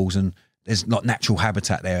down walls, and there's not natural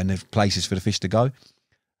habitat there, and there's places for the fish to go.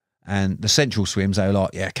 And the central swims, they were like,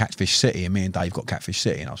 yeah, Catfish City, and me and Dave got Catfish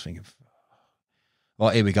City, and I was thinking,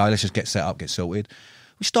 right, here we go, let's just get set up, get sorted.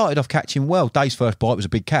 We started off catching well. Dave's first bite was a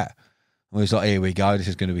big cat. And we was like, here we go, this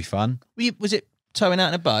is going to be fun. Was it towing out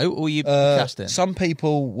in a boat, or were you casting? Some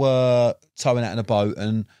people were towing out in a boat,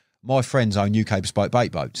 and my friends own UK bespoke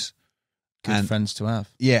bait boats. Good friends to have.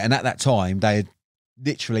 Yeah, and at that time, they had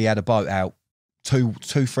literally had a boat out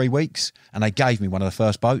 3 weeks, and they gave me one of the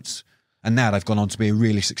first boats. And now they've gone on to be a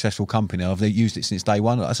really successful company. I've used it since day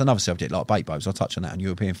one. That's another subject, like bait boats. I'll touch on that on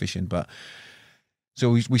European fishing. But so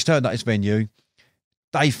we turned up this venue.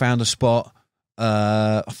 Dave found a spot.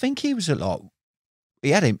 I think he was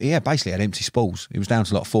basically had empty spools. He was down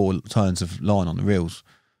to like 4 turns of line on the reels,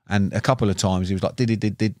 and a couple of times he was like did,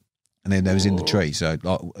 and then there was in the tree. So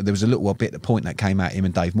like, there was a little bit at the point that came out. Him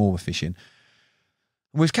and Dave Moore were fishing.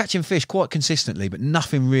 We was catching fish quite consistently, but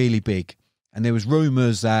nothing really big. And there was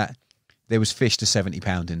rumours that there was fish to 70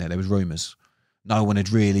 pound in there. There was rumours. No one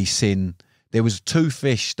had really seen. There was 2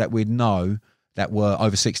 fish that we'd know that were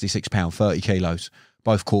over 66 pound, 30 kilos,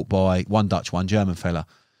 both caught by one Dutch, one German fella.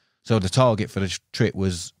 So the target for the trip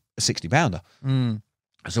was a 60 pounder.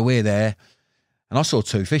 So we're there, and I saw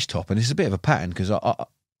 2 fish top, and it's a bit of a pattern because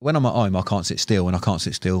when I'm at home, I can't sit still, and I can't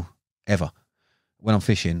sit still ever. When I'm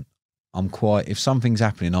fishing, I'm quite, if something's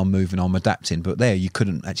happening, I'm moving, I'm adapting. But there, you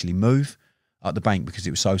couldn't actually move up the bank because it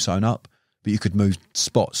was so sewn up. But you could move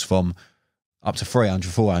spots from up to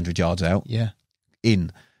 300, 400 yards out. Yeah.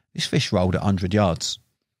 In. This fish rolled at 100 yards.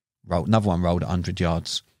 Another one rolled at 100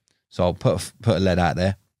 yards. So I'll put a lead out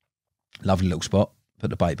there. Lovely little spot. Put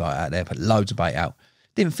the bait out there. Put loads of bait out.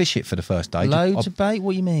 Didn't fish it for the first day. Loads of bait?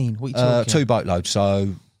 What do you mean? What are you talking? 2 boatloads,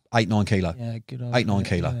 so 8-9 kilo. Yeah, good old 8-9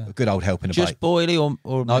 kilo. Yeah. A good old helping of Just bait. boilie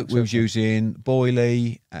or No, we was using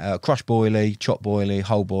boilie, crushed boilie, chopped boilie,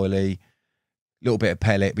 whole boilie, little bit of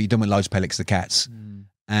pellet, but you don't want loads of pellets to the cats.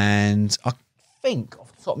 And I think,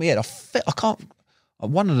 off the top of my head, I can't.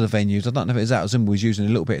 One of the venues, I don't know if it was out of Zimba, was using a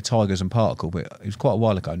little bit of Tigers and Particle, but it was quite a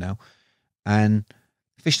while ago now. And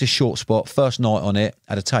fished a short spot. First night on it,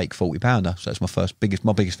 had a take 40 pounder. So that's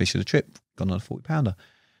my biggest fish of the trip. Gone on a 40 pounder.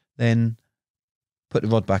 Then put the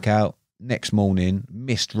rod back out. Next morning,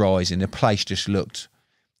 mist rising. The place just looked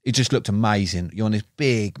amazing. You're on this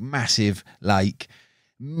big, massive lake,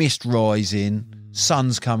 mist rising,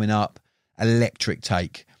 sun's coming up, electric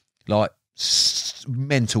take, like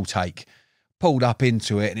mental take. Pulled up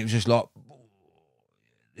into it, and it was just like,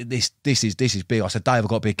 this is big. I said, Dave, I've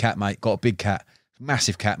got a big cat, mate. Got a big cat,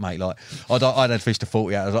 massive cat, mate. Like I'd had fished to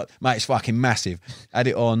 40 out. I was like, mate, it's fucking massive. Had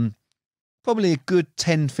it on probably a good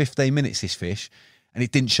 10-15 minutes, this fish, and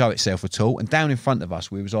it didn't show itself at all. And down in front of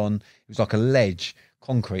us, it was like a ledge,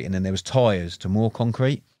 concrete, and then there was tyres to more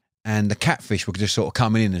concrete, and the catfish were just sort of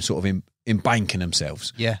coming in and sort of embanking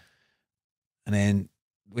themselves. Yeah. And then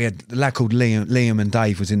we had the lad called Liam and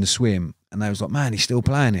Dave was in the swim, and they was like, man, he's still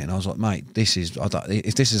playing it. And I was like, mate,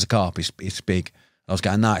 if this is a carp, it's big. I was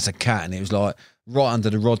going, no, it's a cat. And it was like right under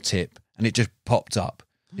the rod tip, and it just popped up.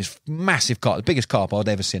 This massive carp, the biggest carp I'd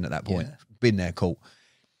ever seen at that point. Yeah. Been there, caught.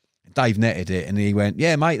 Dave netted it, and he went,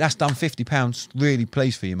 yeah, mate, that's done 50 pounds. Really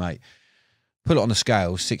pleased for you, mate. Put it on the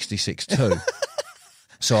scale, 66.2.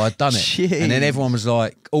 So I'd done it. Jeez. And then everyone was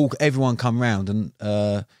like, everyone come round, and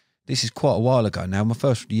this is quite a while ago now. My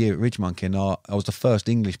first year at RidgeMonkey, and I was the first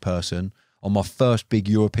English person on my first big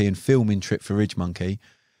European filming trip for RidgeMonkey.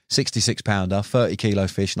 66 pounder, 30 kilo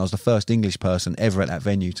fish, and I was the first English person ever at that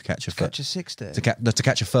venue to catch a 60 to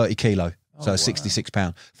catch a 30 kilo. So 66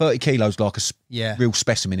 pound. 30 kilos like a real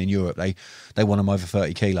specimen in Europe. They want them over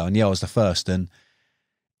 30 kilo, and I was the first. And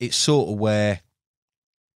it's sort of where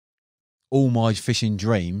all my fishing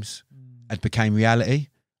dreams had became reality,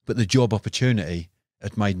 but the job opportunity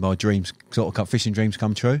had made my dreams, sort of fishing dreams,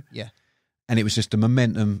 come true. Yeah. And it was just a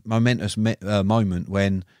momentous moment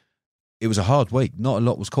when it was a hard week. Not a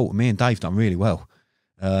lot was caught. Me and Dave done really well.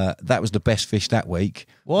 That was the best fish that week.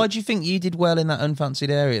 Why do you think you did well in that unfancied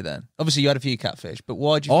area then? Obviously, you had a few catfish, but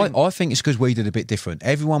why do you think... I think it's because we did a bit different.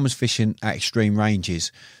 Everyone was fishing at extreme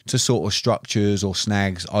ranges to sort of structures or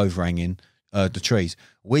snags overhanging the trees.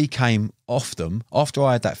 We came off them. After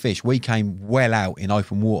I had that fish, we came well out in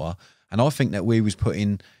open water, and I think that we was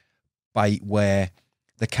putting bait where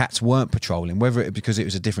the cats weren't patrolling, whether it because it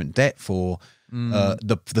was a different depth or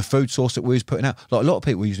the food source that we was putting out. Like a lot of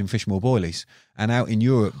people were using Fishmore boilies, and out in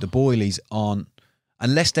Europe, the boilies aren't,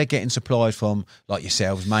 unless they're getting supplied from like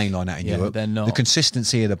yourselves, mainline out in Europe, they're not. The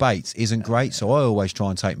consistency of the baits isn't great. So I always try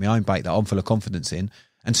and take my own bait that I'm full of confidence in,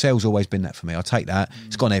 and Cell's always been that for me. I take that,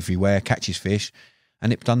 it's gone everywhere, catches fish,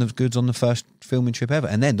 and it done the goods on the first filming trip ever.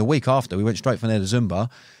 And then the week after, we went straight from there to Zumba,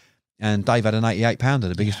 and Dave had an 88 pounder,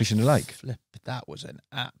 the biggest fish in the lake. Flip, that was an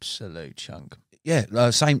absolute chunk. Yeah,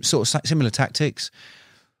 same sort of similar tactics.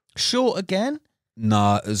 Short again?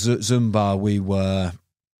 No, Zumba, we were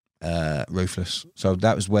ruthless. So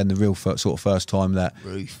that was when the real first time that...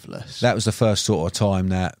 Ruthless. That was the first sort of time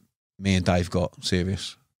that me and Dave got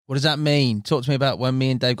serious. What does that mean? Talk to me about when me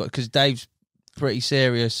and Dave got... Because Dave's pretty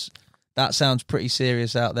serious. That sounds pretty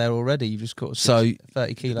serious out there already. You just caught a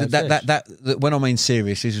 30 kilo fish. That when I mean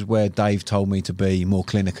serious, this is where Dave told me to be more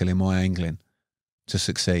clinical in my angling to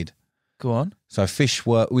succeed. Go on. So fish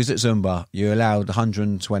were... We was at Zumba. You're allowed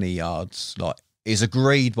 120 yards. Like, it's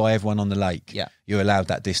agreed by everyone on the lake. Yeah. You're allowed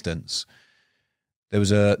that distance. There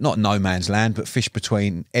was a... Not no man's land, but fish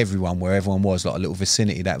between everyone, where everyone was, like a little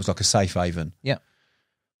vicinity that was like a safe haven. Yeah.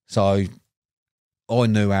 So I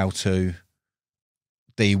knew how to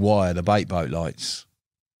de-wire the bait boat lights.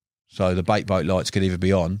 So the bait boat lights could either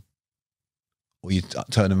be on, or you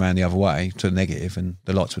turn them around the other way to the negative and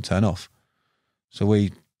the lights would turn off. So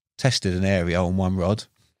we tested an area on one rod,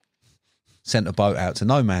 sent a boat out to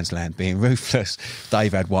no man's land, being ruthless.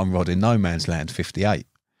 Dave had one rod in no man's land, 58.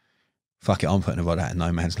 Fuck it, I'm putting a rod out in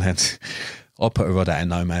no man's land. I put a rod out in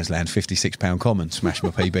no man's land, 56 pound common, smashed my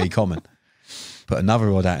PB common. Put another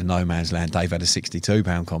rod out in no man's land, Dave had a 62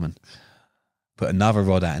 pound common. Put another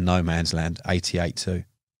rod out in no man's land, 88 too.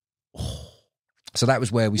 So that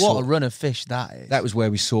was where we What a run of fish that is. That was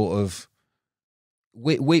where we sort of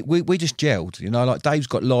we just gelled, you know. Like Dave's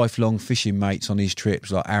got lifelong fishing mates on his trips,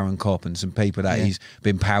 like Aaron Carp and some people that he's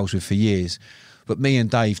been pals with for years. But me and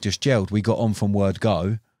Dave just gelled. We got on from word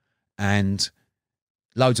go, and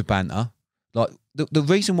loads of banter. Like the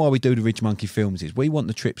reason why we do the RidgeMonkey films is we want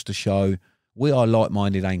the trips to show we are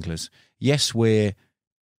like-minded anglers. Yes, we're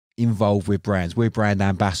involved with brands. We're brand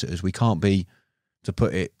ambassadors. We can't be, to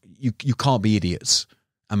put it, you can't be idiots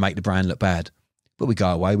and make the brand look bad. But we go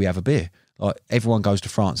away, we have a beer. Like everyone goes to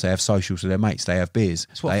France, they have socials with their mates, they have beers.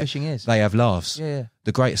 That's what fishing is. They have laughs. Yeah.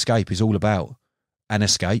 The Great Escape is all about an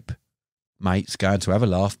escape, mates going to have a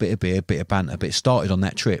laugh, bit of beer, bit of banter. But it started on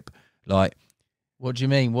that trip. Like, what do you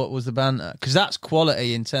mean? What was the banter? Because that's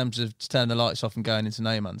quality in terms of turning the lights off and going into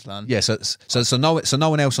no man's land. yeah, so no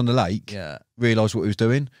one else on the lake realised what we was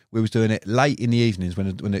doing. We was doing it late in the evenings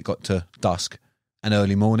when it got to dusk and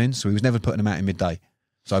early mornings. So we was never putting them out in midday.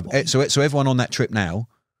 So everyone on that trip now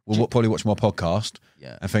will probably watch my podcast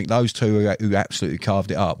and think those two who absolutely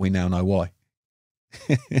carved it up. We now know why.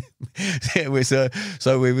 It was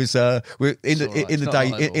we was in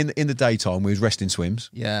the daytime we was resting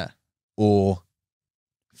swims, or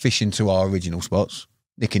fishing to our original spots,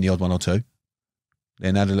 nicking the odd one or two,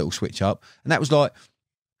 then had a little switch up, and that was like,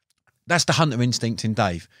 that's the hunter instinct in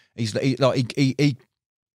Dave. He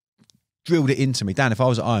drilled it into me. Dan, if I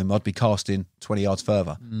was at home, I'd be casting 20 yards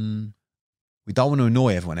further. We don't want to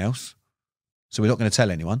annoy everyone else, so we're not going to tell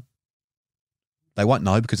anyone. They won't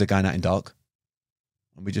know because they're going out in dark.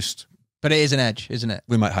 And we just... But it is an edge, isn't it?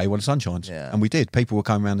 We make hay while the sun shines. Yeah. And we did. People were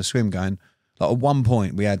coming around the swim going... Like at one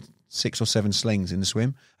point, we had 6 or 7 slings in the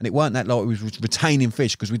swim. And it weren't that like we was retaining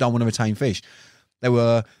fish, because we don't want to retain fish. There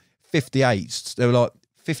were 58s. There were like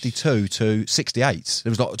 52 to 68s.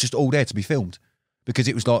 There was like just all there to be filmed. Because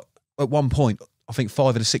it was like, at one point, I think 5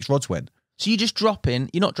 of the 6 rods went. So you're just dropping...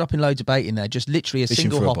 You're not dropping loads of bait in there, just literally a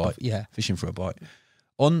Fishing single for hop. a bite. Yeah. Fishing for a bite.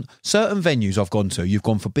 On certain venues I've gone to, you've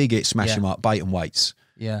gone for big hits, smash them up, bait and weights.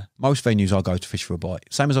 Yeah. Most venues I go to fish for a bite.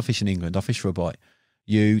 Same as I fish in England, I fish for a bite.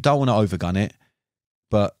 You don't want to overgun it,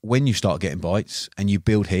 but when you start getting bites and you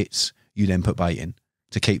build hits, you then put bait in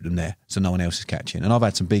to keep them there so no one else is catching. And I've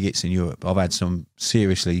had some big hits in Europe. I've had some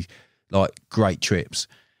seriously like great trips.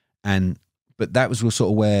 But that was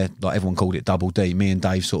sort of where like everyone called it double D. Me and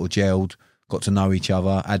Dave sort of gelled, got to know each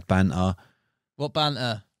other, had banter. What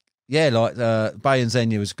banter? Yeah, like Bay and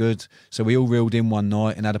Xenia was good. So we all reeled in one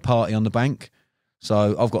night and had a party on the bank.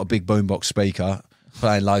 So I've got a big boombox speaker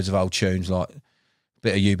playing loads of old tunes, like a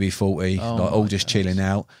bit of UB40, like all just chilling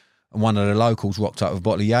out. And one of the locals rocked up with a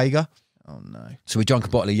bottle of Jaeger. Oh, no. So we drank a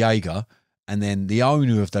bottle of Jaeger, and then the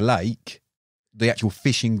owner of the lake, the actual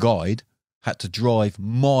fishing guide, had to drive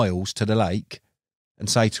miles to the lake and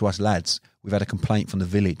say to us, lads, we've had a complaint from the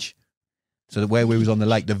village. So that where we was on the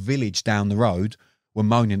lake, the village down the road were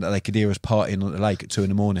moaning that they could hear us partying on the lake at 2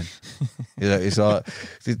 a.m. It's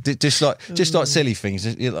like just like silly things.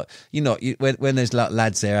 When there's like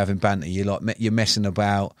lads there having banter, you're messing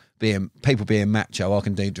about, people being macho. I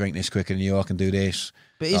can drink this quicker than you. I can do this.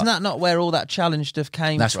 But isn't that not where all that challenge stuff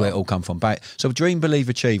came from? That's where it all come from. So Dream, Believe,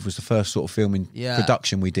 Achieve was the first sort of filming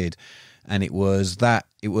production we did, and it was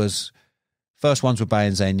first ones were Bay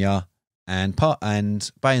and Xenia and Bay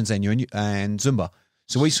and Xenia and Zumba.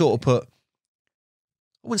 So we sort of put.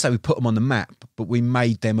 I wouldn't say we put them on the map, but we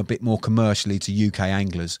made them a bit more commercially to UK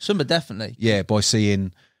anglers. Zumba, definitely. Yeah, by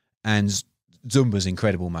seeing... And Zumba's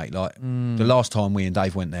incredible, mate. Like, the last time we and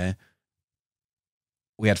Dave went there,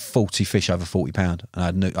 we had 40 fish over £40,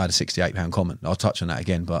 and I had a £68 common. I'll touch on that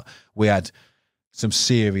again, but we had some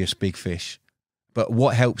serious big fish. But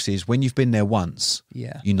what helps is, when you've been there once,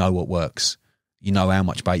 you know what works. You know how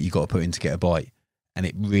much bait you've got to put in to get a bite, and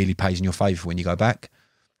it really pays in your favour when you go back.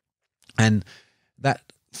 And... that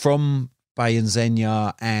from Bay and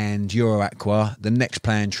Xenia and Euroaqua, the next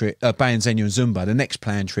planned trip, Bay and Xenia and Zumba, the next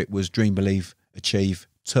planned trip was Dream, Believe, Achieve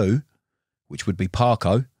 2, which would be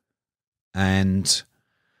Parco. And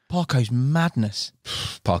Parco's madness.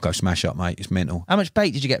 Parco smash up, mate. It's mental. How much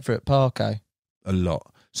bait did you get for it at Parco? A lot.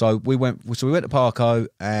 So we went to Parco,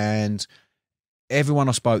 and everyone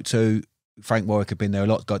I spoke to, Frank Warwick had been there a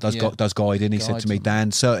lot, does guiding. He said to me,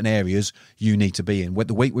 Dan, certain areas you need to be in.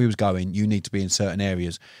 The week we was going, you need to be in certain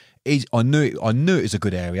areas. I knew it was a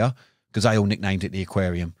good area because they all nicknamed it the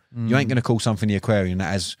aquarium. You ain't going to call something the aquarium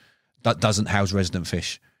that doesn't house resident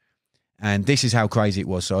fish. And this is how crazy it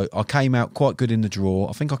was. So I came out quite good in the draw.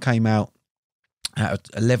 I think I came out at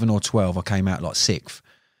 11 or 12. I came out like 6th.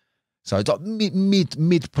 So it's like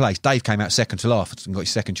mid place. Dave came out second to last and got his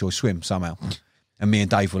second choice swim somehow. And me and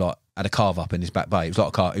Dave were like, had a carve up in his back bay. It was like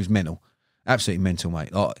a carve. It was mental. Absolutely mental,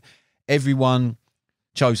 mate. Like, everyone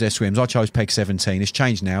chose their swims. I chose peg 17. It's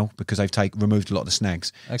changed now because they've removed a lot of the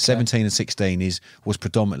snags. Okay. 17 and 16 was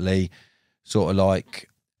predominantly sort of like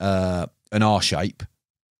an R shape,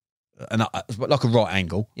 like a right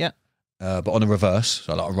angle. Yeah. but on the reverse.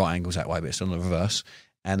 So like a right angle's that way, but it's on the reverse.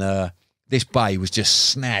 And this bay was just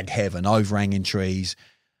snag heaven, overhanging trees.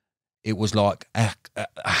 It was like a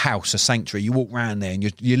house, a sanctuary. You walk around there and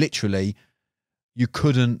you literally, you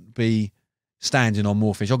couldn't be standing on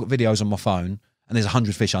more fish. I've got videos on my phone and there's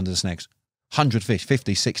 100 fish under the snags. 100 fish,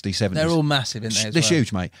 50, 60, 70. They're all massive, aren't they? They're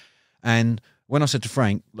huge, mate. And when I said to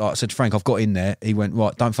Frank, I've got in there, he went,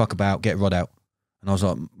 right, don't fuck about, get a rod out. And I was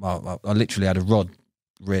like, I literally had a rod,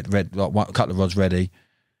 like a couple of rods ready,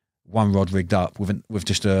 one rod rigged up with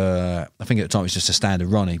just I think at the time it was just a standard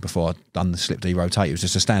Ronnie before I'd done the slip D rotate. It was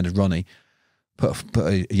just a standard Ronnie. Put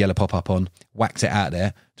a yellow pop up on, whacked it out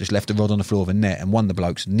there, just left the rod on the floor of a net, and one of the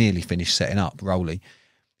blokes nearly finished setting up Rolly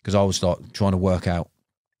because I was like trying to work out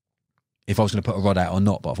if I was going to put a rod out or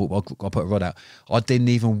not, but I thought, well, I'll put a rod out. I didn't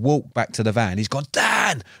even walk back to the van. He's gone,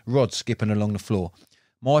 Dan! Rod skipping along the floor.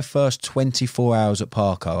 My first 24 hours at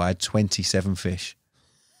Parco, I had 27 fish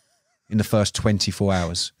in the first 24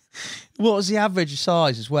 hours. What was the average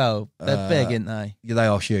size as well? They're big, aren't they? Yeah, they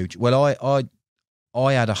are huge. Well,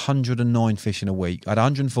 I had 109 fish in a week. I had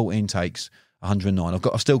 114 takes, 109.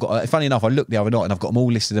 I've still got. Funny enough, I looked the other night and I've got them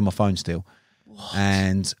all listed in my phone still. What?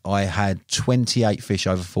 And I had 28 fish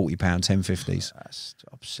over 40 pound, 1050s. That's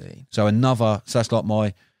obscene. So that's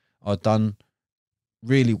like I'd done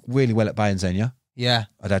really, really well at Bay and Xenia. Yeah.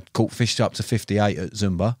 I'd had caught fish up to 58 at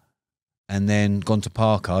Zumba and then gone to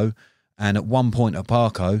Parco. And at one point at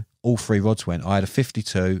Parco, all three rods went. I had a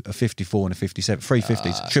 52, a 54 and a 57. 3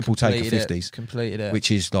 50s, triple take of 50s. Completed it. Which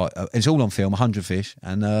is like, it's all on film, 100 fish.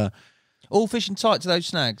 And all fishing tight to those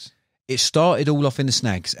snags? It started all off in the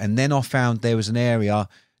snags. And then I found there was an area,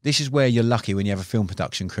 this is where you're lucky when you have a film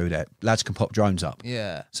production crew that lads can pop drones up.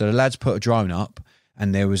 Yeah. So the lads put a drone up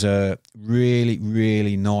and there was a really,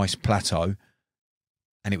 really nice plateau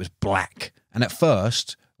and it was black. And at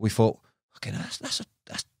first we thought, okay, that's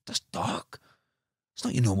dark. It's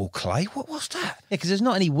not your normal clay. What's that? Yeah, because there's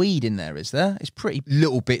not any weed in there, is there? It's pretty...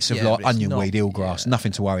 Little bits of like onion weed, eelgrass,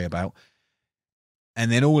 nothing to worry about.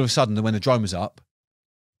 And then all of a sudden, when the drone was up,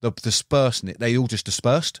 the dispersing it, they all just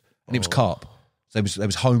dispersed and it was carp. So they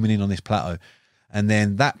was homing in on this plateau. And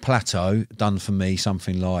then that plateau done for me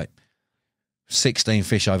something like 16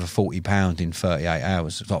 fish over 40 pound in 38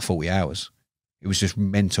 hours. It was like 40 hours. It was just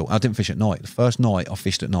mental. I didn't fish at night. The first night I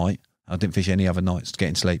fished at night. I didn't fish any other nights to get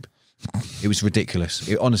in sleep. It was ridiculous.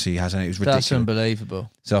 It honestly hasn't. It was ridiculous. That's unbelievable.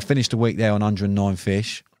 So I finished a week there on 109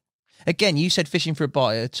 fish. Again, you said fishing for a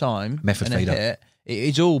bite at a time. Method feeder.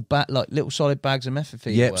 It's all like little solid bags of method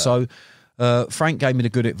feeder. Yep. So Frank gave me the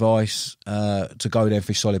good advice to go there and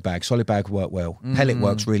fish solid bag. Solid bag work well. Pellet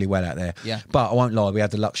works really well out there. Yeah. But I won't lie, we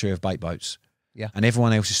had the luxury of bait boats. Yeah. And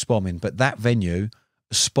everyone else is spomming. But that venue,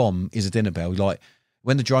 a spom is a dinner bell. Like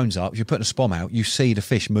when the drone's up, if you're putting a spom out, you see the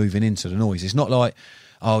fish moving into the noise. It's not like,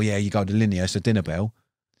 oh yeah, you go to linear, it's a dinner bell.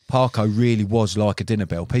 Parco really was like a dinner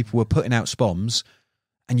bell. People were putting out spoms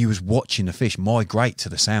and you was watching the fish migrate to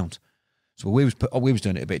the sound. So we was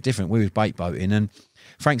doing it a bit different. We was bait boating and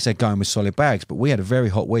Frank said going with solid bags, but we had a very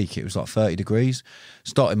hot week. It was like 30 degrees.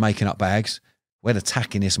 Started making up bags. We had a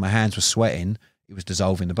tackiness, my hands were sweating. It was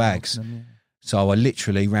dissolving the bags. So I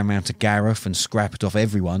literally ran round to Gareth and scrapped off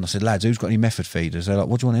everyone. I said, lads, who's got any method feeders? They're like,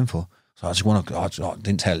 what do you want them for? So I just I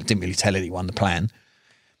didn't really tell anyone the plan.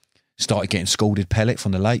 Started getting scalded pellet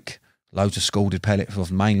from the lake. Loads of scalded pellet off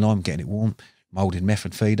the main line, getting it warm. Moulded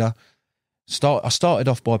method feeder. I started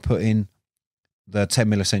off by putting the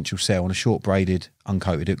 10mm essential cell on a short braided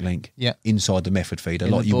uncoated hook link inside the method feeder,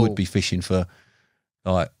 like you would be fishing for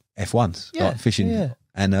like F1s, like fishing.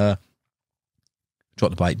 And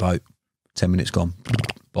dropped the bait boat, 10 minutes gone,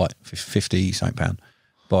 bite 50 something pound,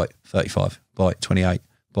 bite 35, bite 28,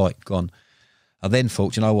 bite gone. I then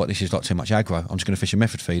thought, you know what, this is like too much aggro. I'm just going to fish a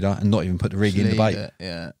method feeder and not even put the rig in the bait.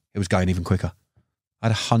 It was going even quicker. I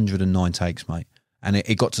had 109 takes, mate. And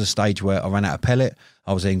it got to the stage where I ran out of pellet.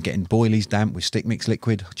 I was then getting boilies damp with stick mix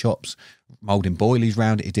liquid, chops, moulding boilies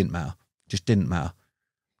round it. It didn't matter. Just didn't matter.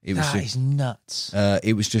 That is nuts.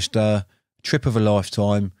 It was just a trip of a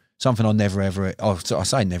lifetime. Something I'll never ever, I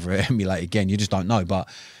say never emulate again. You just don't know. But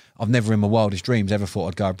I've never in my wildest dreams ever thought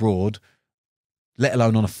I'd go abroad, let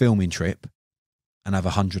alone on a filming trip, and have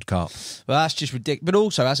 100 carp. Well, that's just ridiculous. But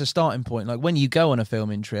also, as a starting point, like when you go on a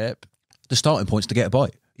filming trip, the starting point's to get a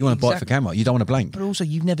bite. You want to bite for camera. You don't want to blank. But also,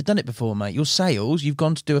 you've never done it before, mate. Your sales, you've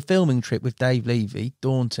gone to do a filming trip with Dave Levy,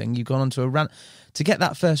 daunting. You've gone onto a run. To get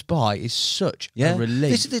that first bite is such a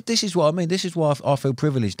relief. This is what I mean. This is why I feel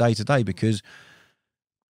privileged day to day, because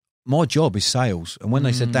my job is sales. And when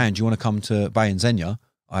they said, Dan, do you want to come to Bay and Xenia?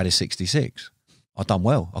 I had a 66. I'd done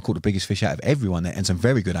well. I caught the biggest fish out of everyone there, and some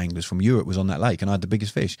very good anglers from Europe was on that lake, and I had the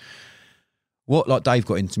biggest fish. What like Dave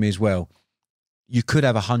got into me as well, you could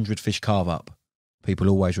have 100 fish carve up. People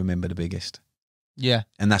always remember the biggest. Yeah.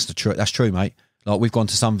 And that's true, mate. Like we've gone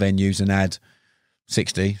to some venues and had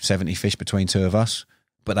 60, 70 fish between two of us,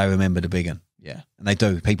 but they remember the big one. Yeah. And they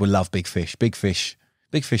do. People love big fish. Big fish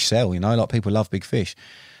sell, you know, like people love big fish.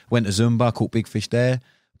 Went to Zumba, caught big fish there.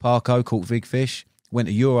 Parco, caught big fish. Went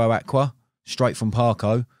to Euro Aqua, straight from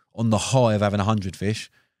Parco, on the high of having 100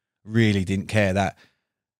 fish. Really didn't care that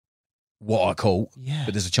what I caught,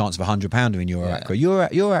 but there's a chance of £100 in Euro Aqua.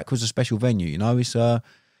 Euro Aqua's a special venue, you know. It's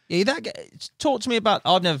talk to me about.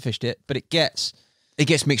 I've never fished it, but it gets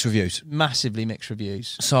mixed reviews, massively mixed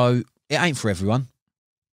reviews. So it ain't for everyone.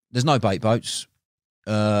 There's no bait boats.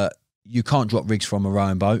 You can't drop rigs from a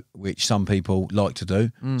rowing boat, which some people like to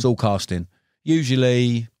do. It's all casting.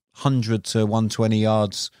 Usually 100 to 120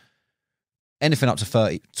 yards, anything up to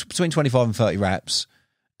 30, between 25 and 30 wraps,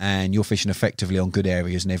 and you're fishing effectively on good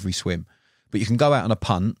areas in every swim. But you can go out on a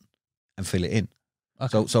punt and fill it in.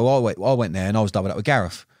 Okay. So I went there and I was doubled up with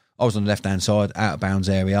Gareth. I was on the left-hand side, out of bounds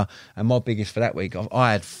area, and my biggest for that week,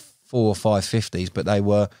 I had 4 or 5 50s, but they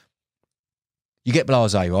were, you get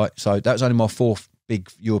blasé, right? So that was only my 4th big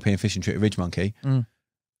European fishing trip at RidgeMonkey.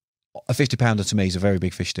 A 50-pounder to me is a very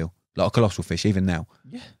big fish still, like a colossal fish, even now.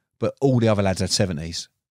 Yeah. But all the other lads had 70s.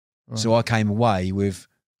 Right. So I came away with,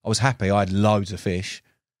 I was happy, I had loads of fish,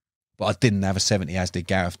 but I didn't have a 70 as did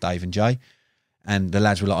Gareth, Dave and Jay. And the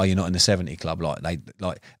lads were like, "Oh, you're not in the 70 club." Like they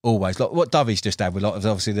always, like what Dovey's just had with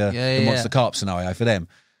obviously the monster carp scenario for them.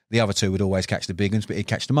 The other two would always catch the big ones, but he'd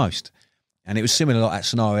catch the most. And it was similar like that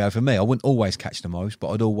scenario for me. I wouldn't always catch the most, but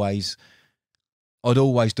I'd always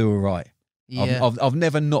do all right. Yeah. I've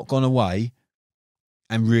never not gone away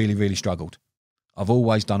and really, really struggled. I've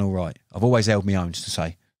always done all right. I've always held my own to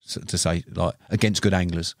say like against good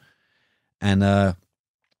anglers. And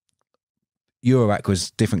Euroac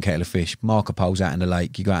was different kettle of fish. Marker poles out in the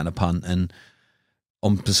lake, you go out on a punt, and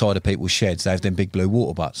on the side of people's sheds, they have them big blue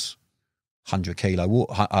water butts, 100 kilo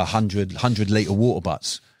water, 100 litre water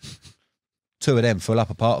butts. 2 of them full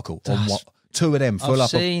up a particle. Two of them full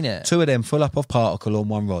up. Two of them full up of particle on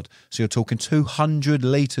one rod. So you're talking 200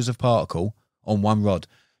 litres of particle on one rod.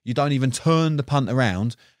 You don't even turn the punt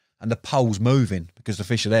around, and the pole's moving because the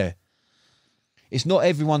fish are there. It's not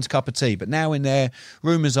everyone's cup of tea, but now in there,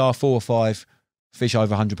 rumours are 4 or 5 fish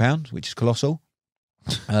over £100, which is colossal.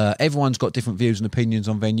 Everyone's got different views and opinions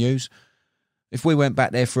on venues. If we went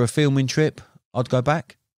back there for a filming trip, I'd go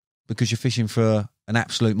back because you're fishing for an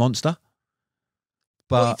absolute monster.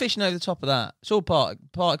 But you're fishing over the top of that. It's all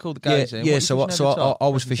particle that goes in. Yeah, so I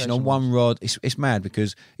was fishing on one rod. It's mad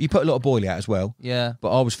because you put a lot of boilie out as well. Yeah.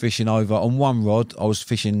 But I was fishing over on one rod. I was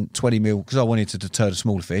fishing 20 mil because I wanted to deter the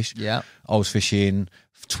smaller fish. Yeah. I was fishing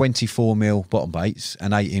 24 mil bottom baits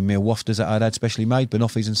and 18 mil wafters that I'd had specially made,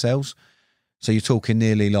 banoffees and cells. So you're talking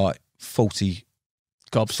nearly like 40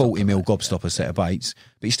 mil gobstopper set of baits,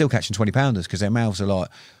 but you're still catching 20-pounders because their mouths are like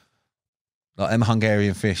them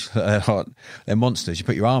Hungarian fish, they're monsters. You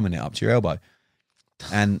put your arm in it up to your elbow.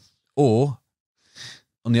 Or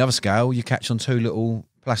on the other scale, you catch on 2 little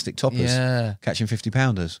plastic toppers, catching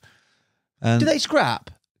 50-pounders. Do they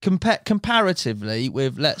scrap comparatively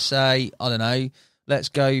with, let's say, I don't know, let's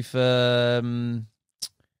go for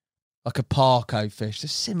like a Parco fish? They're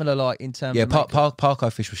similar, like in terms of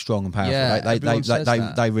Parco fish was strong and powerful.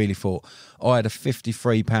 Yeah, they really fought. I had a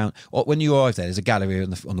 53-pound. When you arrive there, there's a gallery on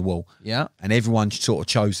the wall. Yeah, and everyone sort of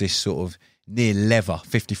chose this sort of near leather,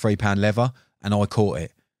 53-pound leather, and I caught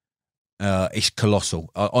it. It's colossal.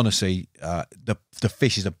 Honestly, the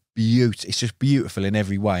fish is a beauty. It's just beautiful in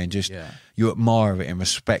every way, and just you admire it and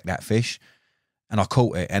respect that fish. And I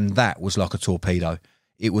caught it, and that was like a torpedo.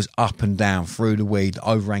 It was up and down through the weed,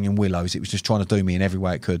 overhanging willows. It was just trying to do me in every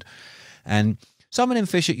way it could. And some of them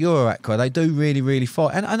fish at Euroaqua, they do really, really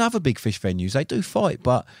fight. And other big fish venues, they do fight.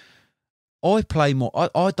 But I play more.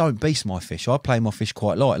 I don't beast my fish. I play my fish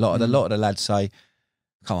quite light. Like a lot of the lads say,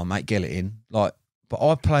 "Come on, mate, get it in." But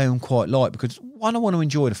I play them quite light because 1, I want to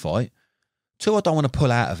enjoy the fight. 2, I don't want to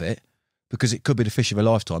pull out of it because it could be the fish of a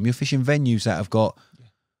lifetime. You're fishing venues that have got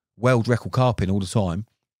world record carp in all the time,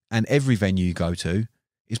 and every venue you go to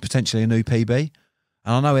is potentially a new PB.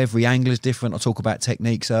 And I know every angler's different. I talk about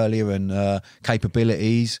techniques earlier and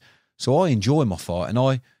capabilities. So I enjoy my fight, and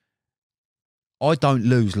I don't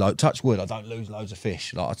lose touch wood, I don't lose loads of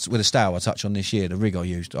fish. Like with a style I touch on this year, the rig I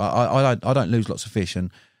used, I don't lose lots of fish, and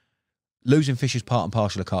losing fish is part and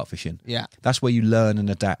parcel of carp fishing. Yeah. That's where you learn and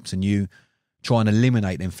adapt, and you try and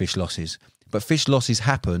eliminate them fish losses. But fish losses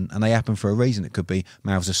happen, and they happen for a reason. It could be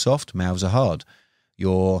mouths are soft, mouths are hard.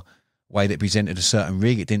 Your way that presented a certain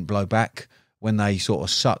rig, it didn't blow back when they sort of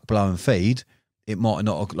suck, blow and feed. it might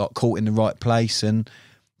not have like caught in the right place, and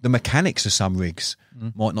the mechanics of some rigs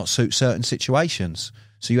might not suit certain situations.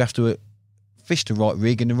 So you have to fish the right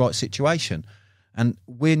rig in the right situation. And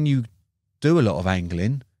when you do a lot of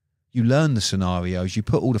angling, you learn the scenarios. You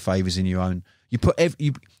put all the favours in your own. You put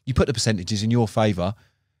you put the percentages in your favour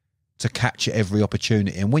to capture every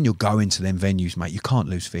opportunity. And when you're going to them venues, mate, you can't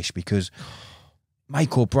lose fish, because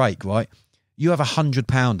make or break, right? You have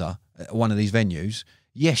 £100 at one of these venues.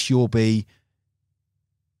 Yes, you'll be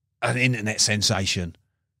an internet sensation.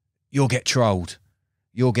 You'll get trolled.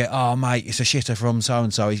 You'll get, oh, mate, it's a shitter from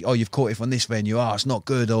so-and-so. Oh, you've caught it from this venue. Oh, it's not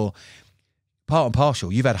good. Or part and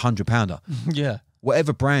parcel, you've had £100. Yeah.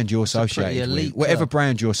 Whatever brand you're associated elite with,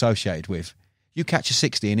 club. you catch a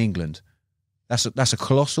 60 in England. That's a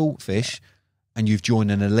colossal fish, and you've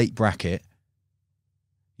joined an elite bracket.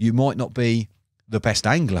 You might not be the best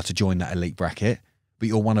angler to join that elite bracket, but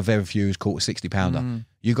you're one of very few who's caught a 60-pounder.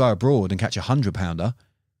 You go abroad and catch a 100-pounder,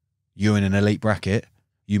 you're in an elite bracket.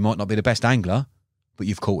 You might not be the best angler, but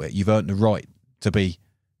you've caught it. You've earned the right to be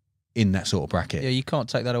in that sort of bracket. Yeah, you can't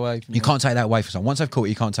take that away from you. Can't take that away from someone. Once they've caught it,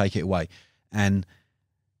 you can't take it away. And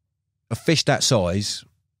a fish that size,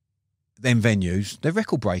 them venues, they're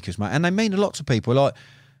record breakers, mate, and they mean a lot to people. Like,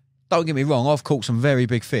 don't get me wrong, I've caught some very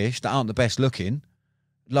big fish that aren't the best looking.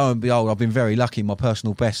 Lo and behold, I've been very lucky. My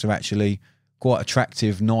personal bests are actually quite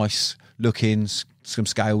attractive, nice looking, some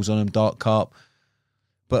scales on them, dark carp.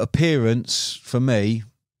 But appearance, for me,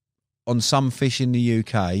 on some fish in the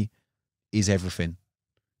UK, is everything.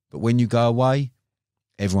 But when you go away,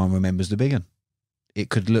 everyone remembers the big one. It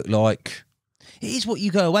could look like... It is what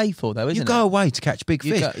you go away for, though, isn't it? You go away to catch big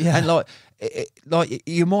fish. And like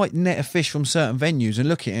you might net a fish from certain venues and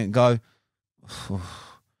look at it and go,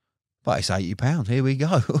 but it's £80. Here we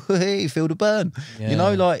go. You feel the burn. Yeah. You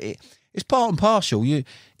know, like it's part and parcel.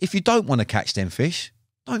 If you don't want to catch them fish,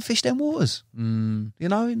 don't fish them waters. You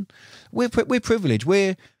know, and we're privileged.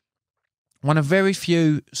 We're one of very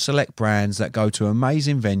few select brands that go to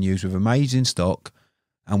amazing venues with amazing stock,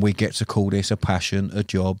 and we get to call this a passion, a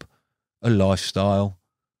job, a lifestyle,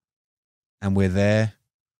 and we're there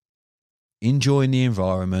enjoying the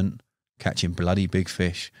environment, catching bloody big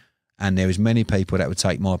fish. And there is many people that would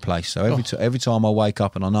take my place. So every time I wake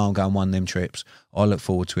up and I know I'm going one of them trips, I look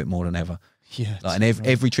forward to it more than ever. Yeah, like, and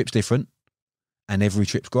every trip's different, and every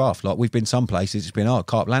trip's graft. Like, we've been some places, it's been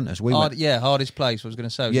Carp Lantis. Hardest place. I was going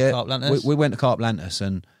to say, Carp Lantis. We went to Carp Lantis,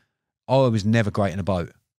 and I was never great in a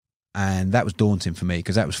boat, and that was daunting for me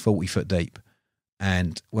because that was 40 foot deep.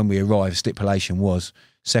 And when we arrived, stipulation was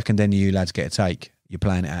second any of you lads get a take, you're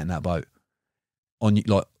playing it out in that boat.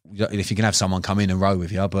 If you can have someone come in and row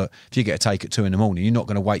with you, but if you get a take at 2 a.m, you're not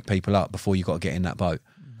going to wake people up before you've got to get in that boat.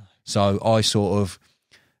 No. So I sort of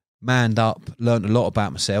manned up, learnt a lot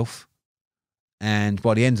about myself, and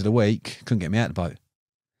by the end of the week, couldn't get me out of the boat.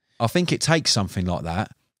 I think it takes something like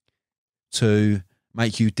that to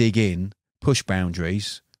make you dig in, push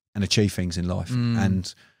boundaries, and achieve things in life.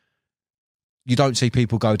 And you don't see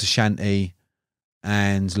people go to Shanty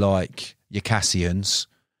and like your Cassians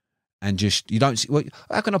and just, you don't see, well,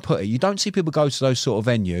 how can I put it? You don't see people go to those sort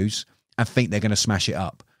of venues and think they're going to smash it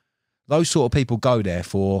up. Those sort of people go there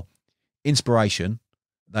for inspiration.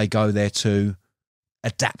 They go there to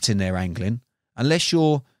adapt in their angling. Unless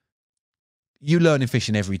you learning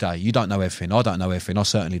fishing every day. You don't know everything. I don't know everything. I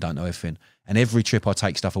certainly don't know everything. And every trip I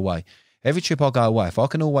take stuff away. Every trip I go away, if I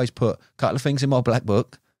can always put a couple of things in my black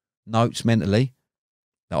book, notes mentally,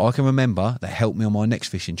 that I can remember that help me on my next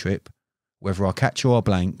fishing trip, whether I catch or I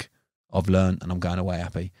blank, I've learned and I'm going away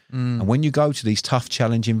happy. And when you go to these tough,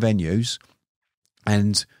 challenging venues,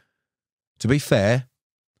 and to be fair,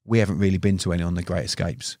 we haven't really been to any on the Great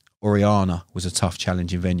Escapes. Oriana was a tough,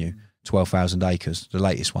 challenging venue, 12,000 acres, the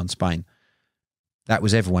latest one, Spain. That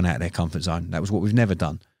was everyone out of their comfort zone. That was what we've never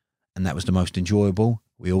done. And that was the most enjoyable.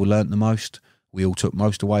 We all learnt the most. We all took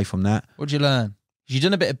most away from that. What did you learn? You've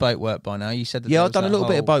done a bit of boat work by now. You said that. Yeah, I've done a little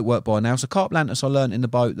bit of boat work by now. So Carp Lantis, I learnt in the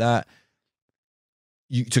boat that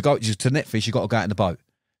to net fish, you've got to go out in the boat.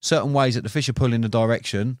 Certain ways that the fish are pulling the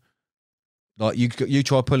direction, like you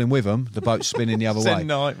try pulling with them, the boat's spinning the other way. At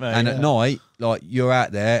night, mate. And at night, like, you're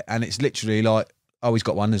out there and it's literally like, oh, he's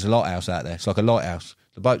got one, there's a lighthouse out there. It's like a lighthouse.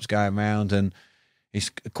 The boat's going round and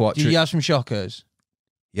it's quite... Did you have some shockers?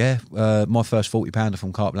 Yeah, my first 40-pounder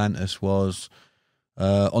from Carp Lantis was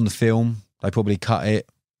on the film. They probably cut it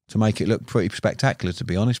to make it look pretty spectacular, to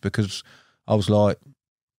be honest, because I was like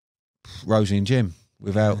Rosie and Jim.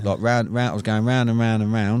 Without like round, I was going round and round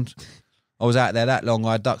and round. I was out there that long.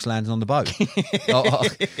 I had ducks landing on the boat,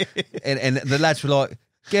 and the lads were like,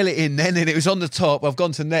 "Get it in then." And it was on the top. I've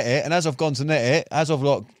gone to net it, and as I've gone to net it, as I've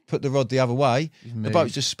like put the rod the other way, the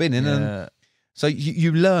boat's just spinning. And So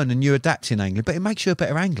you learn and you adapt in angling, but it makes you a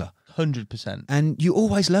better angler. 100%. And you're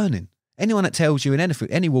always learning. Anyone that tells you in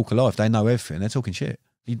any walk of life they know everything, they're talking shit.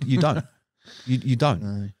 You don't. you don't.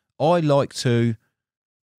 No. I like to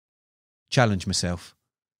challenge myself.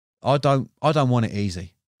 I don't want it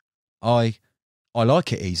easy. I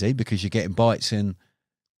like it easy because you're getting bites and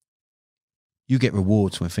you get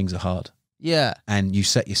rewards when things are hard. Yeah. And you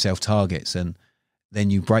set yourself targets and then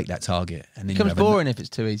you break that target. And then It becomes boring if it's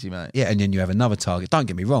too easy, mate. Yeah, and then you have another target. Don't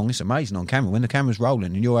get me wrong, it's amazing on camera when the camera's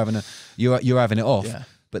rolling and you're having it off. Yeah.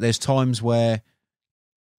 But there's times where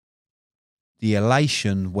the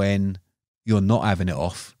elation when you're not having it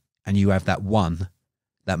off and you have that one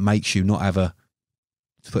that makes you not have to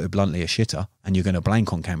put it bluntly, a shitter, and you're going to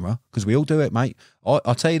blank on camera, because we all do it, mate.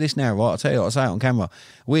 I'll tell you this now, right? I'll say it on camera.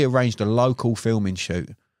 We arranged a local filming shoot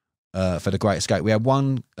for The Great Escape. We had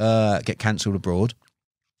one get cancelled abroad.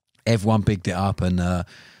 Everyone bigged it up, and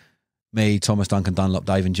me, Thomas, Duncan, Dunlop,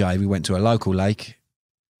 Dave and Jay, we went to a local lake,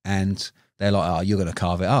 and they're like, oh, you're going to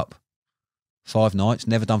carve it up. 5 nights,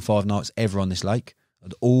 never done 5 nights ever on this lake.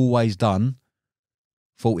 I'd always done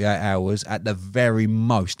 48 hours at the very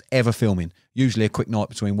most ever filming. Usually a quick night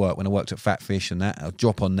between work when I worked at Phat Fish and that. I'll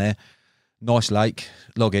drop on there. Nice lake,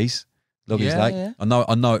 Loggies Lake. Yeah. I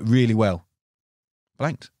know it really well.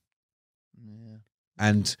 Blanked. Yeah.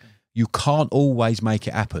 And you can't always make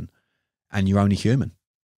it happen. And you're only human.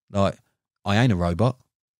 Like, I ain't a robot.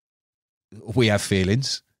 We have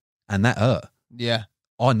feelings. And that hurt. Yeah.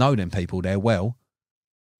 I know them people there well.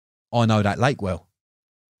 I know that lake well.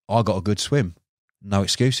 I got a good swim. No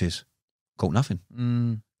excuses. Caught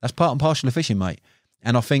nothing. That's part and parcel of fishing, mate.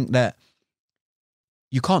 And I think that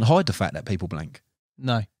you can't hide the fact that people blank.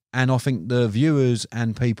 No. And I think the viewers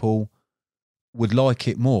and people would like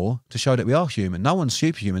it more to show that we are human. No one's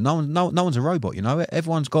superhuman. No one's a robot, you know.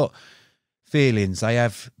 Everyone's got feelings. They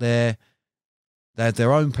have their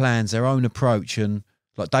own plans, their own approach. And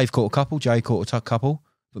like Dave caught a couple, Jay caught a couple,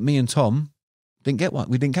 but me and Tom didn't get one.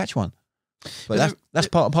 We didn't catch one. But that's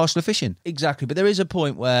part and parcel of fishing. Exactly. But there is a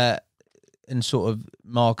point where, and sort of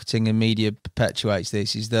marketing and media perpetuates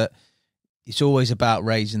this, is that it's always about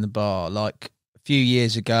raising the bar. Like a few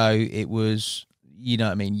years ago, it was, you know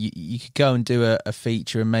what I mean, you could go and do a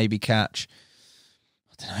feature and maybe catch,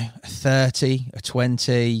 I don't know, a 30, a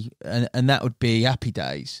 20, and that would be happy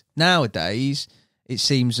days. Nowadays, it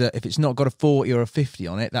seems that if it's not got a 40 or a 50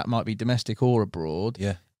 on it, that might be domestic or abroad.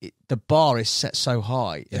 Yeah. The bar is set so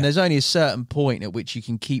high, and there's only a certain point at which you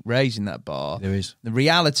can keep raising that bar. There is. The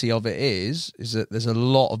reality of it is that there's a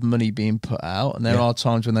lot of money being put out, and there are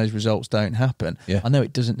times when those results don't happen. Yeah. I know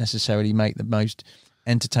it doesn't necessarily make the most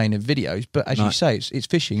entertaining videos, but as you say, it's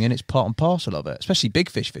fishing and it's part and parcel of it, especially big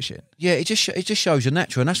fish fishing. Yeah, it just shows you're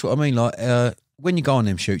natural, and that's what I mean. Like when you go on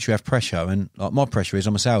them shoots, you have pressure, and like my pressure is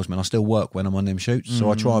I'm a salesman. I still work when I'm on them shoots, so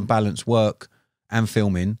I try and balance work and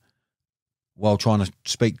filming while trying to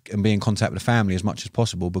speak and be in contact with the family as much as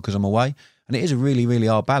possible because I'm away. And it is a really, really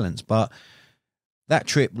hard balance. But that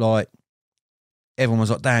trip, like, everyone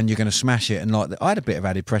was like, Dan, you're going to smash it. And like, I had a bit of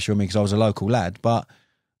added pressure on me because I was a local lad, but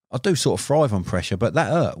I do sort of thrive on pressure. But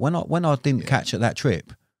that hurt. When I didn't catch at that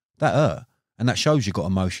trip, that hurt. And that shows you got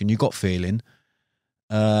emotion, you got feeling.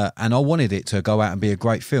 And I wanted it to go out and be a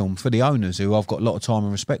great film for the owners who I've got a lot of time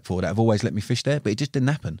and respect for that have always let me fish there, but it just didn't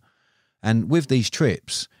happen. And with these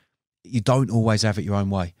trips, you don't always have it your own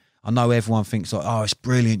way. I know everyone thinks like, oh, it's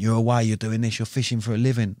brilliant, you're away, you're doing this, you're fishing for a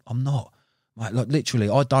living. I'm not. Like literally,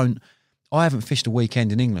 I haven't fished a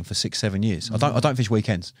weekend in England for 6-7 years. I don't fish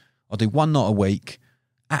weekends. I do one night a week,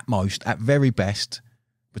 at most, at very best,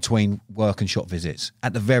 between work and shop visits.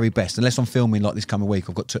 At the very best, unless I'm filming like this coming week,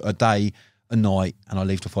 I've got a day, a night, and I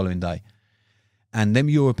leave the following day. And them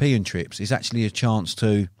European trips is actually a chance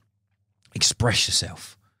to express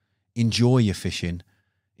yourself, enjoy your fishing,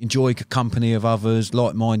 enjoy the company of others,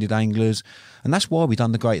 like-minded anglers. And that's why we've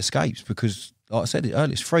done the Great Escapes, because, like I said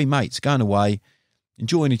earlier, it's 3 mates going away,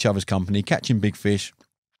 enjoying each other's company, catching big fish.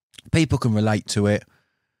 People can relate to it.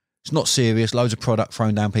 It's not serious, loads of product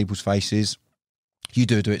thrown down people's faces. You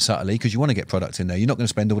do it subtly because you want to get product in there. You're not going to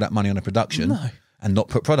spend all that money on a production and not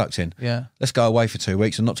put product in. Yeah. Let's go away for 2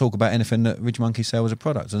 weeks and not talk about anything that RidgeMonkey sell as a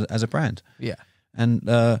product, as a brand. Yeah. And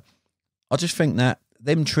I just think that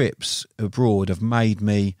them trips abroad have made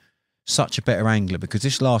me such a better angler because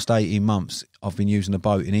this last 18 months I've been using a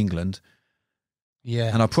boat in England.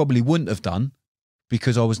 Yeah. And I probably wouldn't have done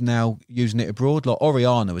because I was now using it abroad. Like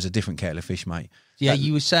Oriana was a different kettle of fish, mate. Yeah,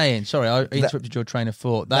 you were saying, sorry, I interrupted your train of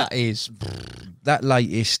thought. That is... That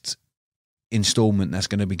latest instalment that's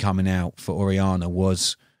going to be coming out for Oriana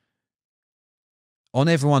was on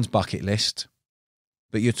everyone's bucket list,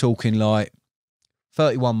 but you're talking like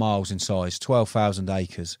 31 miles in size, 12,000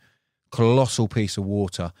 acres, colossal piece of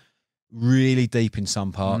water, really deep in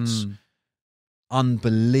some parts,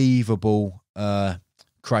 unbelievable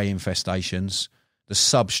cray infestations. The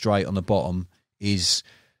substrate on the bottom is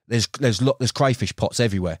there's crayfish pots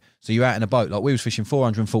everywhere. So you're out in a boat, like we was fishing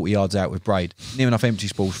 440 yards out with braid, near enough empty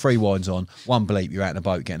spools, 3 winds on, 1 bleep, you're out in a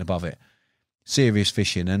boat getting above it. Serious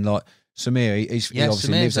fishing. And like Samir, he obviously Samir's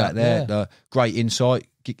lives out there. yeah. Great insight.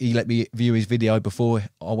 He let me view his video before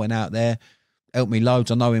I went out there. Helped me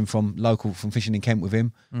loads. I know him from fishing in Kent with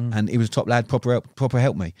him, and he was a top lad. Proper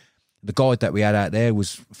helped me. The guide that we had out there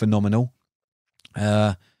was phenomenal,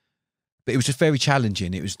 but it was just very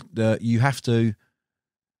challenging. It was your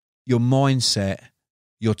mindset,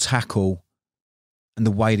 your tackle, and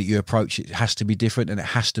the way that you approach it has to be different, and it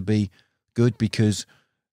has to be good, because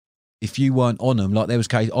if you weren't on them, like there was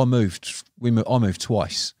case, I moved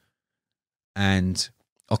twice, and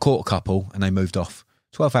I caught a couple, and they moved off.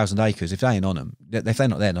 12,000 acres. If they ain't on them, if they're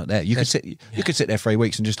not there, not there. You could sit there 3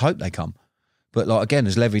 weeks and just hope they come. But like again,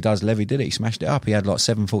 as Levy did it. He smashed it up. He had like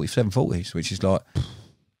 740s, which is like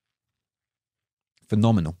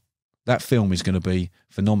phenomenal. That film is going to be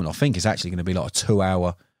phenomenal. I think it's actually going to be like a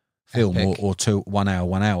 2-hour film or 1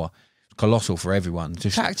 hour. Colossal for everyone.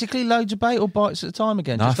 Just tactically loads of bait or bites at a time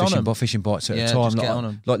again. No, just on them. fishing bites at a time. Just get on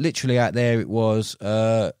them. Like literally out there, it was.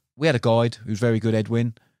 We had a guide who was very good,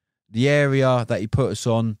 Edwin. The area that he put us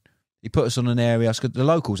on an area. The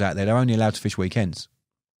locals out there, they're only allowed to fish weekends.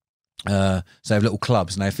 So they have little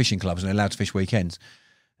clubs, and they have fishing clubs, and they're allowed to fish weekends.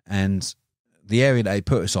 And the area that he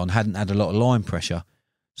put us on hadn't had a lot of line pressure,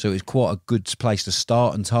 so it was quite a good place to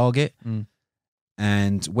start and target.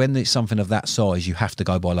 And when it's something of that size, you have to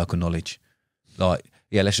go by local knowledge. Like,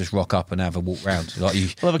 yeah, let's just rock up and have a walk round. Like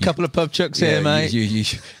we'll have a couple of pub chucks here, mate.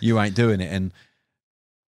 You ain't doing it. And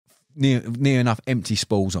near enough empty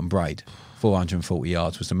spools on braid. 440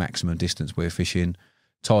 yards was the maximum distance we were fishing.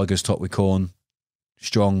 Tigers topped with corn,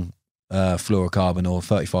 strong fluorocarbon or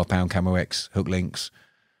 35-pound Camo X hook links,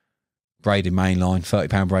 braided mainline,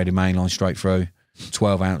 30-pound braided mainline straight through,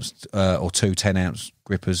 12-ounce or 2 10-ounce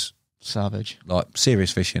grippers. Savage. Like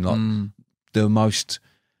serious fishing. Like the most...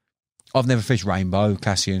 I've never fished Rainbow,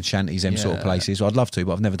 Cassian, Shanties, them sort of places. I'd love to,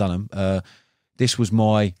 but I've never done them. This was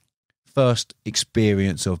my first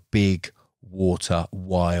experience of big water,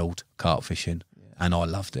 wild carp fishing, and I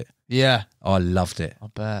loved it. Yeah. I loved it. I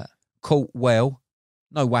bet. Caught well,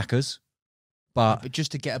 no whackers, but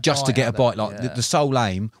just to get a bite. Like the sole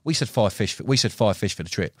aim, we said 5 fish. We said 5 fish for the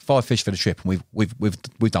trip. 5 fish for the trip, and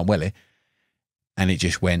we've done well here. And it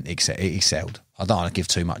just went. It excelled. I don't want to give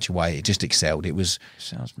too much away. It just excelled. It was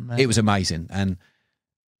amazing, and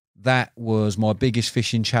that was my biggest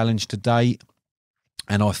fishing challenge to date.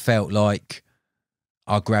 And I felt like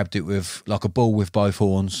I grabbed it with like a bull with both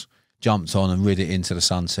horns, jumped on and rid it into the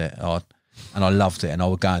sunset. And I loved it, and I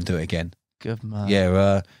would go and do it again. Good man.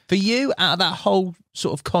 Yeah. For you, out of that whole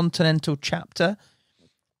sort of continental chapter,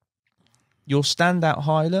 your standout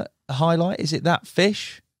highlight is it that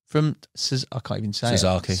fish from I can't even say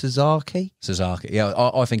Sasaki? Yeah,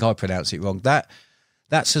 I think I pronounce it wrong. That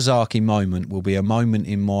Sasaki moment will be a moment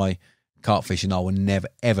in my carp fishing I will never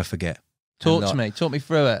ever forget. Talk me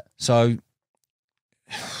through it. So,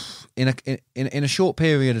 in a short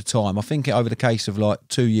period of time, I think over the case of like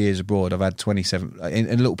 2 years abroad, I've had 27 in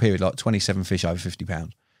a little period, like 27 fish over 50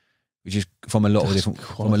 pounds, which is from a lot of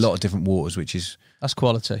different waters, which is that's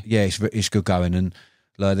quality. Yeah, it's good going. And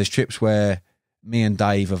like, there's trips where me and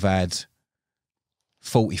Dave have had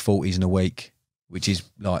 40s in a week, which is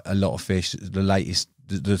like a lot of fish. The latest,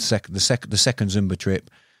 the second Zumba trip.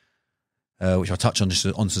 Which I touched on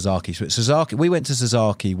Sasaki. But Sasaki, we went to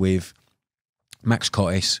Sasaki with Max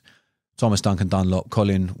Cottis, Thomas Duncan Dunlop,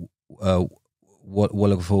 Colin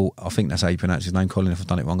Wallaghfall, I think that's how you pronounce his name. Colin, if I've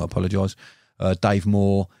done it wrong, I apologise. Dave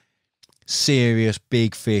Moore, serious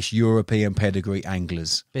big fish, European pedigree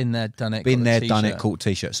anglers. Been there, done it. Caught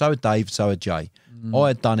t-shirt. So had Dave, so had Jay. I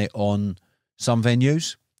had done it on some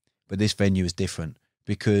venues, but this venue is different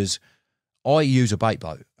because I use a bait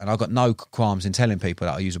boat, and I've got no qualms in telling people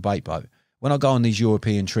that I use a bait boat. When I go on these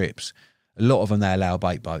European trips, a lot of them, they allow a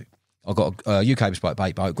bait boat. I've got a UK bespoke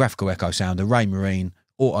bait boat, graphical echo sounder, Ray Marine,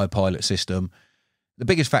 autopilot system. The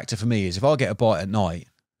biggest factor for me is if I get a bite at night,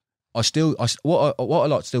 what I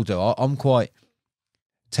like to still do, I'm quite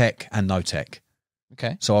tech and no tech.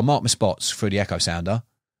 Okay. So I mark my spots through the echo sounder,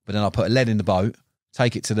 but then I put a lead in the boat,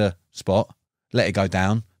 take it to the spot, let it go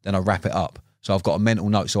down, then I wrap it up. So I've got a mental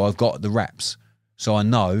note. So I've got the wraps. So I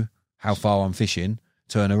know how far I'm fishing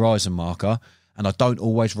to an horizon marker, and I don't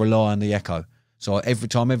always rely on the echo. So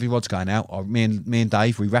every rod's going out, me and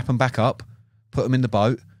Dave, we wrap them back up, put them in the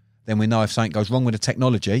boat, then we know if something goes wrong with the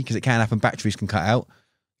technology, because it can happen, batteries can cut out,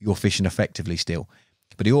 you're fishing effectively still.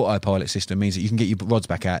 But the autopilot system means that you can get your rods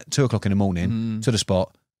back at 2 o'clock in the morning to the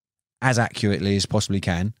spot as accurately as possibly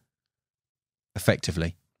can,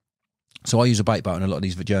 effectively. So I use a bait boat on a lot of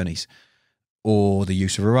these journeys, or the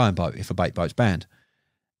use of a rowing boat if a bait boat's banned.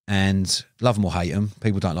 And love them or hate them,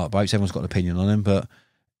 people don't like boats, everyone's got an opinion on them, but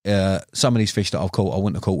some of these fish that I've caught, I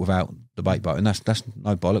wouldn't have caught without the bait boat, and that's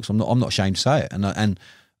no bollocks. I'm not ashamed to say it. And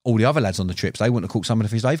all the other lads on the trips, they wouldn't have caught some of the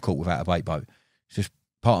fish they've caught without a bait boat. It's just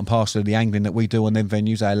part and parcel of the angling that we do on them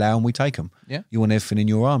venues. They allow and we take them. Yeah, you want everything in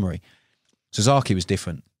your armoury. Suzaki was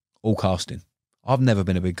different, all casting. I've never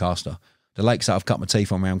been a big caster. The lakes that I've cut my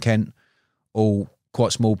teeth on around Kent, all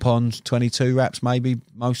quite small ponds, 22 wraps maybe,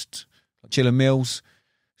 most chiller mills,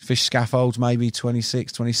 fish scaffolds maybe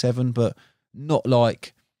 26, 27, but not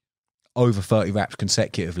like over 30 wraps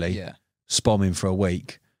consecutively, spomming for a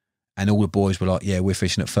week. And all the boys were like, yeah, we're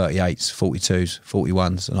fishing at 38s, 42s,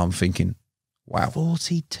 41s. And I'm thinking, wow.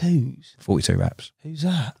 42s? 42 wraps. Who's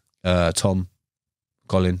that? Tom,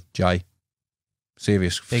 Colin, Jay.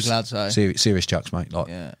 Serious. Big lads, though. Serious chucks, mate. Like,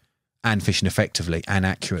 and fishing effectively and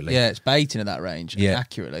accurately. Yeah, it's baiting at that range. Yeah.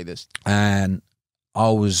 Accurately. And I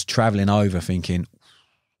was travelling over thinking,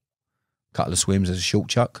 couple of swims as a short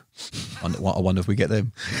chuck. I wonder if we get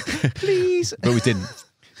them. Please. But we didn't.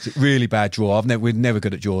 It's a really bad draw. We're never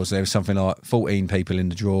good at draws. There was something like 14 people in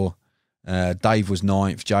the draw. Dave was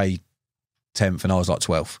 9th, Jay 10th, and I was like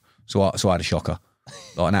 12th. So I had a shocker,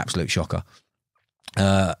 like an absolute shocker.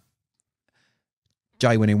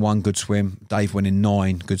 Jay went in 1 good swim. Dave went in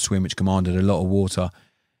 9 good swim, which commanded a lot of water.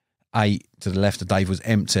 8 to the left of Dave was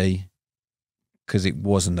empty because it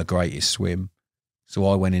wasn't the greatest swim. So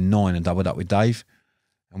I went in 9 and doubled up with Dave.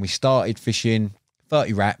 And we started fishing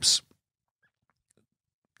 30 wraps.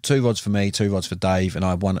 2 rods for me, 2 rods for Dave. And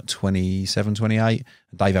I had one at 27, 28.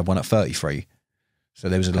 And Dave had one at 33. So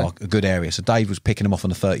there was a good area. So Dave was picking them off on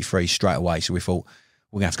the 33 straight away. So we thought,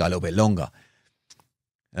 we're going to have to go a little bit longer.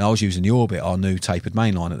 And I was using the Orbit, our new tapered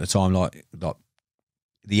mainline at the time, like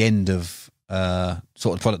the end of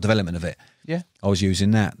sort of product development of it. Yeah. I was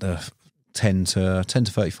using that, the 10 to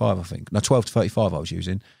 35, I think. No, 12 to 35 I was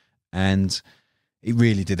using. And it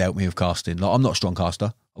really did help me with casting. Like, I'm not a strong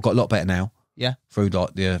caster. I've got a lot better now. Yeah. Through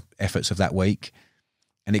like the efforts of that week.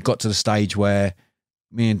 And it got to the stage where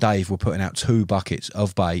me and Dave were putting out 2 buckets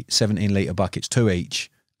of bait, 17-litre buckets, 2 each,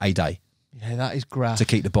 a day. Yeah, that is grass. To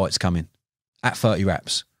keep the bites coming at 30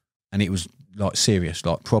 wraps. And it was like serious,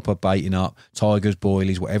 like proper baiting up, tigers,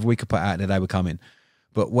 boilies, whatever we could put out there, they were coming.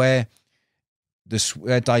 But where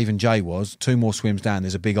Dave and Jay was, 2 more swims down,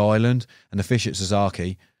 there's a big island, and the fish at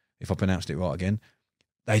Suzaki, if I pronounced it right again,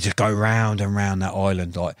 they just go round and round that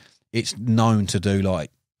island. Like, it's known to do,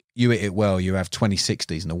 like, you hit it well, you have 20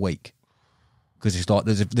 60s in a week. Because it's like,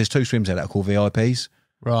 there's 2 swims there that are called VIPs.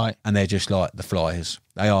 Right. And they're just like the flyers.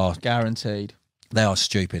 They are. Guaranteed. They are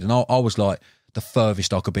stupid. And I was like the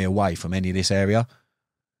furthest I could be away from any of this area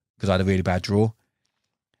because I had a really bad draw.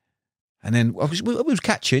 And then I was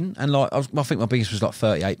catching, and like I think my biggest was like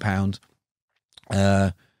 38 pound,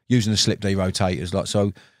 using the slip D rotators. Like,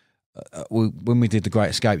 so when we did the Great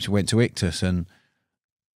Escapes, we went to Ictus, and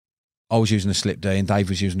I was using the slip D, and Dave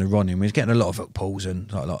was using the Ronnie. We was getting a lot of hook pulls,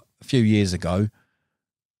 and like a few years ago,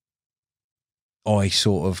 I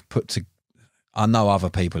sort of I know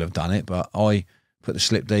other people have done it, but I put the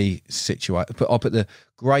slip D I put the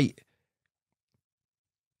great.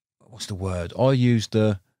 What's the word? I used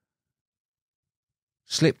the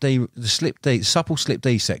supple slip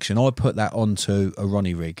D section. I put that onto a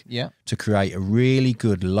Ronnie rig to create a really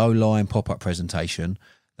good low-line pop-up presentation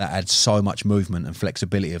that adds so much movement and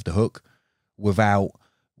flexibility of the hook without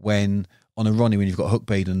when on a Ronnie when you've got a hook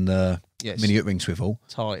bead and the mini hook ring swivel.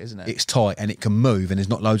 Tight, isn't it? It's tight and it can move and there's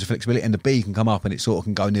not loads of flexibility and the bead can come up and it sort of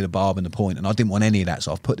can go near the barb and the point, and I didn't want any of that,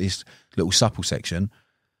 so I've put this little supple section.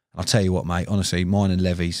 I'll tell you what, mate, honestly, mine and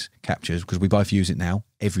Levy's captures, because we both use it now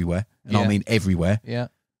everywhere, and I mean everywhere. Yeah.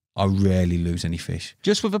 I rarely lose any fish.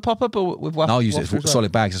 Just with a pop-up or with waft? No, I use it as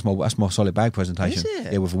solid bags. That's my solid bag presentation. Is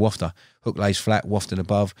it? Yeah, with a wafter. Hook lays flat, wafting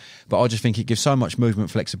above. But I just think it gives so much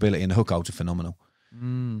movement, flexibility, and the hook holds are phenomenal.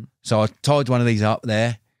 So I tied one of these up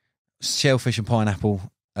there, shellfish and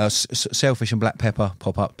pineapple, shellfish and black pepper,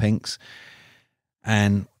 pop-up pinks,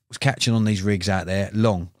 and was catching on these rigs out there,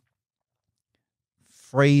 long.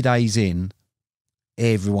 3 days in,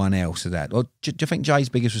 everyone else had that. Or do you think Jay's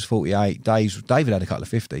biggest was 48? David had a couple of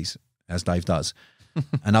 50s, as Dave does.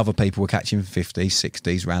 And other people were catching 50s,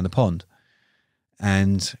 60s round the pond.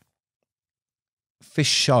 And fish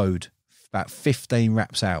showed about 15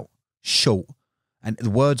 wraps out, short. And the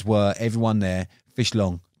words were, everyone there, fish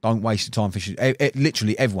long, Don't waste your time fishing.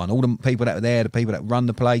 Literally everyone, all the people that were there, the people that run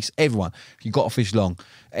the place, everyone. If you've got to fish long,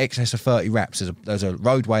 excess of 30 wraps, there's a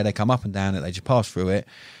roadway, they come up and down it, they just pass through it.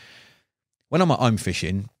 When I'm at home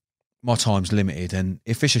fishing, my time's limited, and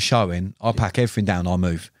if fish are showing, I pack everything down, I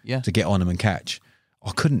move to get on them and catch. I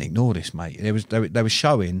couldn't ignore this, mate. They were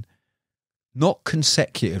showing not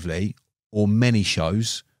consecutively or many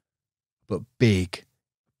shows, but big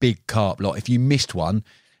carp. Like if you missed one,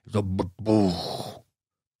 it was like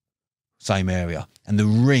same area, and the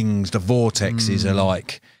rings, the vortexes are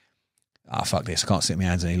like, fuck this, I can't sit my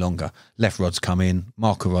hands any longer. Left rod's come in,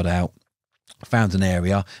 marker rod out, found an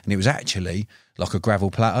area, and it was actually like a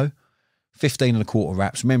gravel plateau, 15 and a quarter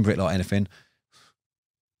wraps. Remember it like anything.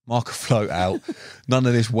 Marker float out, none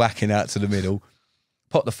of this whacking out to the middle.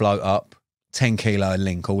 Pot the float up, 10 kilo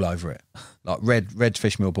link all over it, like red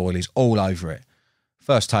fish meal boilies all over it.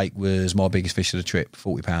 First take was my biggest fish of the trip,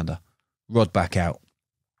 40 pounder. Rod back out.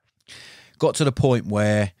 Got to the point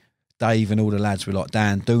where Dave and all the lads were like,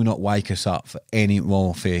 Dan, do not wake us up for any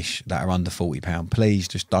more fish that are under 40 pound. Please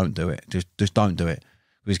just don't do it. Just don't do it.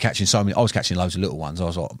 We was catching so many. I was catching loads of little ones. I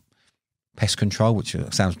was like, pest control, which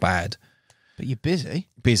sounds bad. But you're busy.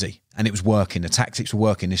 Busy. And it was working. The tactics were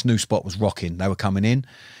working. This new spot was rocking. They were coming in.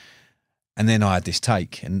 And then I had this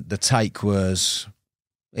take. And the take was,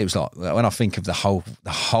 it was like, when I think of the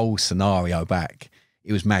whole scenario back,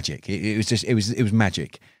 it was magic. It was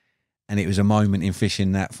magic. And it was a moment in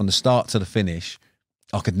fishing that from the start to the finish,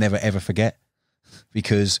 I could never, ever forget,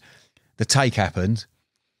 because the take happened,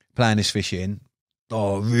 playing this fish in,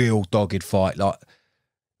 real dogged fight, like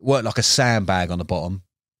worked like a sandbag on the bottom.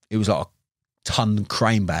 It was like a ton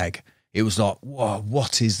crane bag. It was like, whoa,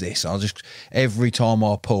 what is this? I just, every time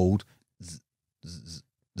I pulled,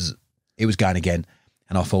 it was going again.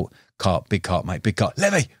 And I thought, carp, big carp, mate, big carp.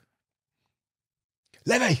 Levy!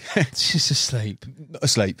 It's just asleep.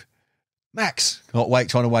 Asleep. Max, trying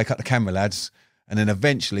to wake up the camera lads, and then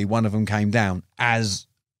eventually one of them came down as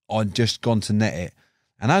I'd just gone to net it,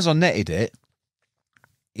 and as I netted it,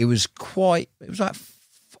 it was like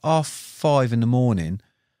 5:30 in the morning,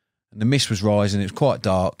 and the mist was rising. It was quite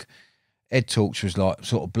dark. Ed Talks was like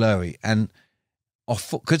sort of blurry, and I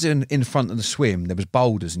thought, because in front of the swim there was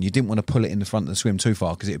boulders, and you didn't want to pull it in the front of the swim too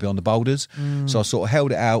far because it'd be on the boulders. So I sort of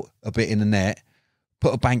held it out a bit in the net,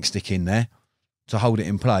 put a bank stick in there to hold it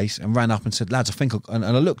in place, and ran up and said, lads, I think, and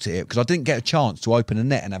I looked at it because I didn't get a chance to open the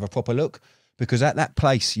net and have a proper look, because at that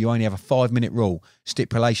place you only have a 5-minute rule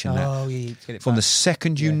stipulation. From the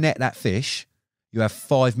second you net that fish, you have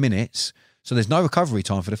 5 minutes, so there's no recovery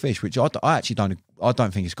time for the fish, which I actually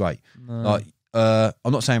don't think is great. No. Like,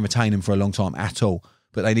 I'm not saying retain them for a long time at all,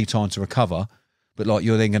 but they need time to recover. But like,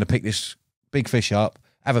 you're then going to pick this big fish up,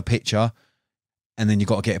 have a picture, and then you've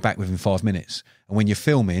got to get it back within 5 minutes. And when you're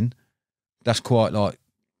filming, that's quite like,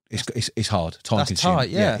 it's hard, time consuming. Tight,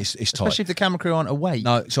 yeah. It's tight. Especially if the camera crew aren't awake.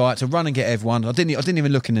 No, so I had to run and get everyone. I didn't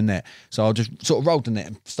even look in the net. So I just sort of rolled the net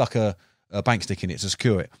and stuck a bank stick in it to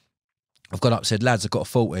secure it. I've got up, said, lads, I've got a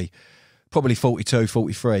 40, probably 42,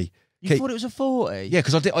 43. You thought it was a 40? Yeah,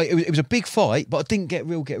 because it was a big fight, but I didn't get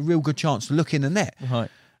a real good chance to look in the net. Right.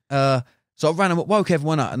 So I ran and woke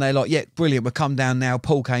everyone up, and they're like, yeah, brilliant, we'll come down now.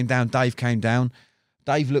 Paul came down, Dave came down.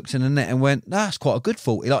 Dave looked in the net and went, nah, that's quite a good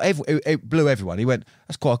 40. Like, it blew everyone. He went,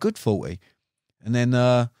 that's quite a good 40. And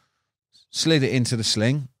then slid it into the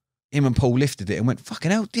sling. Him and Paul lifted it and went, fucking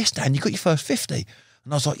hell, yes, Dan, you got your first 50.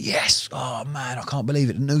 And I was like, yes. Oh, man, I can't believe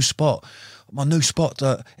it. The new spot. My new spot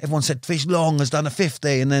that everyone said fish long has done a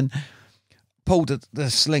 50. And then pulled the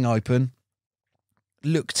sling open,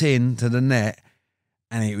 looked into the net,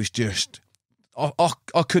 and it was just,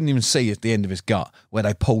 I couldn't even see at the end of his gut where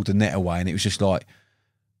they pulled the net away. And it was just like,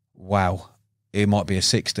 wow, it might be a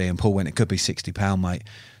 60. And Paul went, it could be 60 pound, mate.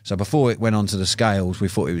 So before it went onto the scales, we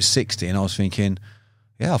thought it was 60. And I was thinking,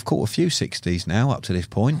 yeah, I've caught a few 60s now up to this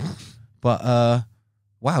point. But,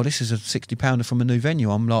 wow, this is a 60 pounder from a new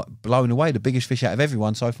venue. I'm like blown away. The biggest fish out of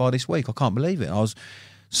everyone so far this week. I can't believe it. I was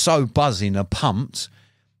so buzzing and pumped.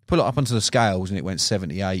 Put it up onto the scales and it went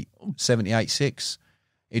 78.6.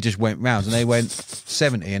 It just went round and they went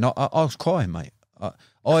 70. And I was crying, mate.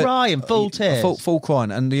 Crying, full tears. Full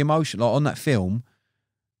crying. And the emotion, like on that film,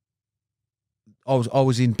 I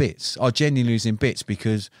was in bits. I genuinely was in bits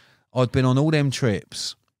because I'd been on all them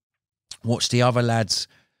trips, watched the other lads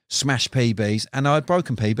smash PBs, and I had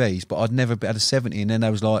broken PBs, but I'd never had a 70. And then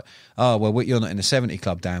they was like, oh, well, you're not in the 70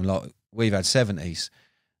 club, Dan. Like, we've had 70s.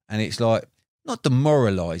 And it's like, not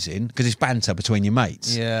demoralising, because it's banter between your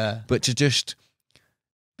mates. Yeah. But to just...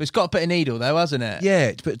 But it's got a bit of needle, though, hasn't it?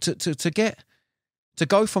 Yeah, but to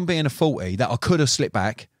go from being a 40 that I could have slipped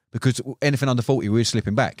back, because anything under 40 we were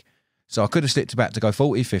slipping back. So I could have slipped about to go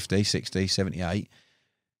 40, 50, 60, 78.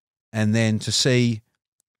 And then to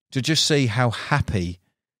just see how happy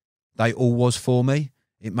they all was for me,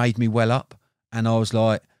 it made me well up. And I was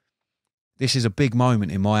like, this is a big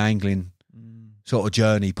moment in my angling sort of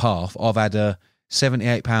journey path. I've had a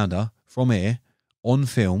 78 pounder from here on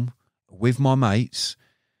film with my mates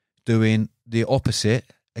doing the opposite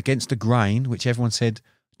against the grain, which everyone said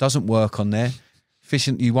doesn't work on there.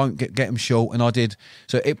 Fishing, you won't get them short. And I did.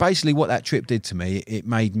 So it basically, what that trip did to me, it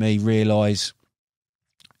made me realise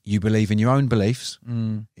you believe in your own beliefs.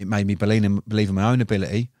 It made me believe in my own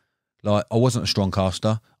ability. Like, I wasn't a strong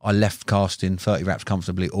caster. I left casting 30 wraps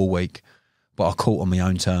comfortably all week, but I caught on my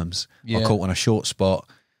own terms. I caught on a short spot,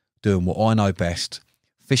 doing what I know best,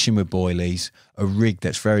 fishing with boilies, a rig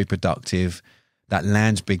that's very productive, that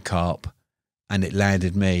lands big carp, and it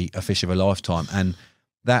landed me a fish of a lifetime. And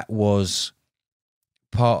that was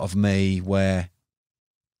part of me where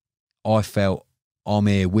I felt I'm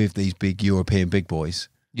here with these big European big boys.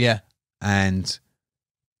 Yeah. And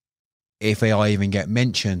if I even get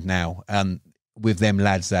mentioned now with them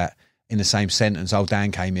lads that in the same sentence,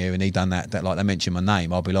 Dan came here and he done that like they mentioned my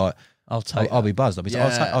name, I'll be like, I'll be buzzed.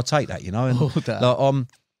 I'll take that, you know. And like,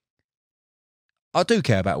 I do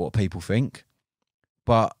care about what people think,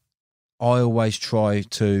 but I always try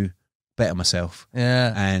to better myself.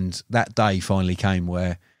 Yeah. And that day finally came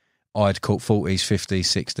where I'd caught 40s, 50s,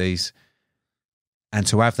 60s. And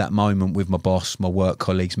to have that moment with my boss, my work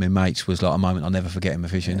colleagues, my mates was like a moment I'll never forget in my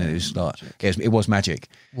fishing. It was like, it was magic.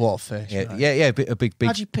 What a fish. Yeah, a big.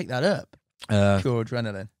 How'd you pick that up? Pure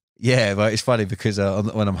adrenaline. Yeah, but it's funny because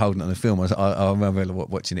when I'm holding it on the film, I remember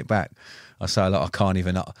watching it back. I say, like, I can't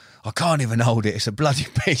even hold it. It's a bloody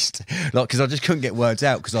beast. Like, because I just couldn't get words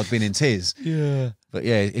out because I'd been in tears. Yeah. But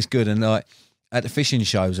yeah, it's good. And like at the fishing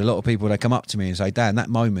shows, a lot of people, they come up to me and say, Dan, that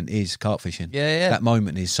moment is carp fishing. Yeah. That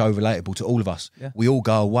moment is so relatable to all of us. Yeah. We all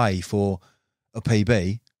go away for a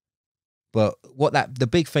PB. But the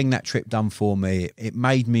big thing that trip done for me, it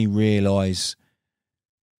made me realise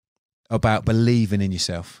about believing in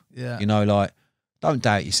yourself. Yeah. You know, like, don't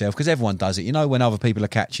doubt yourself, because everyone does it. You know, when other people are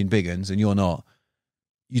catching big uns and you're not,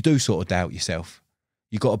 you do sort of doubt yourself.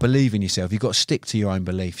 You've got to believe in yourself. You've got to stick to your own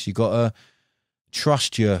beliefs. You've got to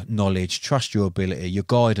trust your knowledge, trust your ability, your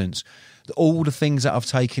guidance. All the things that I've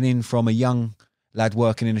taken in from a young lad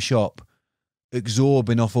working in a shop,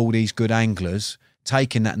 absorbing off all these good anglers,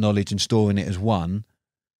 taking that knowledge and storing it as one,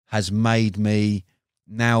 has made me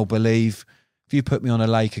now believe, if you put me on a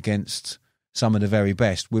lake against some of the very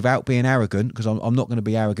best, without being arrogant, because I'm not going to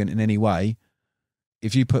be arrogant in any way,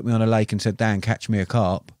 if you put me on a lake and said, Dan, catch me a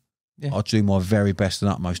carp, I'd do my very best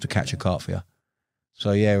and utmost to catch a carp for you.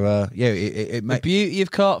 So it the beauty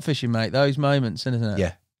of carp fishing, mate, those moments, isn't it?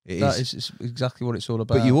 Yeah, that is exactly what it's all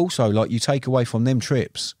about. But you also, like, you take away from them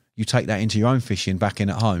trips, you take that into your own fishing back in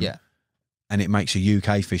at home. Yeah. And it makes your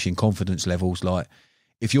UK fishing confidence levels, like,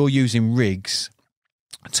 if you're using rigs,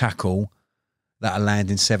 tackle, that are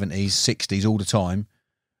landing 70s, 60s all the time,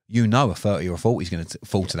 you know a 30 or a 40 is going to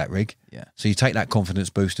fall to that rig. Yeah. So you take that confidence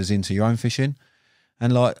boosters into your own fishing.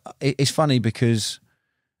 And like, it's funny because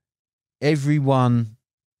everyone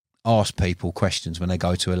asks people questions when they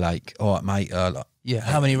go to a lake. All right, mate.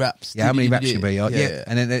 How many wraps? Yeah, how many wraps should be? Yeah.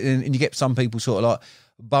 And then and you get some people sort of like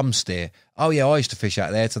bum steer. Oh yeah, I used to fish out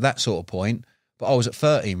there to that sort of point, but I was at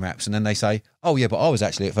 13 wraps. And then they say, oh yeah, but I was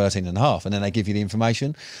actually at 13 and a half. And then they give you the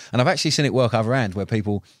information. And I've actually seen it work other hand where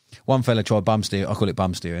people, one fella tried bum steer, I call it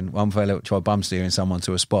bum steering. One fella tried bum steering someone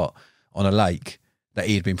to a spot on a lake that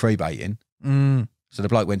he had been pre-baiting. So the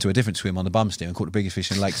bloke went to a different swim on the bum steer and caught the biggest fish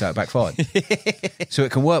in the lakes out backfired. So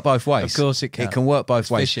it can work both ways. Of course it can. It can work both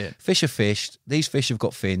ways. Fish it. Fish are fished. These fish have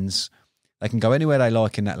got fins. They can go anywhere they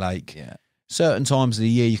like in that lake. Yeah. Certain times of the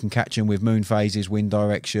year you can catch them with moon phases, wind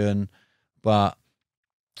direction. But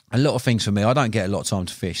a lot of things for me, I don't get a lot of time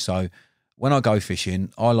to fish. So when I go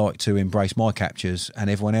fishing, I like to embrace my captures and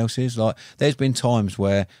everyone else's. Like, there's been times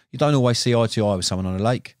where you don't always see eye to eye with someone on a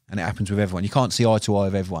lake, and it happens with everyone. You can't see eye to eye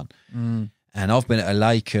with everyone. And I've been at a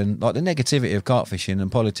lake, and like the negativity of carp fishing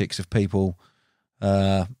and politics of people,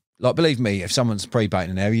 like, believe me, if someone's pre-baiting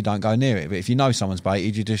an area, you don't go near it. But if you know someone's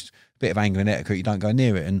baited, you just, a bit of angling etiquette, you don't go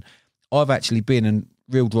near it. And I've actually been and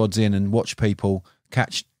reeled rods in and watched people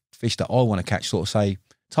catch fish that I want to catch, sort of say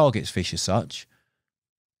targets fish as such,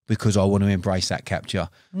 because I want to embrace that capture.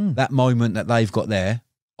 That moment that they've got there,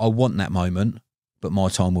 I want that moment, but my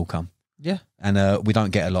time will come. Yeah. And we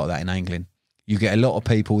don't get a lot of that in angling. You get a lot of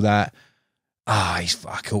people that, he's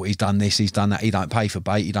fuck, he's done this, he's done that, he don't pay for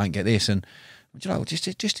bait, he don't get this. And, you know,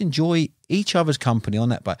 just enjoy each other's company on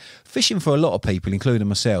that bait. Fishing, for a lot of people, including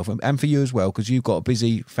myself, and for you as well, because you've got a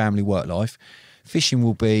busy family work life, fishing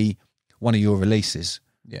will be one of your releases.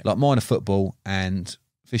 Yeah. Like mine are football and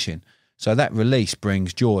fishing. So that release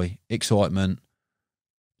brings joy, excitement,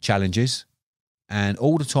 challenges. And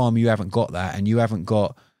all the time you haven't got that, and you haven't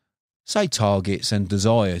got, say, targets and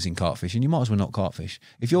desires in carp fishing, you might as well not carp fish.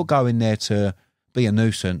 If you're going there to be a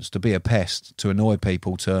nuisance, to be a pest, to annoy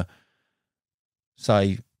people, to,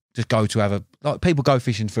 say, just go to have a... Like, people go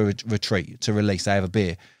fishing for a retreat, to release, they have a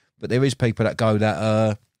beer. But there is people that go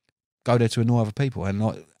there to annoy other people.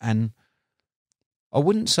 And I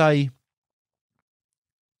wouldn't say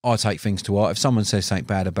I take things to heart. If someone says something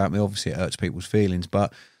bad about me, obviously it hurts people's feelings,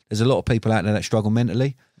 but there's a lot of people out there that struggle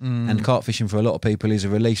mentally, and carp fishing for a lot of people is a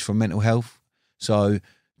release from mental health. So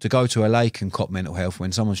to go to a lake and cop mental health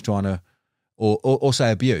when someone's trying to, or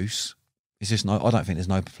say abuse, it's just I don't think there's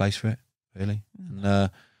no place for it, really. And,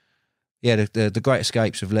 the Great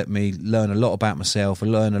Escapes have let me learn a lot about myself,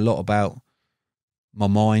 and learn a lot about my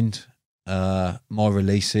mind, my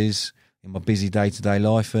releases in my busy day-to-day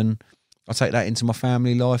life, and I take that into my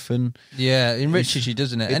family life, and it enriches you,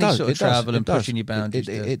 doesn't it? Any sort of travel and pushing your boundaries.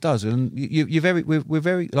 It does, and we're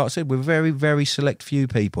very, like I said, we're very, very select few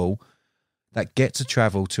people that get to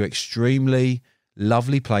travel to extremely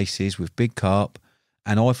lovely places with big carp,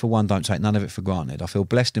 and I, for one, don't take none of it for granted. I feel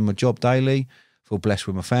blessed in my job daily, feel blessed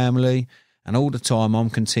with my family, and all the time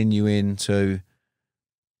I'm continuing to.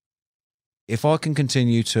 If I can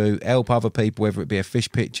continue to help other people, whether it be a fish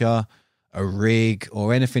picture, a rig,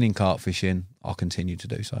 or anything in carp fishing, I'll continue to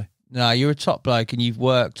do so. No, you're a top bloke and you've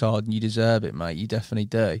worked hard and you deserve it, mate. You definitely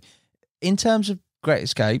do. In terms of Great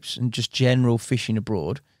Escapes and just general fishing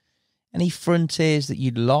abroad, any frontiers that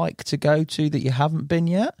you'd like to go to that you haven't been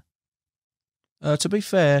yet? To be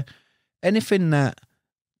fair, anything that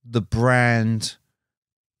the brand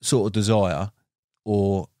sort of desire,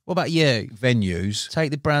 or what about you? Venues,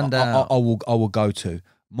 take the brand out. I will go to.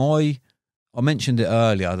 I mentioned it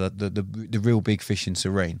earlier, the real big fish in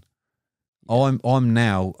Serene. I'm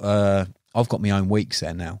now I've got my own weeks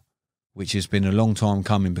there now, which has been a long time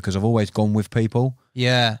coming because I've always gone with people.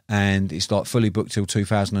 Yeah. And it's like fully booked till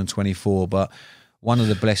 2024. But one of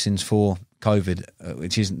the blessings for COVID,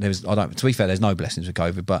 which isn't, to be fair, there's no blessings for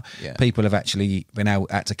COVID, but people have actually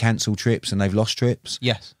had to cancel trips and they've lost trips.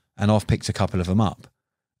 Yes. And I've picked a couple of them up,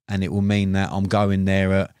 and it will mean that I'm going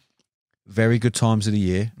there at very good times of the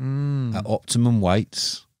year, at optimum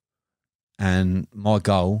weights, and my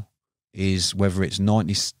goal is, whether it's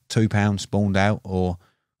 £92 spawned out or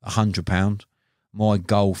 £100, my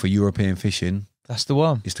goal for European fishing, that's the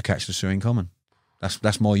one, is to catch the Serene Common.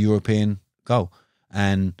 That's my European goal,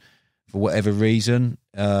 and for whatever reason,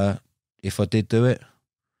 if I did do it,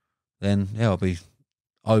 then I'll be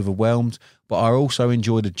overwhelmed. But I also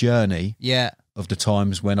enjoy the journey of the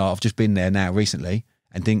times when I've just been there now recently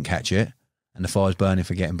and didn't catch it, and the fire's burning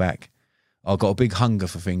for getting back. I've got a big hunger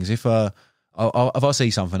for things. If I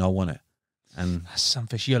see something, I want it. And that's some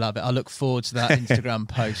fish, you'll have it. I look forward to that Instagram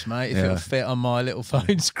post, mate. If it'll fit on my little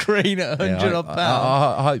phone screen at 100 odd pounds.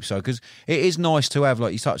 I hope so, because it is nice to have,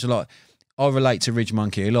 like, you touch a lot. I relate to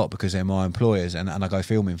RidgeMonkey a lot because they're my employers, and I go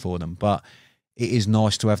filming for them. But it is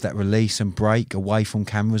nice to have that release and break away from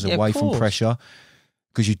cameras, away from pressure,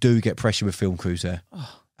 because you do get pressure with film crews there,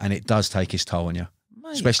 and it does take its toll on you.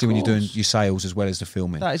 Mate, especially when you're doing your sales as well as the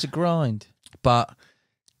filming. That is a grind. But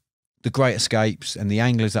the Great Escapes and the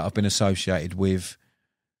anglers that I've been associated with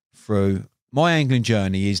through my angling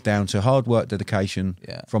journey is down to hard work, dedication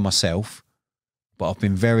from myself, but I've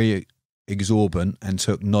been very exorbitant and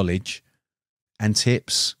took knowledge and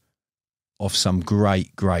tips of some great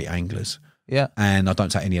anglers. Yeah. And I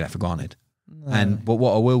don't take any of that for granted. No. And but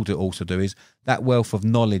what I will also do is that wealth of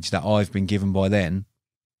knowledge that I've been given by them,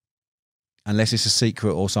 unless it's a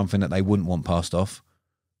secret or something that they wouldn't want passed off,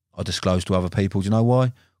 I disclose to other people. Do you know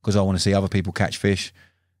why? Because I want to see other people catch fish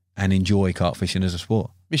and enjoy carp fishing as a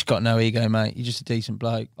sport. You've got no ego, mate. You're just a decent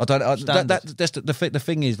bloke. That's the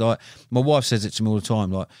thing is, like, my wife says it to me all the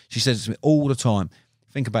time. Like, she says it to me all the time.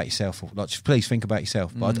 Think about yourself. Like, just please think about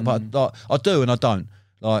yourself. But I do and I don't.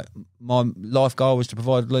 Like, my life goal is to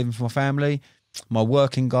provide a living for my family. My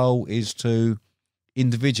working goal is to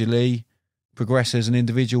individually progress as an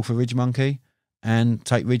individual for RidgeMonkey and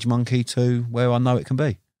take RidgeMonkey to where I know it can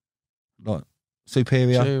be. Like,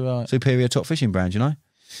 superior top fishing brand, you know?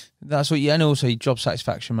 That's what you, and also your job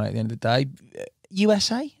satisfaction, mate, at the end of the day.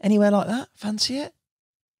 USA? Anywhere like that? Fancy it?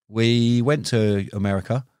 We went to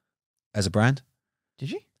America as a brand.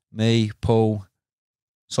 Did you? Me, Paul,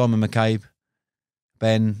 Simon McCabe,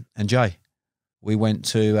 Ben and Jay. We went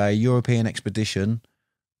to a European expedition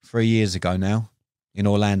 3 years ago now in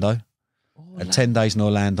Orlando. 10 days in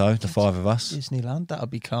Orlando, the five of us. Disneyland, that would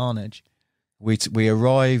be carnage. We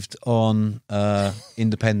arrived on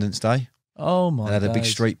Independence Day. Oh my! And had a big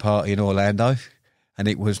street party in Orlando, and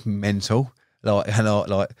it was mental. Like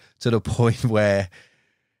to the point where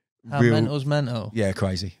mental's mental. Yeah,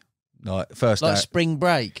 crazy. Like first like day, spring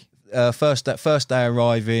break. First day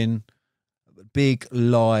arriving, big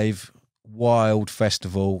live wild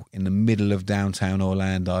festival in the middle of downtown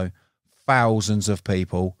Orlando, thousands of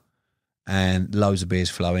people, and loads of beers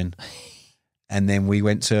flowing. And then we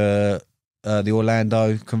went to the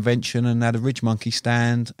Orlando convention and had a RidgeMonkey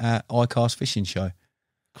stand at iCast Fishing Show.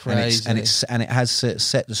 Crazy. And it has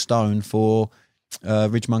set the stone for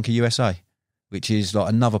RidgeMonkey USA, which is like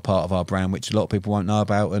another part of our brand, which a lot of people won't know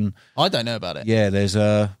about. And I don't know about it. Yeah, there's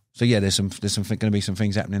some going to be some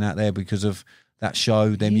things happening out there because of that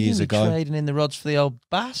show them years ago. Trading in the rods for the old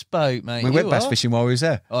bass boat, mate. We went bass fishing while we was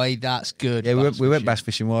there. Oh, that's good. Yeah, we went bass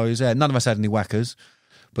fishing while we was there. None of us had any whackers,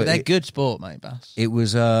 but they're good sport, mate. Bass. It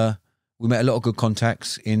was. We met a lot of good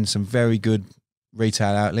contacts in some very good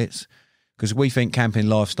retail outlets because we think camping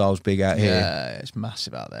lifestyle's big out here. Yeah, it's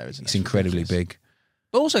massive out there, isn't it? It's incredibly big.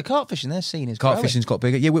 But also carp fishing, their scene is carp growing. Fishing's got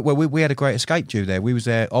bigger. Yeah, we had a great escape due there. We was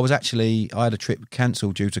there. I had a trip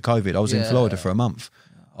cancelled due to COVID. I was in Florida for a month.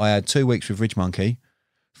 I had 2 weeks with RidgeMonkey,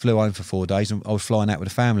 flew home for 4 days, and I was flying out with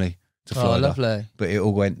the family to Florida. Oh, lovely. But it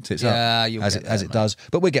all went tits up as it does.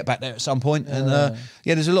 But we'll get back there at some point. And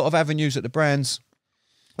there's a lot of avenues that the brand's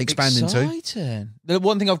expanding Exciting. The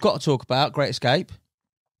one thing I've got to talk about, Great Escape,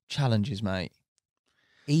 challenges, mate.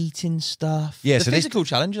 Eating stuff. Yeah, the physical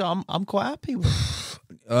challenges, I'm quite happy with.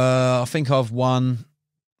 I think I've won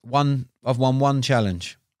one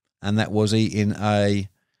challenge, and that was eating a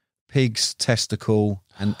pig's testicle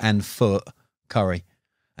and foot curry.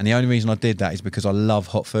 And the only reason I did that is because I love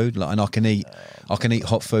hot food, and I can eat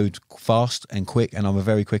hot food fast and quick, and I'm a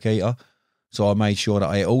very quick eater. So I made sure that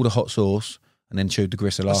I ate all the hot sauce and then chewed the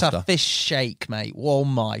gristle after. That's a fish shake, mate. Oh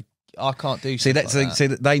my! I can't do. See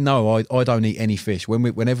they know I don't eat any fish.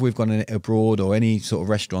 Whenever we've gone abroad or any sort of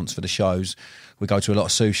restaurants for the shows, we go to a lot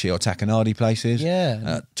of sushi or takanadi places.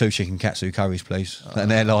 Yeah, 2 chicken katsu curries, please. And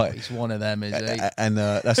they're like, it's one of them, is it? And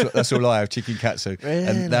that's all I have, chicken katsu. Really?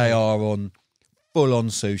 And they are on full on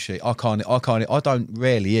sushi. I don't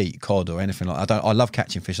rarely eat cod or anything like that. I love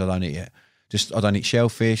catching fish. I don't eat it. I don't eat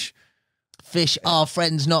shellfish. Fish are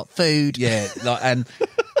friends, not food. Yeah, and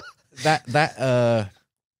that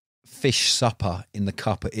fish supper in the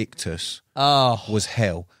cup at Ictus was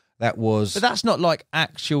hell. That was, but that's not like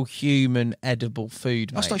actual human edible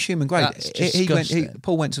food, mate. That's not human grade. That's disgusting.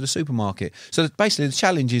 Paul went to the supermarket. So basically, the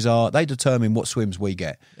challenges they determine what swims we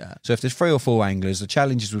get. Yeah. So if there's 3 or 4 anglers, the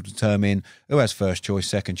challenges will determine who has first choice,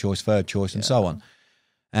 second choice, third choice, and so on.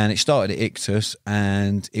 And it started at Ictus,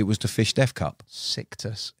 and it was the Fish Death Cup.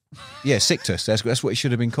 Sictus. Yeah, Sictus. That's what it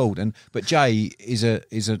should have been called. But Jay is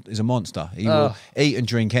a monster. He will eat and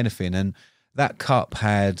drink anything. And that cup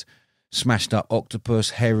had smashed up octopus,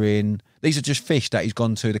 herring. These are just fish that he's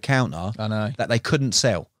gone to the counter. I know. That they couldn't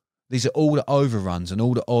sell. These are all the overruns and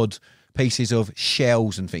all the odd pieces of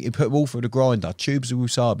shells and things. He put them all through the grinder. Tubes of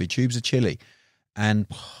wasabi, tubes of chili. And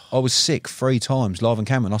I was sick 3 times, live on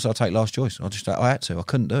camera. And I said, I'll take last choice. I had to. I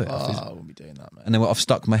couldn't do it. I wouldn't be doing that, man. And then I've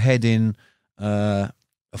stuck my head in a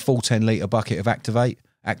full 10-litre bucket of activator.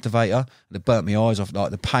 And it burnt my eyes off.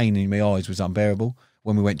 Like the pain in my eyes was unbearable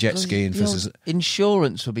when we went jet skiing.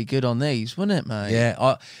 Insurance would be good on these, wouldn't it, mate?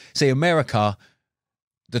 Yeah. See, America,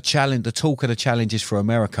 the talk of the challenges for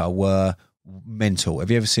America were mental.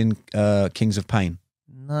 Have you ever seen Kings of Pain?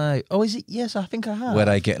 No. Oh, is it? Yes, I think I have. Where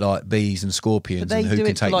they get like bees and scorpions but they and who do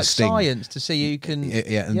can it take for, like, the sting. Science to see who can.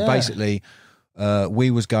 Yeah, and basically,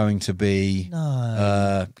 we was going to be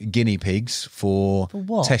guinea pigs for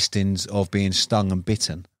testings of being stung and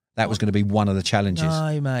bitten. That was going to be one of the challenges.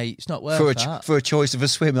 No, mate, it's not worth that. For a choice of a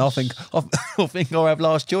swim, I think I'll have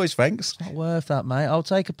last choice, thanks. It's not worth that, mate. I'll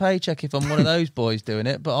take a paycheck if I'm one of those boys doing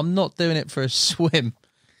it, but I'm not doing it for a swim.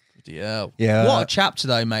 Yeah. What a chapter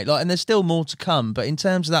though, mate. And there's still more to come, but in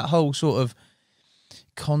terms of that whole sort of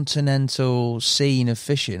continental scene of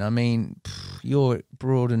fishing, I mean, your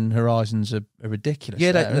broadened horizons are ridiculous.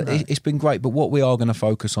 Yeah, it's been great, but what we are going to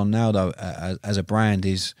focus on now though as a brand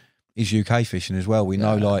is UK fishing as well. We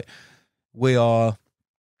know we are,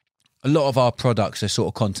 a lot of our products are sort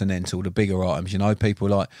of continental, the bigger items, people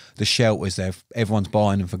like the shelters there, everyone's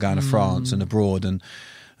buying them for going to France and abroad, and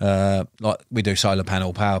like we do solar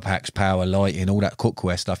panel, power packs, power lighting, all that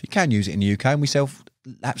cookware stuff. You can use it in the UK and we sell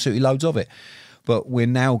absolutely loads of it. But we're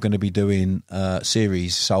now going to be doing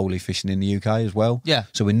series solely fishing in the UK as well. Yeah.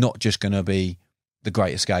 So we're not just going to be the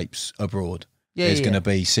Great Escapes abroad. There's going to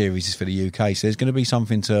be series for the UK. So there's going to be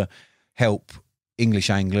something to help English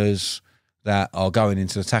anglers, that are going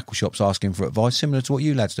into the tackle shops asking for advice, similar to what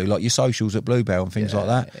you lads do, like your socials at Bluebell and things like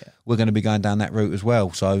that. Yeah. We're going to be going down that route as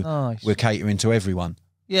well. So we're catering to everyone.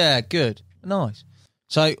 Yeah, good. Nice.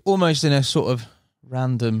 So almost in a sort of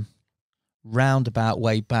random roundabout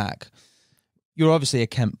way back, you're obviously a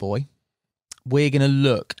Kent boy. We're going to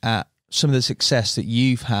look at some of the success that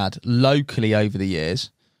you've had locally over the years.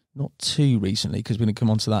 Not too recently, because we're going to come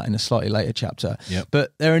on to that in a slightly later chapter. Yep.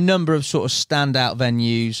 But there are a number of sort of standout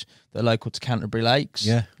venues that are local to Canterbury Lakes,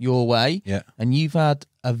 your way. Yeah. And you've had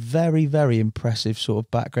a very, very impressive sort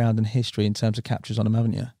of background and history in terms of captures on them,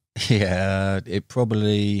 haven't you? Yeah, it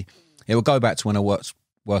will go back to when I was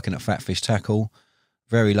working at Phat Fish Tackle.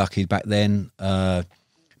 Very lucky back then.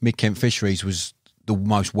 Mid-Kent Fisheries was the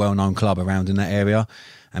most well-known club around in that area.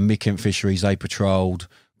 And Mid-Kent Fisheries, they patrolled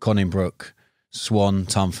Coninbrook, Swan,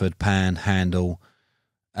 Tumford, Pan, Handle.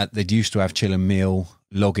 They used to have Chilham Mill,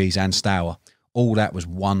 Loggies and Stour. All that was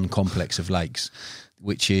one complex of lakes,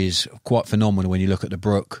 which is quite phenomenal when you look at the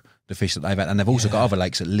brook, the fish that they've had. And they've also got other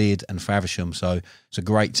lakes at Lydd and Faversham. So it's a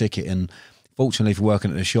great ticket. And fortunately for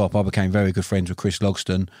working at the shop, I became very good friends with Chris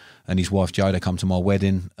Logston and his wife Jo. They come to my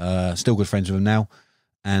wedding. Still good friends with them now.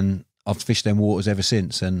 And I've fished them waters ever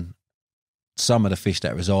since. And some of the fish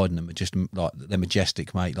that reside in them are just like, they're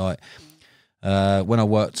majestic, mate. Like, when I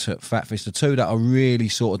worked at Phat Fish, the two that I really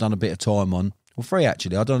sort of done a bit of time on, well, three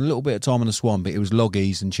actually. I've done a little bit of time on the Swan, but it was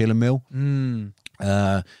Loggies and Chilham Mill.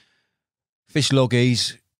 Fish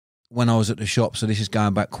Loggies when I was at the shop, so this is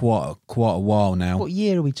going back quite a while now. What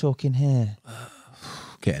year are we talking here?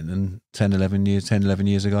 Getting them 10, 11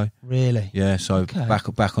 years ago. Really? Yeah, so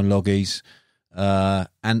back on Loggies.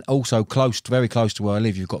 And also very close to where I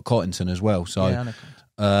live, you've got Cottington as well. So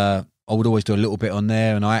I would always do a little bit on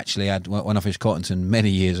there, and I actually had, when I fished Cottington many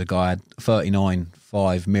years ago, I had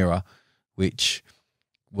 39.5 mirror, which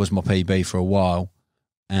was my PB for a while.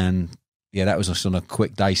 And yeah, that was just on a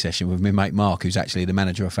quick day session with my mate Mark, who's actually the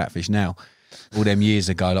manager of Phat Fish now. All them years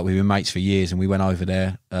ago, like we've been mates for years, and we went over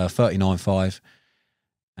there, 39.5,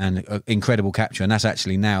 and incredible capture. And that's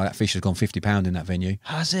actually now, that fish has gone £50 in that venue.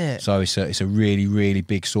 Has it? So it's a really, really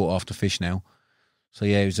big sought after fish now. So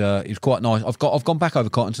yeah, it was quite nice. I've gone back over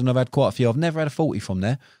Cottington. I've had quite a few. I've never had a 40 from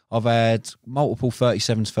there. I've had multiple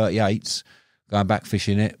 37s, 38s going back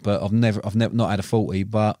fishing it, but I've never not had a 40.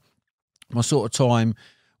 But my sort of time,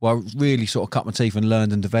 well, I really sort of cut my teeth and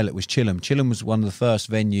learned and developed was Chilham. Chilham was one of the first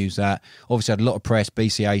venues that obviously had a lot of press,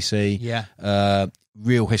 BCAC,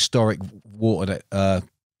 real historic water that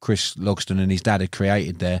Chris Logston and his dad had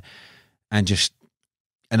created there, and just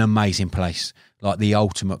an amazing place. Like the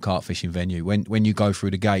ultimate carp fishing venue. When you go through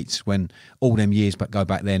the gates, when all them years go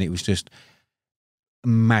back then, it was just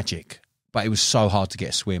magic. But it was so hard to get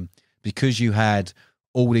a swim because you had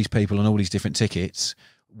all these people on all these different tickets.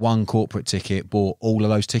 One corporate ticket bought all of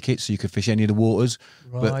those tickets, so you could fish any of the waters.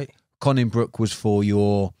 Right. But Coninbrook was for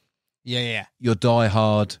your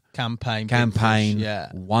die-hard campaign,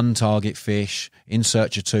 one target fish, in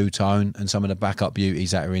search of two-tone, and some of the backup beauties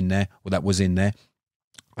that are in there, or that was in there,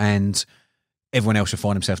 and everyone else would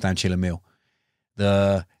find themselves down Chilham Mill.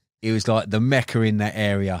 It was like the mecca in that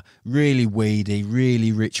area. Really weedy,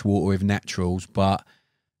 really rich water with naturals, but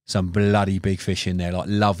some bloody big fish in there, like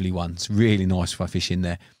lovely ones. Really nice for fish in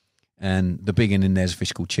there. And the big one in there's a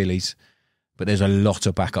fish called Chilies. But there's a lot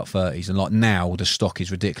of backup 30s. And like now, the stock is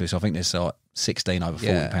ridiculous. I think there's like 16 over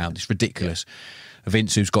 £40. It's ridiculous. Yeah.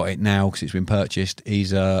 Vince, who's got it now because it's been purchased,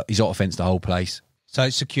 he's auto fenced the whole place. So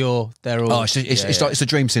it's secure. They're all. It's a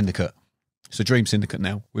dream syndicate. It's a dream syndicate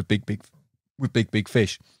now with big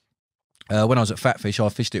fish. When I was at Phat Fish, I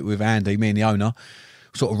fished it with Andy, me and the owner,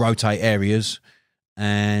 sort of rotate areas,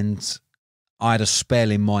 and I had a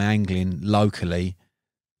spell in my angling locally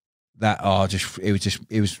that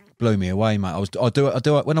it blew me away, mate. I do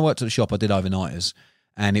it when I worked at the shop. I did overnighters,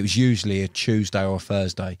 and it was usually a Tuesday or a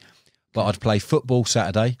Thursday. But I'd play football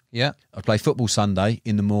Saturday. Yeah, I'd play football Sunday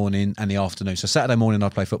in the morning and the afternoon. So Saturday morning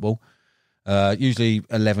I'd play football. Usually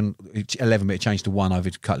 11, but it changed to 1 over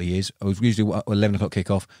a couple of years. I was usually 11 o'clock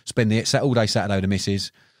kickoff. Spend all day Saturday with the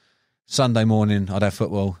missus. Sunday morning I'd have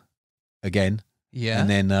football again. Yeah, and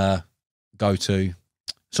then got the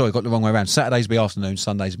wrong way around. Saturdays would be afternoon,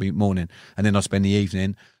 Sundays would be morning, and then I'd spend the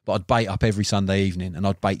evening. But I'd bait up every Sunday evening, and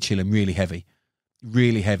I'd bait Chilham really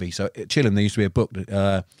heavy. So at Chilham there used to be a book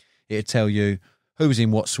that it'd tell you who was in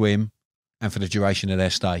what swim and for the duration of their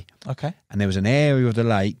stay. Okay. And there was an area of the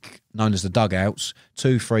lake known as the dugouts,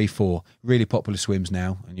 2, 3, 4, really popular swims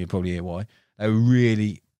now, and you'll probably hear why. They were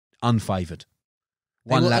really unfavoured.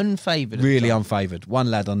 Unfavoured? Really unfavoured. One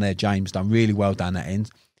lad on there, James, done really well down that end,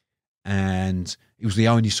 and he was the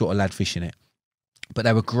only sort of lad fishing it. But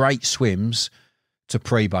they were great swims to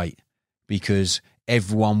pre-bait because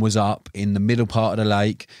everyone was up in the middle part of the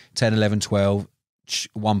lake, 10, 11, 12,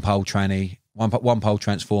 one pole tranny, one pole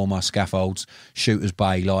transformer, scaffolds, Shooter's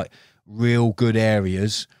Bay, like real good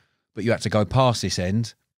areas, but you had to go past this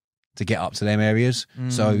end to get up to them areas.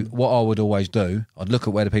 So what I would always do, I'd look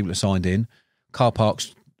at where the people are signed in, car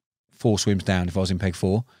parks 4 swims down if I was in peg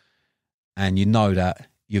 4, and you know that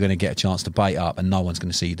you're going to get a chance to bait up and no one's going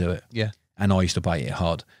to see you do it. Yeah. And I used to bait it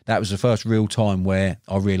hard. That was the first real time where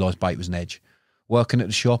I realised bait was an edge. Working at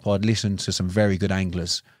the shop, I'd listen to some very good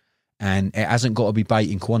anglers, and it hasn't got to be bait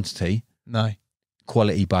in quantity. No.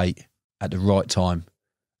 Quality bait at the right time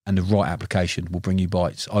and the right application will bring you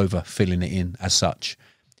bites over filling it in as such.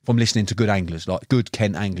 From listening to good anglers, like good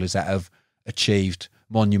Kent anglers that have achieved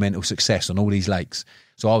monumental success on all these lakes.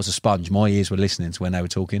 So I was a sponge. My ears were listening to when they were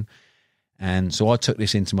talking. And so I took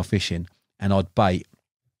this into my fishing, and I'd bait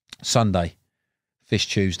Sunday, fish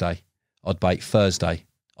Tuesday, I'd bait Thursday,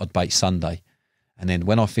 I'd bait Sunday. And then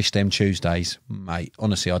when I fished them Tuesdays, mate,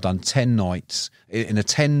 honestly, I'd done 10 nights. In a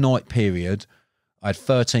 10-night period, I had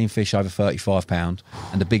 13 fish over 35 pound,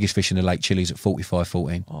 and the biggest fish in the Lake Chillies at 45,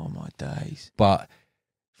 14. Oh, my days. But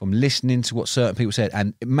from listening to what certain people said,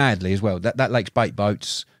 and madly as well, that lake's bait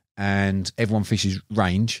boats and everyone fishes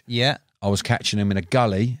range. Yeah. I was catching them in a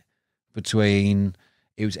gully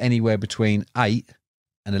it was anywhere between 8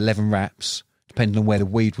 and 11 wraps, depending on where the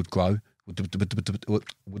weed would grow. That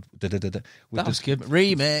was good.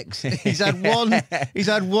 Remix. He's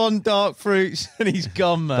had one dark fruits and he's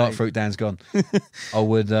gone, mate. Dark fruit Dan's gone. I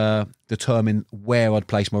would determine where I'd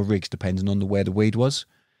place my rigs depending on where the weed was.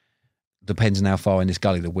 Depends on how far in this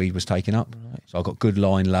gully the weed was taken up. Right. So I got good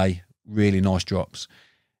line lay, really nice drops.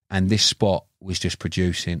 And this spot was just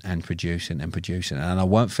producing and producing and producing. And I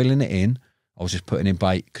weren't filling it in. I was just putting in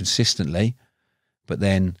bait consistently. But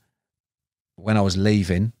then when I was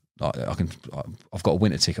leaving, I've got a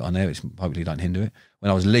winter ticket on there, which hopefully don't hinder it.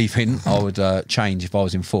 When I was leaving, I would change. If I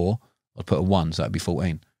was in 4, I'd put a 1, so that'd be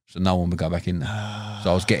 14. So no one would go back in there.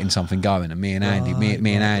 So I was getting something going, and me and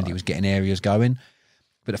Andy was getting areas going.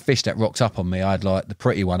 But the fish that rocked up on me, I had like the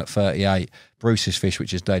pretty one at 38, Bruce's fish,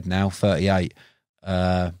 which is dead now, 38,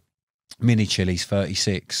 mini chilies,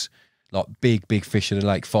 36, like big fish of the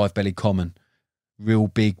lake, 5-bellied common. Real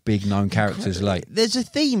big known characters of the lake. There's a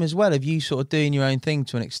theme as well of you sort of doing your own thing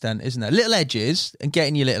to an extent, isn't there? Little edges and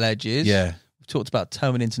getting your little edges. Yeah. We've talked about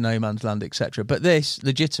towing into no man's land, etc. But this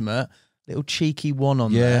legitimate little cheeky one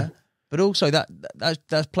on there. But also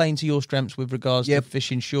that's playing to your strengths with regards to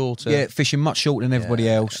fishing shorter. Yeah, fishing much shorter than everybody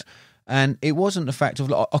else. And it wasn't the fact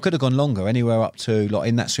of, like, I could have gone longer, anywhere up to, like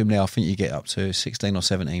in that swim there, I think you get up to 16 or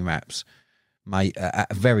 17 wraps, mate,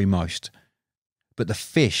 at very most. But the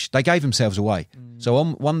fish, they gave themselves away. So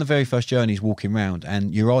on one of the very first journeys walking round,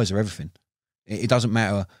 and your eyes are everything. It doesn't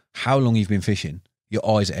matter how long you've been fishing, your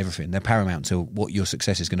eyes are everything. They're paramount to what your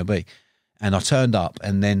success is going to be. And I turned up,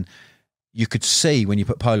 and then you could see when you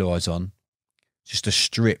put polo eyes on, just a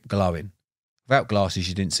strip glowing. Without glasses,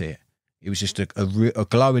 you didn't see it. It was just a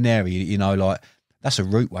glowing area, you know, like that's a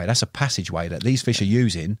routeway, that's a passageway that these fish are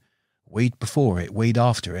using. Weed before it, weed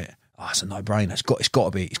after it. Oh, it's a no-brainer. It's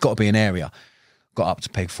got to be an area. Got up to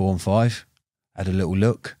peg 4 and 5, had a little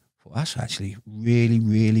look. Thought, that's actually really,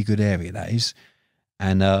 really good area, that is.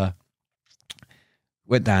 And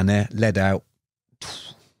went down there, led out,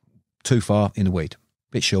 too far in the weed,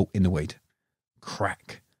 bit short in the weed.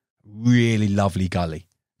 Crack. Really lovely gully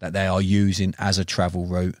that they are using as a travel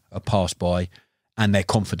route, a pass by, and they're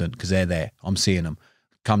confident because they're there. I'm seeing them.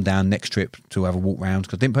 Come down next trip to have a walk round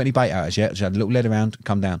because I didn't put any bait out as yet. Just had a little lead around,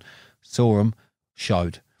 come down. Saw them,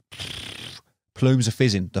 showed. Plumes of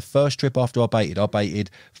fizzing. The first trip after I baited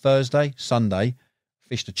Thursday, Sunday,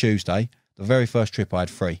 fished a Tuesday. The very first trip I had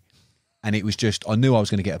 3. And it was just, I knew I was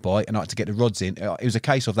going to get a bite and I had to get the rods in. It was a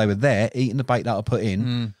case of they were there eating the bait that I put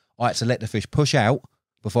in. I had to let the fish push out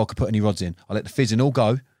before I could put any rods in. I let the fizzing all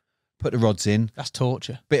go, put the rods in. That's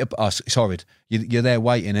torture. It's horrid. You're there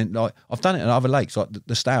waiting, and like I've done it in other lakes, like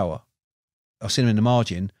the Stour. I've seen them in the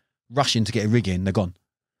margin, rushing to get a rig in, they're gone.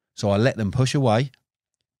 So I let them push away,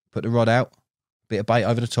 put the rod out, bit of bait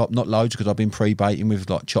over the top, not loads because I've been pre-baiting with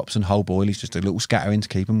like chops and whole boilies, just a little scattering to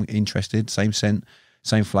keep them interested, same scent,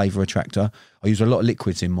 same flavour attractor. I use a lot of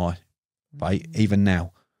liquids in my bait, even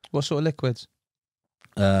now. What sort of liquids?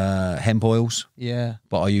 Hemp oils. Yeah.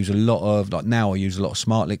 But I use a lot of, like now I use a lot of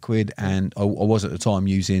Smart Liquid, and I was at the time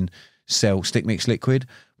using Cell Stick Mix Liquid.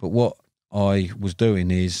 But what I was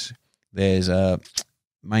doing is there's a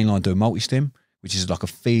Mainline do a multi-stim, which is like a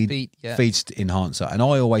feed enhancer. And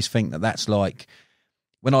I always think that that's like,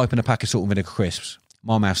 when I open a pack of salt and vinegar crisps,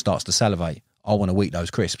 my mouth starts to salivate. I want to eat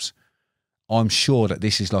those crisps. I'm sure that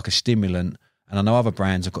this is like a stimulant And I know other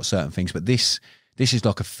brands have got certain things, but this is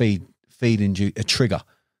like a trigger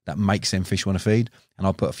that makes them fish want to feed. And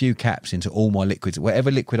I'll put a few caps into all my liquids, whatever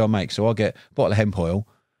liquid I make. So I get a bottle of hemp oil,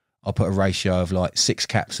 I'll put a ratio of like 6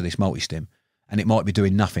 caps of this multi-stim. And it might be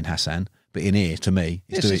doing nothing, Hassan, but in here, to me,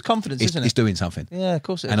 it's confidence, isn't it? It's doing something. Yeah, of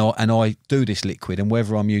course it is. And I do this liquid, and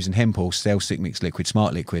whether I'm using hemp oil, Cell Stick Mix liquid,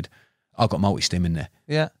 Smart liquid, I've got multi-stim in there.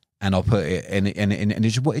 Yeah. And I'll put it in, and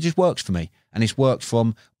it just works for me. And it's worked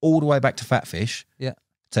from all the way back to Phat Fish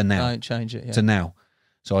to now. Don't change it, to now.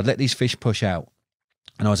 So I'd let these fish push out,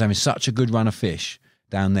 and I was having such a good run of fish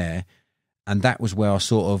down there, and that was where I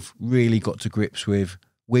sort of really got to grips with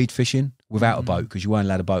weed fishing without a boat, because you weren't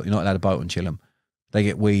allowed a boat. You're not allowed a boat on Chillum. They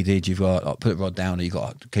get weeded. You've got like, put the rod down, and you've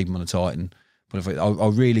got to keep them on the tight. And I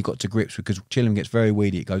really got to grips because Chillum gets very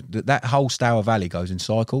weedy. It goes, that whole Stour Valley goes in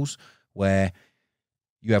cycles where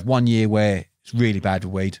you have 1 year where it's really bad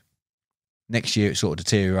with weed. Next year it sort of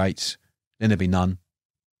deteriorates. Then there'll be none.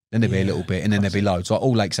 Then there'll be a little bit, and then there'll be loads. Like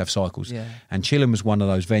all lakes have cycles. Yeah. And Chillum was one of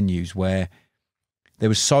those venues where there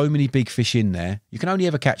was so many big fish in there. You can only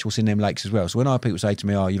ever catch what's in them lakes as well. So when I have people say to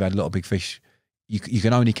me, "Oh, you've had a lot of big fish," you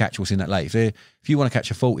can only catch what's in that lake. If you want to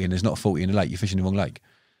catch a 40 and there's not a 40 in the lake, you're fishing the wrong lake.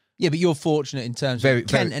 Yeah, but you're fortunate in terms of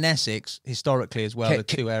Kent and Essex historically as well, the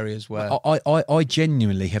two areas where I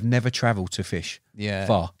genuinely have never travelled to fish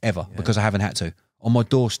far ever because I haven't had to. On my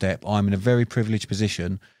doorstep, I'm in a very privileged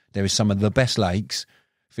position. There is some of the best lakes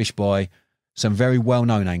fished by some very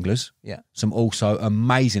well-known anglers, some also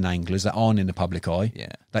amazing anglers that aren't in the public eye,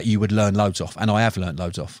 that you would learn loads off, and I have learned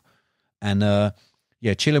loads off. And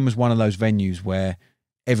Chillum was one of those venues where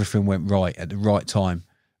everything went right at the right time.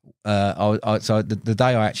 So the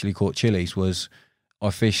day I actually caught chilies was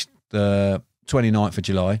I fished the 29th of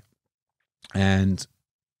July, and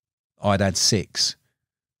I'd had 6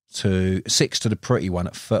 to the pretty one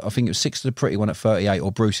at I think it was 6 to the pretty one at 38,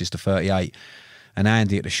 or Bruce's to 38. And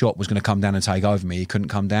Andy at the shop was going to come down and take over me. He couldn't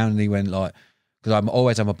come down, and he went like, because I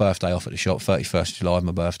always have my birthday off at the shop, 31st of July,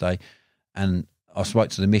 my birthday, and I spoke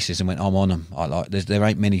to the missus and went, I'm on them. There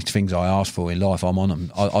ain't many things I ask for in life. I'm on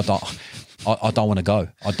them. I don't want to go.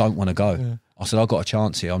 I don't want to go. Yeah. I said, I've got a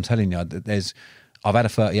chance here. I'm telling you, I've had a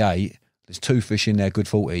 38. There's 2 fish in there, good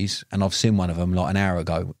 40s, and I've seen one of them like an hour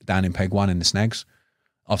ago down in Peg 1 in the snags.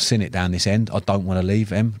 I've seen it down this end. I don't want to leave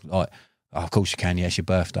them. Like, oh, of course you can. Yeah, it's your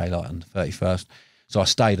birthday, like on the 31st. So I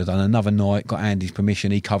stayed. I'd done another night, got Andy's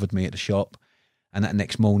permission. He covered me at the shop. And that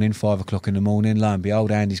next morning, 5 o'clock in the morning, lo and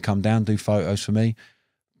behold, Andy's come down, do photos for me.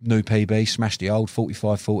 New PB, smashed the old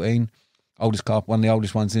 45-14. Oldest carp, one of the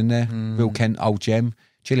oldest ones in there. Real Kent, old gem.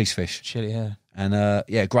 Chili's fish. Chili, yeah.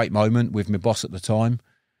 And great moment with my boss at the time.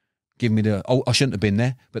 Give me I shouldn't have been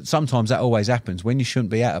there. But sometimes that always happens. When you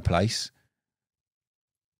shouldn't be at a place,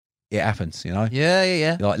 it happens, you know?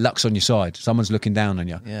 Yeah. Like luck's on your side. Someone's looking down on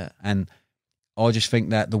you. Yeah. And I just think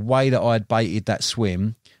that the way that I had baited that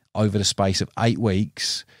swim over the space of 8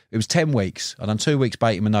 weeks, it was 10 weeks. I'd done 2 weeks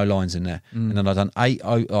baiting with no lines in there. And then I'd done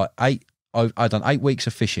I'd done 8 weeks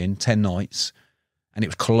of fishing, 10 nights, and it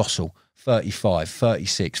was colossal. 35,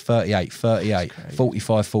 36, 38, 38,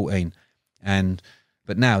 45, 14.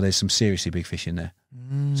 But now there's some seriously big fish in there.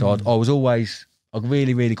 So I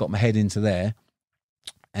really, really got my head into there.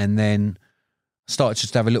 And then started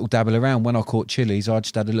just to have a little dabble around. When I caught chilies, I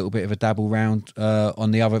just had a little bit of a dabble round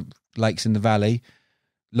on the other lakes in the valley.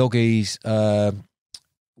 Loggies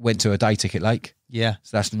went to a day ticket lake. Yeah.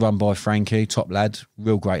 So that's run by Frankie, top lad,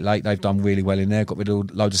 real great lake. They've done really well in there. Got rid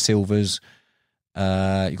of loads of silvers.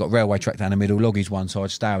 You've got railway track down the middle. Loggies one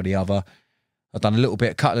side, Stour the other. I've done a little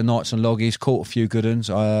bit, a couple of nights on Loggies, caught a few good ones.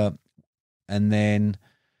 And then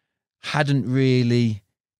hadn't really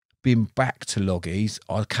been back to Loggies.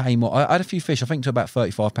 I had a few fish, I think to about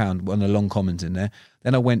 £35, one of the long commons in there.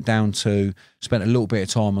 Then I went down to, spent a little bit of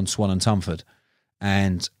time on Swan and Tumford.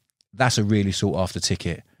 And that's a really sought after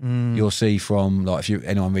ticket. You'll see from, like, if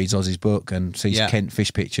anyone reads Ozzy's book and sees Kent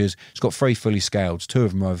fish pictures, it's got 3 fully scaled. 2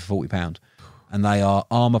 of them are over £40. And they are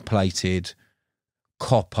armour plated,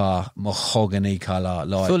 copper, mahogany colour.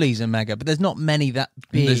 Like, Fullies are mega, but there's not many that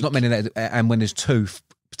big. There's not many that, and when there's 2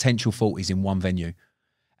 potential 40s in one venue.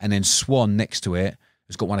 And then Swan next to it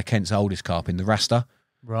has got one of Kent's oldest carp in the Rasta.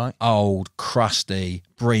 Right. Old, crusty,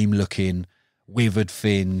 bream looking, withered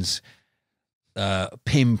fins,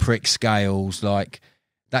 pinprick scales, like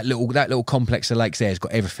that little complex of lakes there has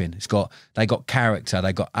got everything. They got character,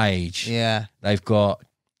 they got age. Yeah. They've got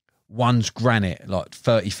one's granite, like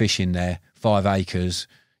 30 fish in there, 5 acres.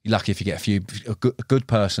 You're lucky if you get a good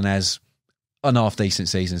person has on half decent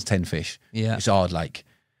seasons, 10 fish. Yeah. It's a hard lake.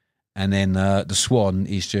 And then the Swan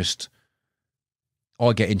is just,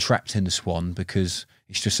 I get entrapped in the Swan because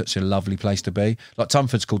it's just such a lovely place to be. Like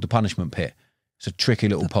Tumford's called the punishment pit. It's a tricky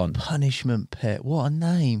little pond. Punishment pit. What a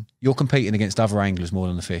name. You're competing against other anglers more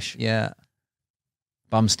than the fish. Yeah.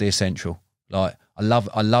 Bumsteer Central. Like, I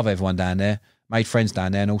love everyone down there. Made friends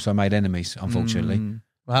down there and also made enemies, unfortunately.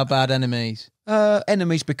 Well, how bad enemies?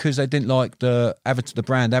 Enemies because they didn't like the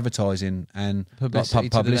brand advertising and Publicity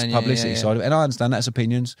publicity side of it. And I understand that's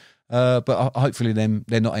opinions, but hopefully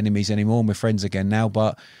they're not enemies anymore and we're friends again now.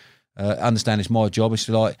 But understand it's my job. It's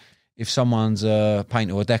like if someone's a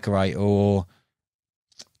painter or a decorator or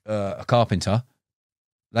a carpenter,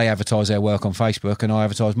 they advertise their work on Facebook and I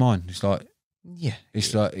advertise mine. It's like, yeah,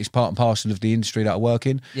 it's like it's part and parcel of the industry that I work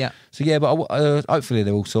in. Yeah. So yeah, but hopefully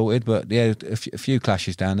they're all sorted. But yeah, a few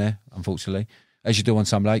clashes down there, unfortunately, as you do on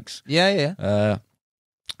some lakes. Yeah.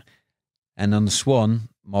 And on the Swan,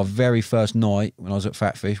 my very first night when I was at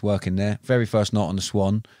Phat Fish working there, very first night on the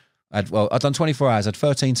Swan, I'd done 24 hours. I had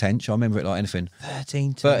 13 tench. I remember it like anything.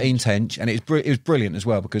 13 tench, and it was brilliant as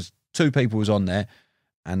well because 2 people was on there,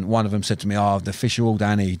 and one of them said to me, "Oh, the fish are all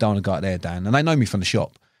down here. You don't want to go out there, Dan." And they know me from the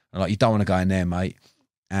shop. I'm like, "You don't want to go in there, mate."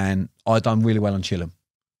 And I'd done really well on Chillum.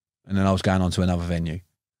 And then I was going on to another venue,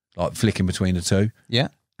 like flicking between the two. Yeah.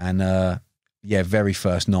 And very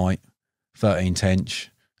first night, 13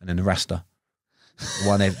 tench, and then the Rasta.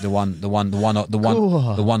 The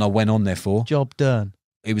one I went on there for. Job done.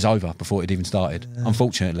 It was over before it even started.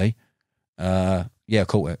 Unfortunately. I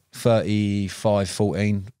caught it.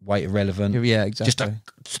 35-14, weight irrelevant. Yeah, exactly.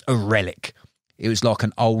 Just a relic. It was like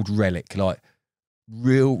an old relic, like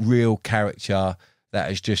real character that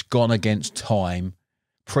has just gone against time.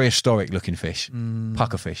 Prehistoric looking fish,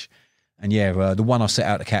 pucker fish. And the one I set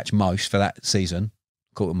out to catch most for that season,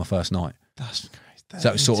 caught it on my first night. That's crazy. So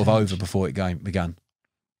that was sort of over before it began.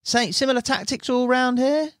 Similar tactics all round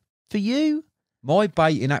here for you? My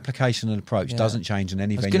baiting application and approach doesn't change in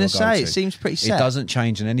any venue I go to. I was going to say, it seems pretty set. It doesn't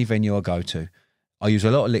change in any venue I go to. I use a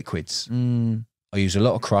lot of liquids. I use a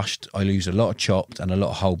lot of crushed. I use a lot of chopped and a lot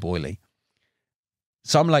of whole boilie.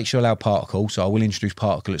 Some lakes you allow particle, so I will introduce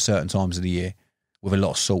particle at certain times of the year with a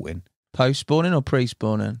lot of salt in. Post-spawning or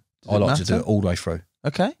pre-spawning? I like to do it all the way through.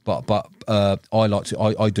 Okay. But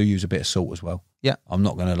I do use a bit of salt as well. Yeah. I'm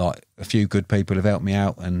not going to a few good people have helped me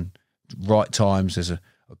out and right times. There's a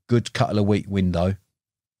good couple of week window.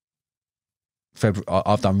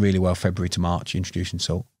 I've done really well February to March introducing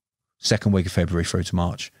salt. Second week of February through to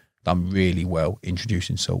March, done really well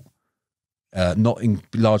introducing salt. Not in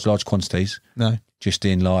large quantities. No. Just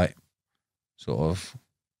in sort of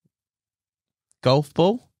golf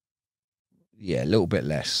ball. Yeah, a little bit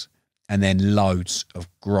less. And then loads of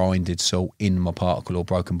grinded salt in my particle or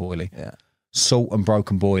broken boilie. Yeah. Salt and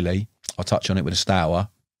broken boilie, I'll touch on it with a stour,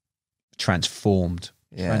 transformed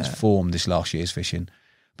this last year's fishing.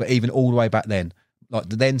 But even all the way back then,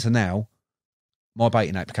 then to now, my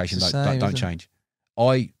baiting application don't change.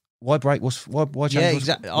 Why change? Yeah,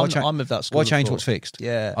 exactly. I'm of that school. Why change what's fixed?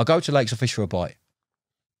 Yeah. I go to lakes, I fish for a bite.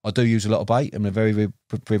 I do use a lot of bait. I'm in a very, very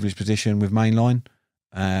privileged position with mainline,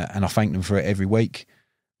 and I thank them for it every week.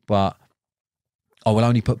 But I will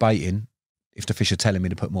only put bait in if the fish are telling me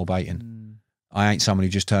to put more bait in. I ain't someone who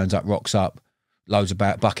just turns up, rocks up, loads of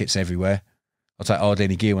buckets everywhere. I take hardly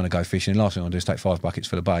any gear when I go fishing. Last thing I do is take 5 buckets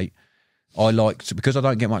for the bait. I like to, because I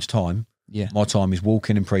don't get much time. Yeah. My time is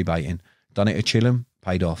walking and pre-baiting. Done it at Chillum,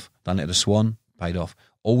 paid off. Done it at the Swan, paid off.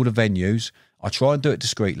 All the venues, I try and do it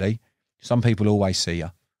discreetly. Some people always see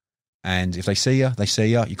you. And if they see you, they see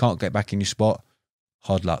you. You can't get back in your spot.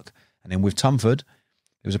 Hard luck. And then with Tumford,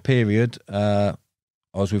 there was a period,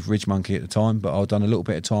 I was with RidgeMonkey at the time, but I'd done a little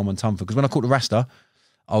bit of time on Tumford. Because when I caught the Rasta,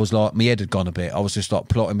 I was like, my head had gone a bit. I was just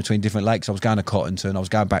plotting between different lakes. I was going to Cottonton. I was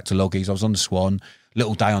going back to Loggies. I was on the Swan.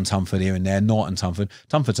 Little day on Tumford here and there. Night on Tumford.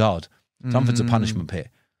 Tumford's hard. Tumford's a punishment pit.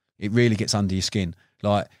 It really gets under your skin.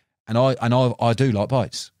 And I do like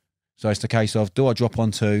bites. So it's the case of, do I drop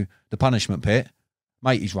onto the punishment pit?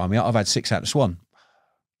 Mateys run me up. I've had 6 out of Swan.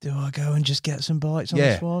 Do I go and just get some bites on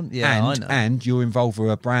the Swan? Yeah, I know. And you're involved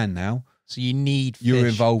with a brand now. So you need fish. You're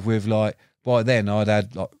involved with by then I'd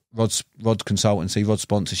had rod consultancy, rod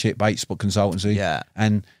sponsorship, bait spot consultancy. Yeah.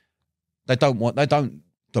 And they don't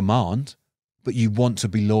demand, but you want to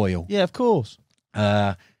be loyal. Yeah, of course.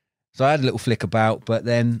 So I had a little flick about, but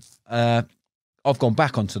then I've gone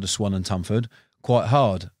back onto the Swan and Tumford quite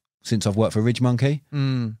hard since I've worked for RidgeMonkey.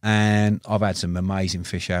 And I've had some amazing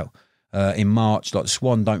fish out. In March, the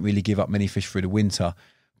Swan don't really give up many fish through the winter,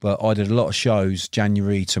 but I did a lot of shows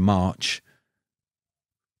January to March,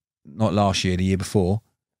 not last year, the year before,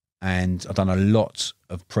 and I've done a lot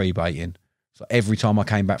of pre-baiting. So every time I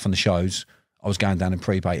came back from the shows, I was going down and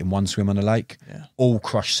pre-baiting one swim on the lake, all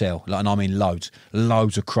crushed cell, and I mean loads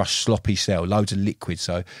of crushed sloppy cell, loads of liquid,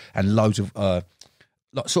 and loads of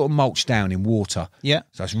like sort of mulched down in water. Yeah.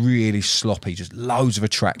 So it's really sloppy, just loads of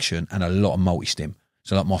attraction and a lot of multi-stim.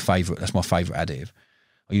 So like that's my favourite additive.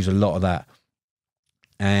 I use a lot of that.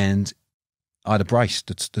 And I had a brace,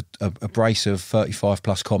 a brace of 35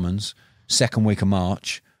 plus commons, second week of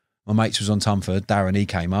March. My mates was on Tumford, Darren, he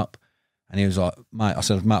came up and he was like, mate, I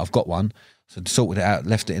said, mate, I've got one. So I sorted it out,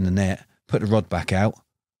 left it in the net, put the rod back out,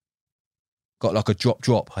 got like a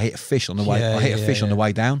drop. I hit a fish on the way. On the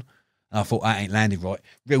way down. And I thought, that ain't landed right.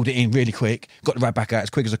 Reeled it in really quick, got the rod back out as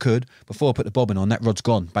quick as I could. Before I put the bobbin on, that rod's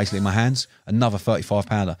gone, basically in my hands. Another 35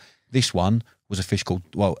 pounder. This one was a fish called,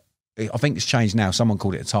 well, I think it's changed now. Someone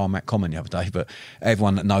called it a tarmac common the other day, but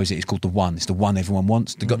everyone that knows it is called the one. It's the one everyone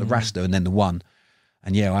wants. They've got the raster and then the one.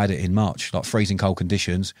 And yeah, I had it in March, like freezing cold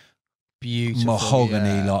conditions. Beautiful.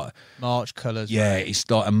 Mahogany, like March colours. Yeah, mate. it's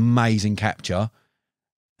like amazing capture.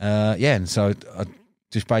 And so I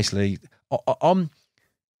just basically, I'm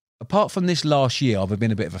apart from this last year, I've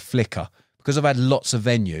been a bit of a flicker because I've had lots of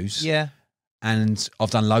venues. Yeah. And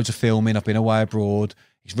I've done loads of filming. I've been away abroad.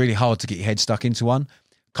 It's really hard to get your head stuck into one.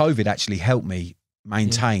 COVID actually helped me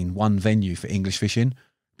maintain one venue for English fishing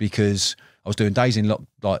because I was doing days only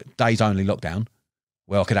lockdown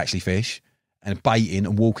where I could actually fish and baiting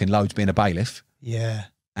and walking loads being a bailiff. Yeah.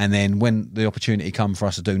 And then when the opportunity come for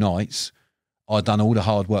us to do nights, I'd done all the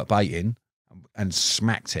hard work baiting and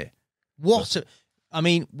smacked it. We'll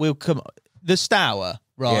come. The Stour,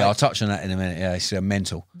 right? Yeah, I'll touch on that in a minute. Yeah, it's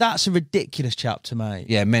mental. That's a ridiculous chapter, mate.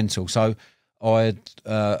 Yeah, mental. So I'd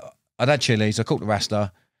had chilies, I caught the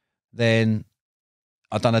raster, then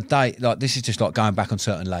I'd done a day, like this is just like going back on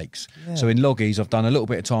certain lakes. Yeah. So in Loggies, I've done a little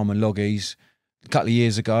bit of time on Loggies. A couple of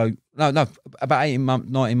years ago, about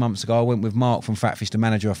 19 months ago, I went with Mark from Phat Fish, the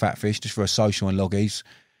manager of Phat Fish, just for a social on Loggies.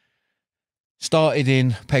 Started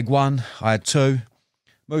in peg 1, I had 2,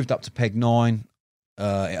 moved up to peg 9,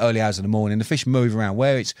 early hours of the morning. The fish move around.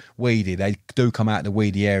 Where it's weedy, they do come out of the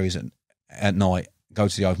weedy areas at night, go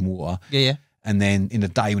to the open water. Yeah. And then in the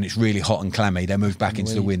day when it's really hot and clammy, they move back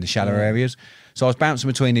into the wind, the shallow areas. So I was bouncing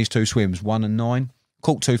between these two swims, 1 and 9.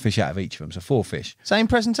 Caught 2 fish out of each of them, so 4 fish. Same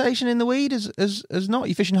presentation in the weed as not? Are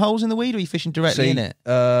you fishing holes in the weed or are you fishing directly in it?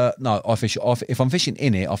 No, I fish off. If I'm fishing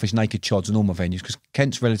in it, I fish naked chods on all my venues because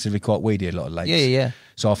Kent's relatively quite weedy, a lot of lakes. Yeah.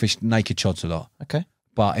 So I fish naked chods a lot. Okay.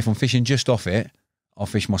 But if I'm fishing just off it, I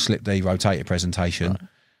fish my slip D rotator presentation.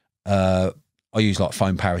 Right. I use like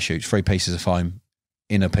foam parachutes, 3 pieces of foam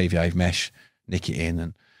in a PVA mesh, nick it in,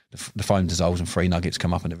 and the foam dissolves and 3 nuggets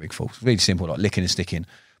come up and the rig falls. Really simple, like licking and sticking.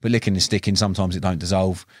 But licking and sticking, sometimes it don't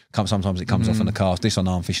dissolve. Sometimes it comes off on the cast. This I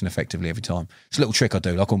know I'm fishing effectively every time. It's a little trick I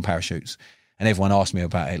do. I call them parachutes. And everyone asks me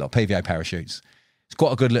about it, like PVA parachutes. It's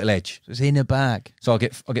got a good little edge. So it's in a bag. So I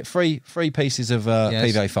get three pieces of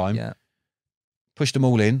PVA foam. Yeah. Push them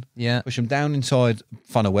all in. Yeah. Push them down inside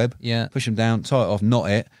funnel web. Yeah. Push them down, tie it off, knot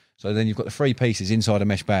it. So then you've got the 3 pieces inside a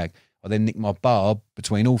mesh bag. I then nick my barb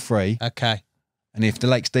between all 3. Okay. And if the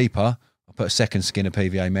lake's deeper, I put a second skin of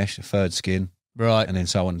PVA mesh, a third skin. Right. And then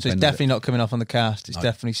so on. So it's definitely not coming off on the cast. It's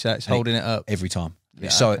definitely set. It's holding it up. Every time. Yeah,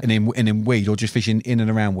 so okay. and in weed or just fishing in and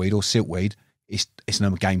around weed or siltweed, it's a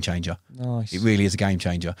game changer. Nice. It really is a game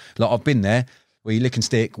changer. Like I've been there where you lick and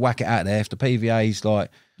stick, whack it out there. If the PVA's like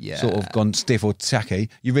sort of gone stiff or tacky,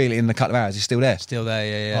 you reel it in a couple of hours, it's still there. Still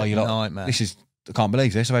there, yeah. Oh, you're like, nightmare. I can't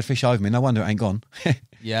believe this. I've had fish over me. No wonder it ain't gone.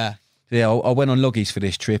 Yeah. Yeah, I went on Loggies for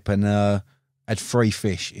this trip and had 3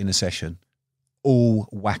 fish in a session. All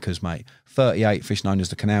whackers, mate. 38 fish known as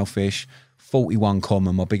the canal fish, 41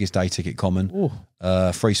 common, my biggest day ticket common,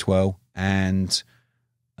 3 swirl, and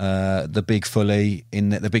the big fully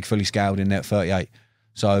scaled in there at 38.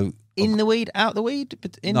 So in the weed, out the weed?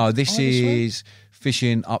 No, this is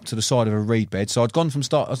fishing up to the side of a reed bed. So I'd gone from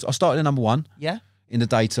I started at number 1. Yeah. In the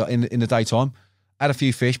daytime, in the daytime, had a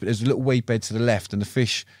few fish, but there's a little weed bed to the left, and the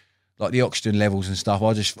fish, like the oxygen levels and stuff,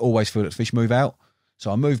 I just always feel that the fish move out.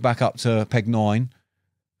 So I moved back up to peg 9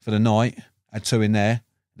 for the night, had 2 in there,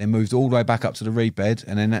 then moved all the way back up to the reed bed,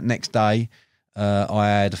 and then that next day I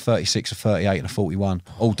had a 36, a 38 and a 41,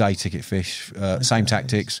 all day ticket fish, same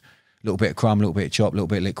tactics, a little bit of crumb, a little bit of chop, a little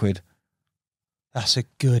bit of liquid. That's a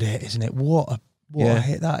good hit, isn't it? What a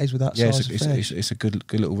hit that is with that size of fish. It's a good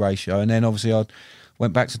little ratio. And then obviously I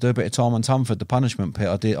went back to do a bit of time on Tumford, the punishment pit.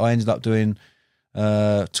 I ended up doing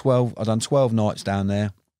 12. I'd done 12 nights down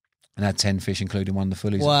there and had 10 fish, including one of the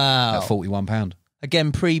fullies. Wow. At 41 £.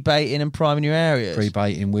 Again, pre-baiting and priming your areas.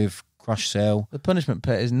 Pre-baiting with crushed cell. The punishment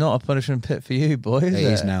pit is not a punishment pit for you, boy, is it? It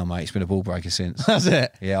is now, mate. It's been a ball breaker since. Has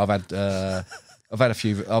it? Yeah, I've had a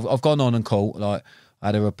few. I've gone on and caught. Like I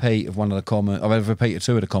had a repeat of one of the commons. I've had a repeat of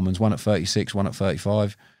 2 of the commons. One at 36, one at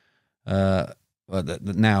 35. Now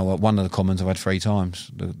one of the commons I've had 3 times.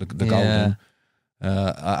 The golden.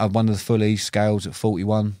 I had one of the fully scales at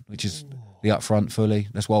 41, which is the up front fully.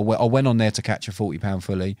 That's why I went on there to catch a 40-pound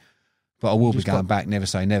fully. But I will be going back, never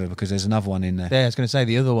say never, because there's another one in there. Yeah, I was going to say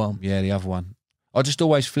the other one. Yeah, the other one. I just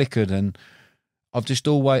always flickered, and I've just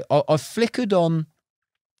always... I've flickered on...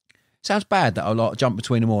 Sounds bad that I like jump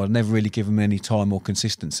between them all. I've never really given them any time or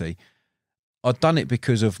consistency. I've done it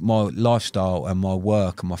because of my lifestyle and my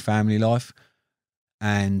work and my family life,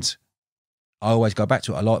 and I always go back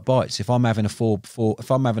to it. I like bites. If I'm having a four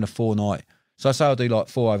night... So I say I do like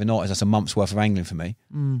 4 overnights, that's a month's worth of angling for me.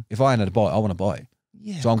 If I ain't had a bite, I want a bite.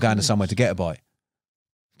 Yeah, so I'm going to somewhere to get a bite.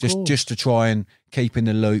 Just to try and keep in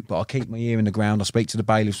the loop, but I keep my ear in the ground. I speak to the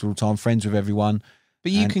bailiffs all the time, friends with everyone.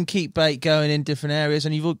 But you can keep bait going in different areas,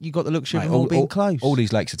 and you've got the luxury of them all being close. All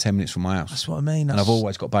these lakes are 10 minutes from my house. That's what I mean. And I've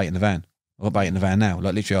always got bait in the van. I've got bait in the van now.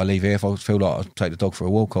 Like literally, I leave here. If I feel like I'll take the dog for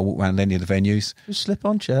a walk, I'll walk around any of the venues. Just slip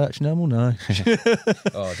on church, no one will know.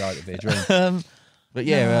 Oh, that would be a dream. But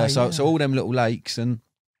yeah, so all them little lakes, and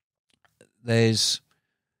you've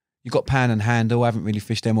got Pan and Handle. I haven't really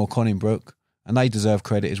fished them or Conningbrook, and they deserve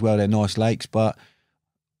credit as well. They're nice lakes, but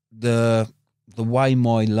the way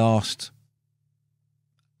my last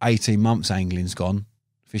 18 months angling's gone,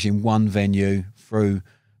 fishing one venue through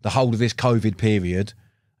the whole of this COVID period,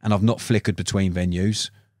 and I've not flickered between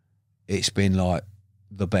venues, it's been like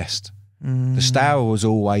the best. The Stour was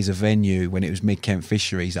always a venue when it was Mid-Kent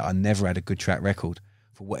Fisheries that I never had a good track record.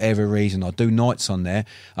 For whatever reason, I do nights on there.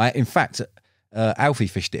 In fact, Alfie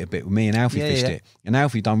fished it a bit with me, and Alfie fished it. And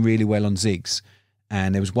Alfie done really well on zigs.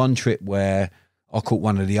 And there was one trip where I caught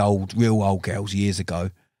one of the real old girls years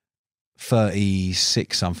ago,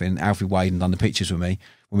 36 something. Alfie weighed and done the pictures with me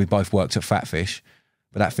when we both worked at Phat Fish,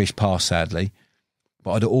 but that fish passed sadly.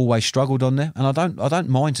 But I'd always struggled on there, and I don't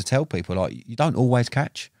mind to tell people, like, you don't always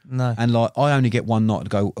catch. No. And like, I only get one night to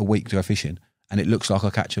go a week to go fishing, and it looks like I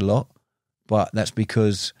catch a lot, but that's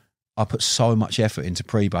because I put so much effort into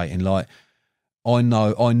pre-baiting. Like, I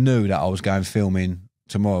knew that I was going filming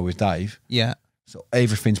tomorrow with Dave. Yeah. So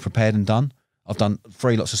everything's prepared and done. I've done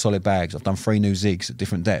 3 lots of solid bags. I've done 3 new zigs at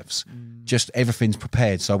different depths. Just everything's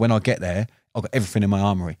prepared. So when I get there, I've got everything in my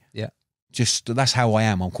armoury. Yeah. Just, that's how I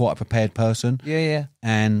am. I'm quite a prepared person. Yeah, yeah.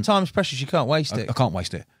 And time's precious. You can't waste it. I can't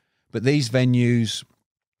waste it. But these venues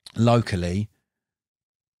locally,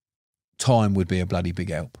 time would be a bloody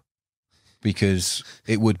big help, because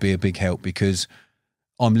it would be a big help, because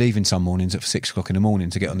I'm leaving some mornings at 6 o'clock in the morning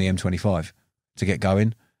to get on the M25 to get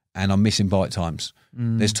going, and I'm missing bite times.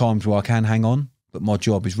 There's times where I can hang on, but my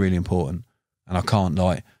job is really important, and I can't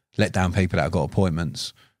like let down people that have got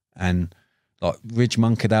appointments. And like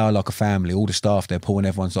RidgeMonkey, they are like a family. All the staff, they're pulling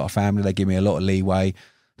everyone's like a family. They give me a lot of leeway.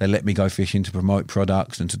 They let me go fishing to promote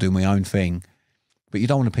products and to do my own thing. But you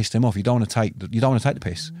don't want to piss them off. You don't want to take the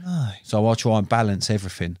piss. No. So I try and balance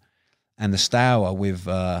everything. And the Stour with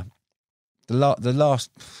the last.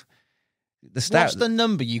 What's the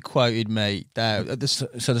number you quoted me there?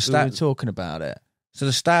 So the Stour, we were talking about it. So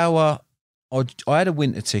the Stour, I had a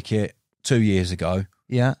winter ticket 2 years ago.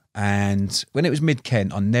 Yeah. And when it was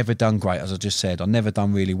Mid-Kent, I never done great, as I just said. I never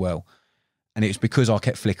done really well. And it was because I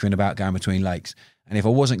kept flickering about going between lakes. And if I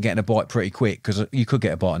wasn't getting a bite pretty quick, because you could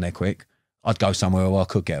get a bite on there quick, I'd go somewhere where I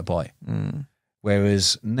could get a bite.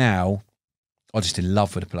 Whereas now, I'm just in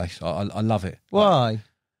love with the place. I love it. Why?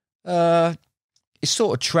 It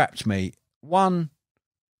sort of trapped me. One,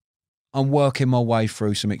 I'm working my way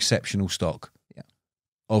through some exceptional stock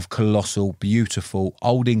of colossal, beautiful,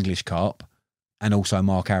 old English carp, and also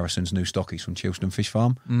Mark Harrison's new stockies from Chilston Fish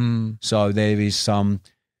Farm. So there is some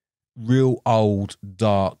real old,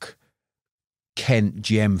 dark Kent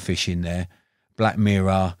gem fish in there. Black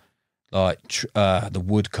mirror, like the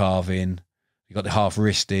wood carving. You got the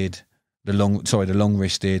half-wristed, the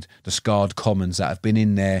long-wristed, the scarred commons that have been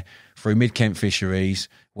in there through Mid-Kent Fisheries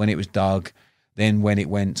when it was dug. Then when it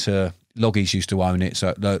went to Loggies used to own it,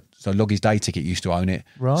 so Loggies Day Ticket used to own it.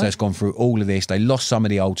 Right. So it's gone through all of this. They lost some of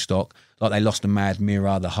the old stock, like they lost the Mad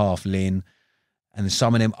Mirror, the Half Lin, and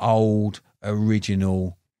some of them old,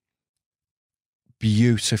 original,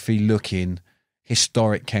 beautifully looking,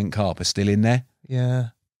 historic Kent carp are still in there. Yeah.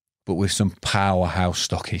 But with some powerhouse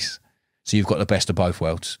stockies. So you've got the best of both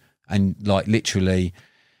worlds. And like literally,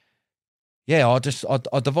 yeah,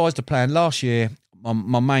 I devised a plan last year.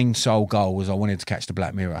 My main sole goal was I wanted to catch the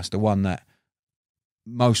Black Mirror. It's the one that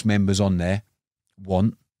most members on there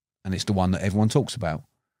want, and it's the one that everyone talks about.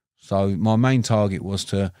 So my main target was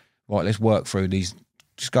to, right, let's work through these.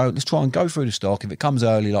 Let's try and go through the stock. If it comes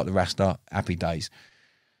early like the Rasta, happy days.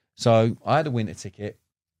 So I had a winter ticket,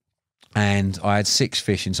 and I had 6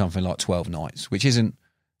 fish in something like 12 nights, which isn't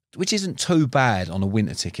which isn't too bad on a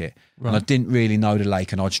winter ticket. Right. And I didn't really know the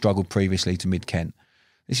lake, and I'd struggled previously to Mid-Kent.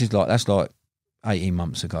 That's like 18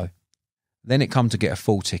 months ago. Then it come to get a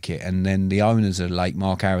full ticket, and then the owners of the lake,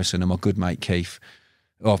 Mark Harrison and my good mate Keith,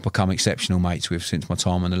 who I've become exceptional mates with since my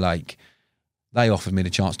time on the lake, they offered me the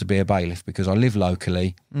chance to be a bailiff because I live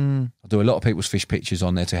locally. I do a lot of people's fish pictures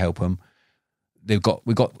on there to help them. We've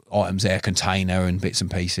got items there, container and bits and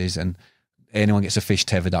pieces, and anyone gets a fish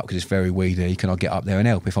tethered up because it's very weedy, can I get up there and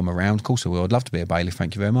help if I'm around? Of course I will. I'd love to be a bailiff,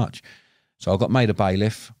 thank you very much. So I got made a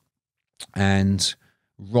bailiff, and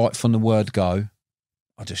right from the word go,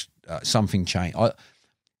 I just something changed.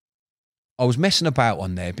 I was messing about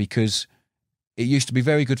on there because it used to be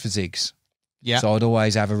very good for zigs. Yeah. So I'd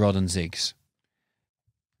always have a rod and zigs.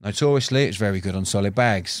 Notoriously, it's very good on solid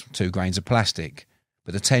bags, 2 grains of plastic,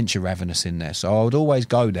 but the tench are ravenous in there. So I would always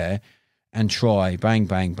go there and try, bang,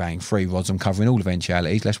 bang, bang, 3 rods. I'm covering all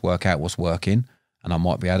eventualities. Let's work out what's working. And I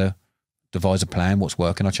might be able to devise a plan, what's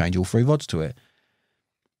working. I change all 3 rods to it.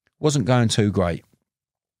 Wasn't going too great.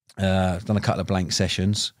 Done a couple of blank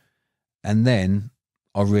sessions. And then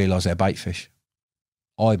I realised they're bait fish.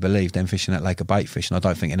 I believe them fishing that lake are bait fish, and I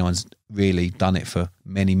don't think anyone's really done it for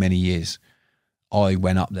many, many years. I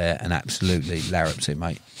went up there and absolutely larruped it,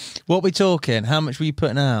 mate. What we talking? How much were you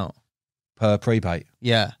putting out? Per pre-bait,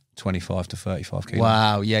 Yeah. 25 to 35 kilos.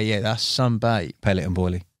 Wow. Yeah. That's some bait. Pellet and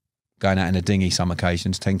boilie. Going out in a dinghy some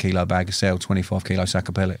occasions, 10 kilo bag of sail, 25 kilo sack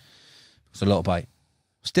of pellet. It's a lot of bait.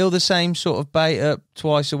 Still the same sort of bait up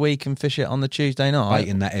twice a week and fish it on the Tuesday night?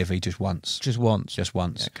 Baiting that heavy just once. Just once? Just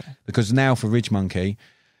once. Okay. Because now for RidgeMonkey,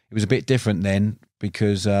 it was a bit different then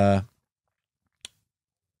because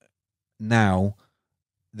now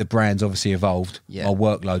the brand's obviously evolved. Yeah. My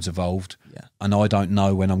workload's evolved. Yeah. And I don't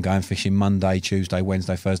know when I'm going fishing Monday, Tuesday,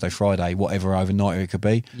 Wednesday, Thursday, Friday, whatever overnight it could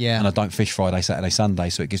be. Yeah. And I don't fish Friday, Saturday, Sunday,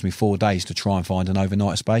 so it gives me 4 days to try and find an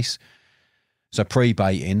overnight space. So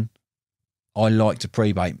pre-baiting, I like to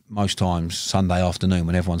pre-bait most times Sunday afternoon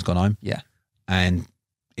when everyone's gone home. Yeah. And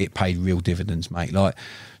it paid real dividends, mate. Like,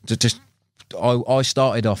 I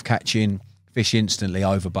started off catching fish instantly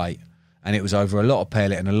over bait, and it was over a lot of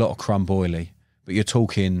pellet and a lot of crumb boilie. But you're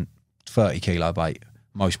talking 30 kilo bait,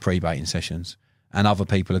 most pre-baiting sessions, and other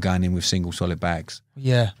people are going in with single solid bags.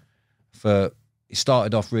 Yeah. It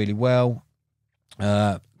started off really well.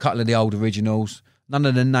 Couple of the old originals, none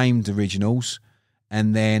of the named originals,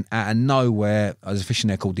 and then out of nowhere, I was fishing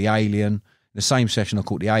there called the Alien. The same session I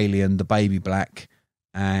caught the Alien, the Baby Black,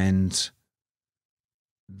 and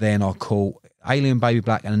then I caught Alien, Baby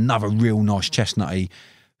Black, and another real nice chestnutty,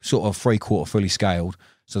 sort of 3/4 fully scaled,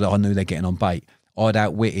 so that I knew they're getting on bait. I'd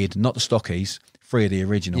outwitted, not the stockies, 3 of the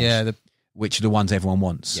originals, which are the ones everyone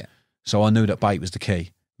wants. Yeah. So I knew that bait was the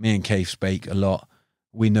key. Me and Keith speak a lot.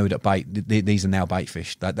 We knew that bait, these are now bait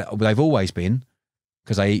fish. They've always been,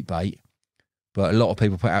 because they eat bait, but a lot of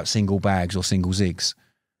people put out single bags or single zigs.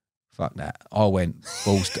 Fuck that. I went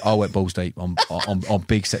balls deep on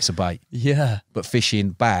big sets of bait. Yeah. But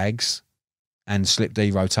fishing bags and slip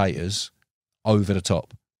D rotators over the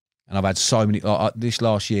top. And I've had so many, this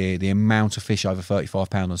last year, the amount of fish over 35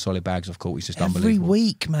 pound on solid bags I've caught is just Every unbelievable.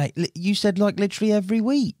 week, mate. You said like literally every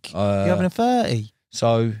week. You're having a 30.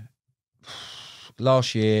 So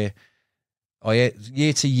last year,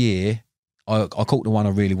 year to year, I caught the one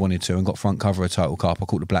I really wanted to and got front cover of Total Carp. I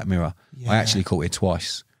caught the Black Mirror. Yeah. I actually caught it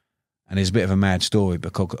twice. And it's a bit of a mad story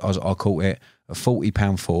because I caught it a 40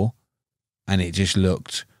 pound 4 and it just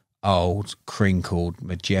looked old, crinkled,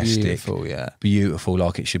 majestic, beautiful,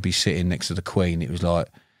 like it should be sitting next to the Queen. It was like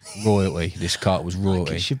royalty. This carp was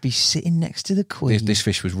royalty. Like it should be sitting next to the Queen. This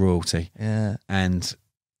fish was royalty. Yeah. And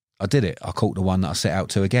I did it. I caught the one that I set out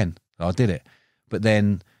to again. I did it. But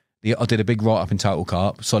then I did a big write-up in Total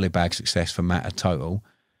Carp, solid bag success for Matt at Total.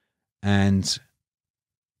 And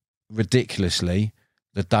ridiculously,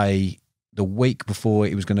 the week before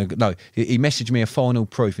it was going to... No, he messaged me a final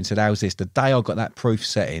proof and said, how's this? The day I got that proof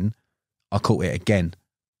setting, I caught it again.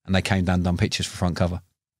 And they came down and done pictures for front cover.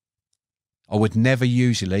 I would never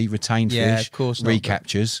usually retain fish, of course not,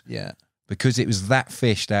 recaptures. Yeah. Because it was that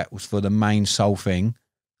fish that was for the main sole thing,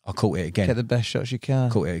 I caught it again. Get the best shots you can.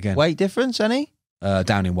 Caught it again. Weight difference, any?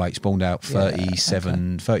 Down in weight, spawned out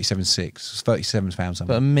 37.6, 37 pounds something.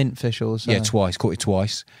 But a mint fish also. Yeah, twice. Caught it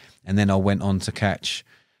twice. And then I went on to catch,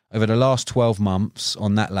 over the last 12 months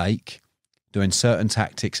on that lake, doing certain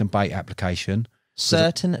tactics and bait application.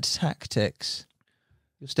 Certain tactics.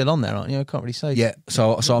 You're still on there, aren't you? I can't really say. Yeah,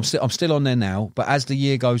 so I'm still on there now. But as the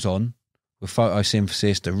year goes on, with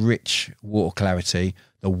photosynthesis, the rich water clarity,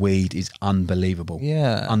 the weed is unbelievable.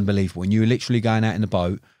 Yeah. Unbelievable. And you're literally going out in the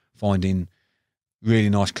boat, finding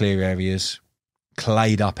really nice clear areas,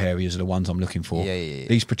 clayed up areas are the ones I'm looking for. Yeah.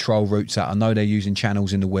 These patrol routes that I know they're using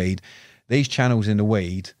channels in the weed. These channels in the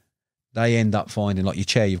weed, they end up finding, like your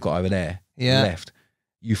chair you've got over there, to the left,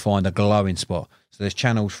 you find a glowing spot. So there's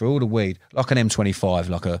channels for all the weed, like an M25,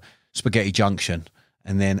 like a spaghetti junction.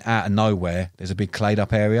 And then out of nowhere, there's a big clayed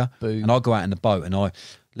up area. Boom. And I go out in the boat and I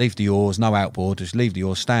leave the oars, no outboard, just leave the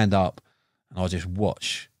oars, stand up, and I just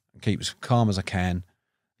watch and keep as calm as I can,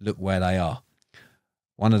 look where they are.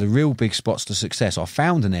 One of the real big spots to success, I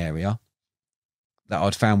found an area that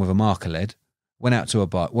I'd found with a marker lead, went out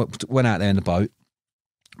there in the boat,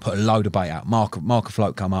 put a load of bait out, marker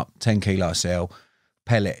float come up, 10 kilo cell,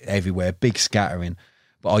 pellet everywhere, big scattering.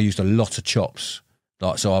 But I used a lot of chops.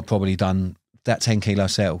 So I've probably done that 10 kilo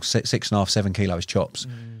cell, 6.5, 7 kilos chops,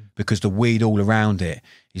 because the weed all around it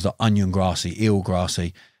is like onion grassy, eel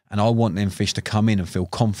grassy. And I want them fish to come in and feel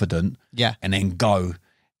confident and then go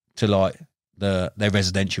to like their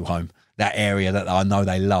residential home, that area that I know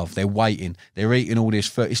they love. They're waiting. They're eating all this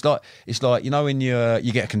food. It's like you know when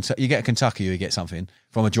you get a Kentucky, you get something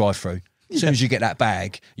from a drive-through. As soon as you get that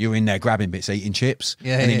bag, you're in there grabbing bits, eating chips,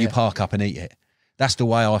 and then you park up and eat it. That's the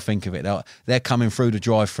way I think of it. They're coming through the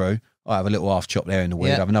drive-through. I have a little half chop there in the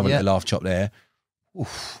weed. I have another little half chop there.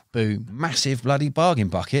 Oof, boom, massive bloody bargain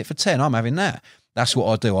bucket for 10. I'm having that. That's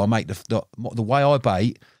what I do. I make the way I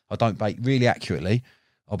bait. I don't bait really accurately.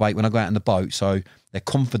 I bait when I go out in the boat, so they're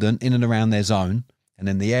confident in and around their zone. And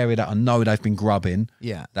then the area that I know they've been grubbing,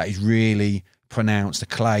 that is really pronounced, the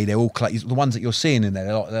clay, they're all clay. The ones that you're seeing in there,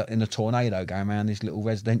 they're like in a tornado going around this little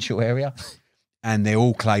residential area, and they're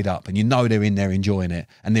all clayed up, and you know they're in there enjoying it,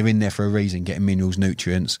 and they're in there for a reason, getting minerals,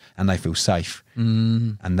 nutrients, and they feel safe.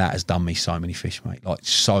 And that has done me so many fish, mate, like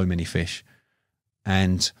so many fish.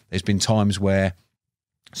 And there's been times where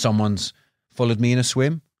someone's followed me in a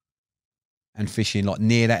swim and fishing like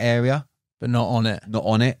near that area, but not on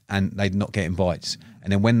it, and they're not getting bites.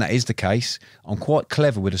 And then when that is the case, I'm quite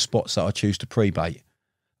clever with the spots that I choose to pre-bait,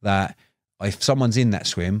 that if someone's in that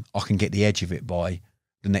swim, I can get the edge of it by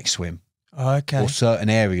the next swim. Okay. Or certain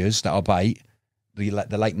areas that I bait, the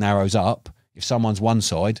lake narrows up. If someone's one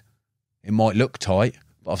side, it might look tight,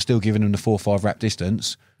 but I've still given them the 4 or 5 wrap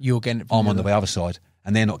distance. You're getting it I'm on the other side,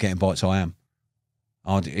 and they're not getting bites. I am.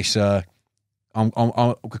 It's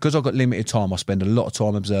because I've got limited time. I spend a lot of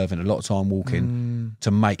time observing, a lot of time walking to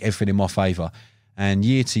make everything in my favour. And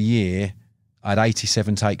year to year, I had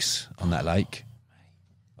 87 takes on that lake.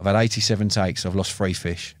 I've had 87 takes. I've lost 3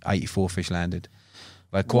 fish. 84 fish landed.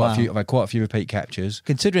 I've had quite a few repeat captures.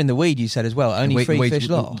 Considering the weed you said as well, only 3 fish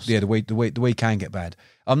lost. Yeah, the weed can get bad.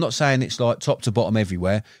 I'm not saying it's like top to bottom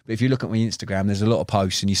everywhere, but if you look at my Instagram, there's a lot of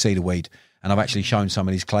posts and you see the weed. And I've actually shown some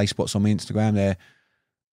of these clay spots on my Instagram there.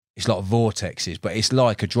 It's like vortexes, but it's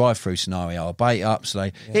like a drive-through scenario. I bait up,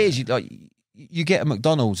 so you get a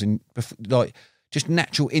McDonald's and like just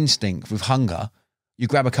natural instinct with hunger. You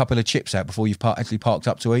grab a couple of chips out before you've actually parked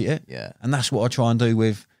up to eat it. Yeah, and that's what I try and do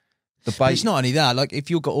with the bait. But it's not only that. Like if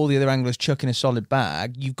you've got all the other anglers chucking a solid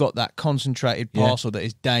bag, you've got that concentrated parcel that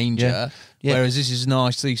is danger. Yeah. Whereas this is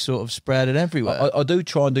nicely sort of spread it everywhere. I do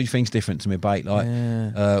try and do things different to my bait, like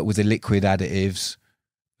with the liquid additives,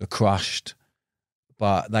 the crushed.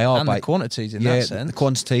 But they are and bait. The quantities in that sense. The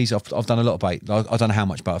quantities, I've done a lot of bait. I don't know how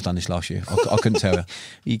much bait I've done this last year. I couldn't tell you.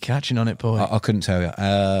 You're catching on it, boy. I couldn't tell you.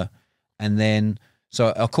 And then,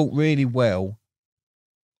 so I caught really well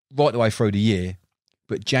right the way through the year.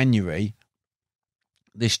 But January,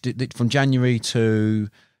 from January,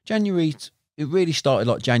 it really started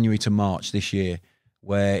like January to March this year,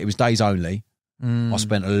 where it was days only. I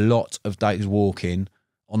spent a lot of days walking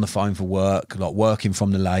on the phone for work, like working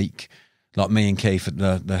from the lake. Like me and Keith,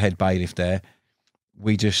 the head bailiff there,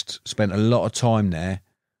 we just spent a lot of time there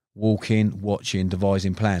walking, watching,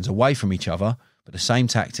 devising plans away from each other, but the same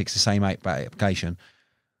tactics, the same application.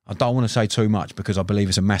 I don't want to say too much because I believe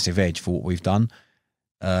it's a massive edge for what we've done.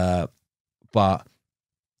 But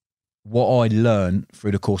what I learned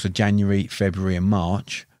through the course of January, February and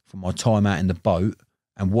March from my time out in the boat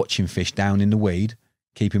and watching fish down in the weed,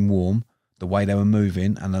 keeping warm, the way they were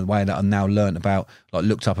moving and the way that I've now learnt about, like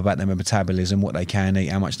looked up about their metabolism, what they can eat,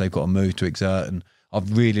 how much they've got to move to exert. And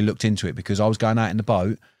I've really looked into it because I was going out in the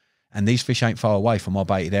boat and these fish ain't far away from my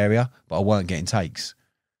baited area, but I weren't getting takes.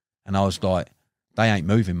 And I was like, they ain't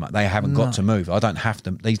moving much. They haven't got to move. I don't have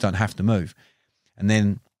to, these don't have to move. And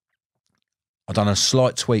then I've done a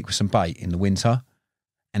slight tweak with some bait in the winter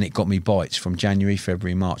and it got me bites from January,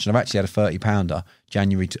 February, March. And I've actually had a 30 pounder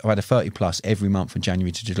I've had a 30 plus every month from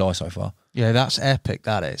January to July so far. Yeah, that's epic,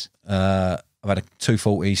 that is. I've had a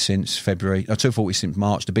 240 since February, 240 since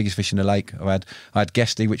March, the biggest fish in the lake. I had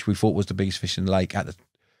Guesty, which we thought was the biggest fish in the lake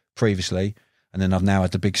previously. And then I've now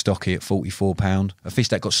had the big stocky at £44. A fish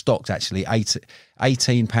that got stocked actually £18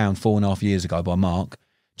 4.5 years ago by Mark,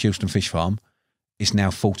 Chilston Fish Farm. It's now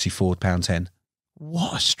 £44.10.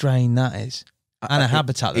 What a strain that is. And a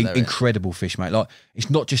habitat that incredible fish, mate. Like, it's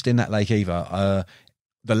not just in that lake either.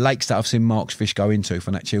 The lakes that I've seen Mark's fish go into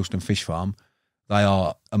from that Chilston Fish Farm, they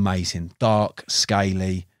are amazing. Dark,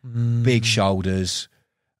 scaly, big shoulders,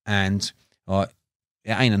 and like,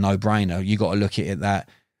 it ain't a no-brainer. You got to look at it that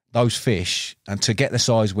those fish, and to get the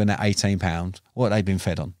size when they're £18, what have they been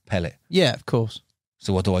fed on? Pellet. Yeah, of course.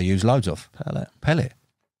 So what do I use loads of? Pellet.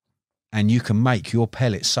 And you can make your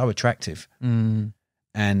pellet so attractive. And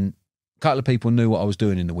a couple of people knew what I was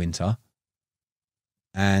doing in the winter,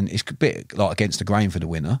 and it's a bit like against the grain for the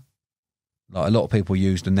winter. Like, a lot of people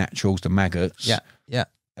use the naturals, the maggots. Yeah.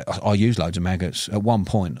 I use loads of maggots. At one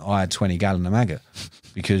point, I had 20 gallon of maggot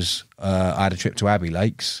because I had a trip to Abbey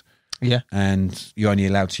Lakes. Yeah. And you're only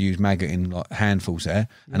allowed to use maggot in like handfuls there.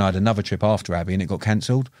 Yeah. And I had another trip after Abbey and it got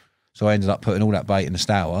cancelled. So I ended up putting all that bait in the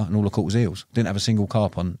stour and all I caught was eels. Didn't have a single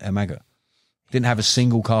carp on a maggot. Didn't have a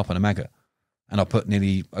single carp on a maggot. And I put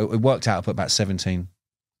it worked out, I put about 17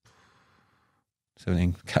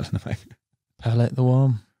 gallon of maggot. Pellet the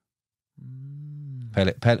one.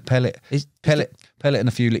 Pellet and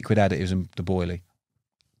a few liquid additives and the boilie.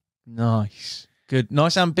 Nice. Good.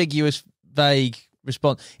 Nice, ambiguous, vague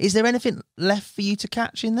response. Is there anything left for you to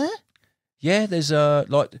catch in there? Yeah, there's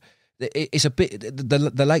it's a bit,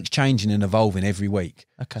 the lake's changing and evolving every week.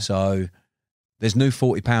 Okay. So there's new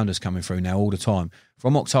 40-pounders coming through now all the time.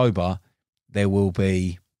 From October, there will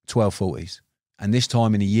be 12 40s. And this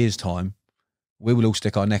time in a year's time, we will all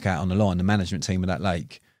stick our neck out on the line, the management team of that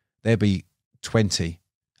lake. There'll be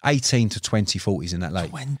 18 to 20 40s in that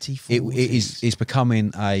lake. 20 40s. It's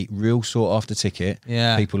becoming a real sought after ticket.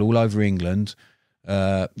 Yeah. People all over England.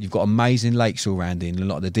 You've got amazing lakes all around in a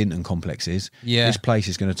lot of the Dinton complexes. Yeah. This place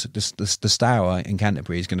is going to, the Stour in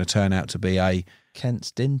Canterbury is going to turn out to be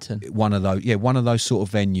Kent's Dinton. One of those sort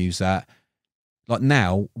of venues that, like,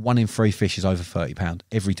 now 1 in 3 fish is over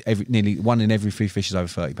 £30. Nearly 1 in every 3 fish is over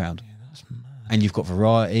 £30. Yeah, that's mad. And you've got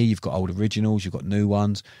variety, you've got old originals, you've got new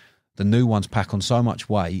ones. The new ones pack on so much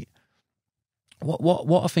weight.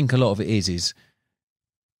 What I think a lot of it is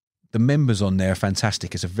the members on there are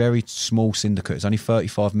fantastic. It's a very small syndicate. It's only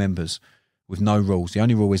 35 members with no rules. The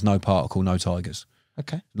only rule is no particle, no tigers.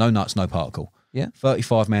 Okay. No nuts, no particle. Yeah.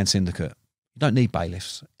 35-man syndicate. You don't need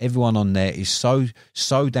bailiffs. Everyone on there is so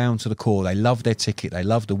down to the core. They love their ticket. They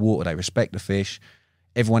love the water. They respect the fish.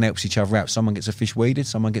 Everyone helps each other out. Someone gets a fish weeded.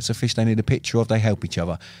 Someone gets a fish they need a picture of. They help each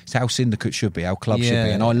other. It's how syndicate should be, how clubs should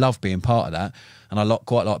be. And I love being part of that. And I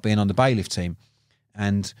quite like being on the bailiff team.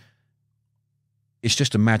 And it's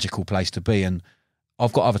just a magical place to be. And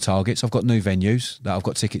I've got other targets. I've got new venues that I've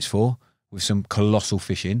got tickets for with some colossal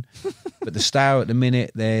fishing. But the Stour at the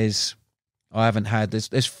minute, there's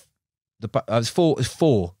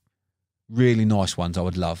 4 really nice ones I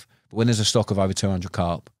would love. But when there's a stock of over 200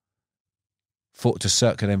 carp, to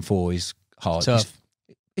circle them 4 is hard. Tough.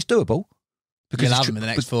 It's doable. Because you'll have them in the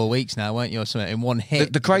next 4 weeks now, won't you, or something, in one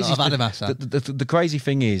hit? The crazy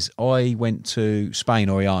thing is, I went to Spain,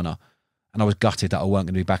 Oriana, and I was gutted that I weren't going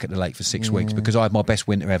to be back at the lake for 6 weeks because I had my best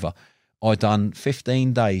winter ever. I done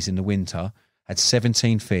 15 days in the winter, had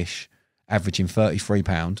 17 fish, averaging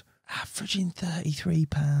 £33. Averaging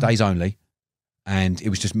 £33? Days only. And it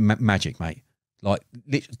was just magic, mate. Like,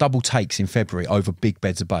 double takes in February over big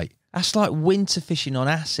beds of bait. That's like winter fishing on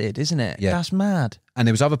acid, isn't it? Yeah. That's mad. And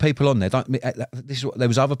there was other people on there. There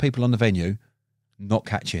was other people on the venue not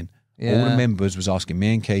catching. Yeah. All the members was asking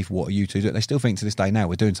me and Keith, what are you two doing? They still think to this day now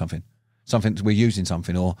we're doing something. We're using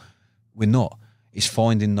something, or we're not. It's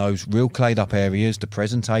finding those real clayed up areas, the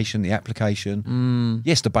presentation, the application.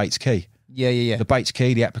 Yes, the bait's key. Yeah. The bait's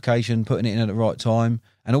key, the application, putting it in at the right time,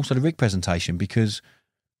 and also the rig presentation, because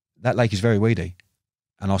that lake is very weedy.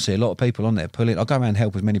 And I see a lot of people on there pulling. I go around and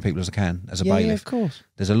help as many people as I can as a bailiff. Yeah, of course.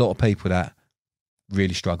 There's a lot of people that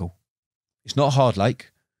really struggle. It's not a hard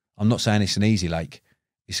lake. I'm not saying it's an easy lake.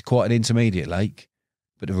 It's quite an intermediate lake,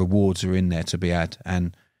 but the rewards are in there to be had.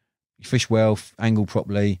 And you fish well, angle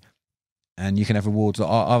properly, and you can have rewards.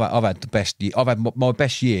 I've had the best year. I've had my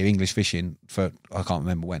best year English fishing for, I can't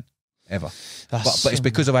remember when, ever. But it's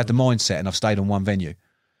because I've had the mindset and I've stayed on one venue.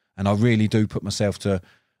 And I really do put myself to,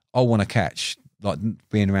 I want to catch, like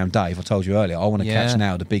being around Dave, I told you earlier, I want to catch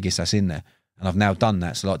now the biggest that's in there. And I've now done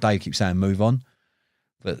that. So like Dave keeps saying, move on.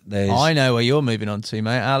 But I know where you're moving on to,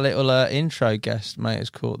 mate. Our little intro guest, mate, has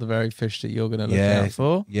caught the very fish that you're going to look out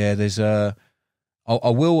for. Yeah, there's I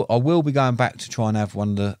will be going back to try and have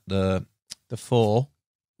one of the 4.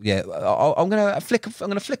 Yeah, I'm gonna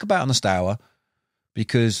flick about on the Stour,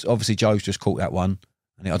 because obviously Joe's just caught that one,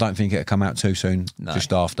 and I don't think it'll come out too soon,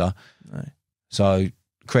 just after. No. So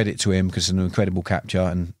credit to him, because it's an incredible capture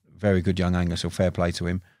and very good young angler, so fair play to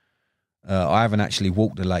him. I haven't actually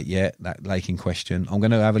walked the lake yet, that lake in question. I'm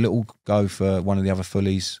going to have a little go for one of the other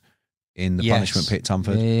fullies in the Punishment Pit,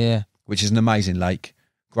 Tumford, Yeah. which is an amazing lake.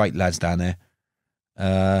 Great lads down there.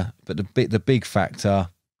 But the big factor,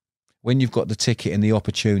 when you've got the ticket and the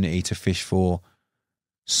opportunity to fish for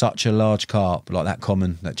such a large carp like that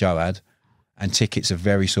common that Joe had, and tickets are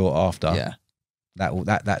very sought after. Yeah.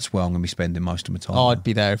 That's where I'm going to be spending most of my time. I'd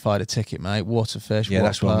be there if I had a ticket, mate. What a fish. Yeah, what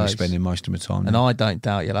that's where I'm going to be spending most of my time. And I don't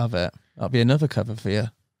doubt you'll have it. That'll be another cover for you.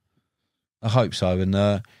 I hope so. And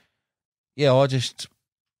I just,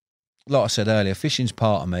 like I said earlier, fishing's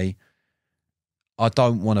part of me. I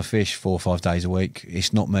don't want to fish 4 or 5 days a week.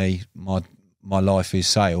 It's not me. My life is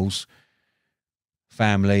sales,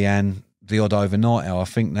 family, and the odd overnighter. I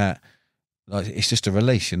think that it's just a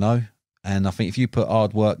release, you know. And I think if you put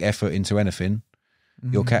hard work, effort into anything,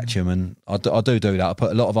 you'll catch them. And I do that. I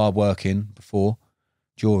put a lot of hard work in before,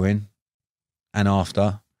 during, and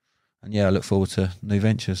after. And yeah, I look forward to new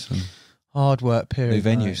ventures and hard work period.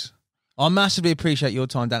 New venues. Mate. I massively appreciate your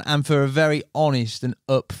time, Dan, and for a very honest and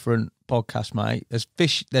upfront podcast, mate.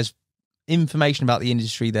 There's information about the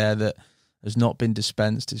industry there that has not been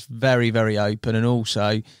dispensed. It's very, very open, and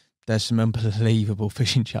also there's some unbelievable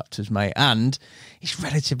fishing chapters, mate. And it's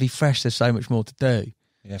relatively fresh. There's so much more to do.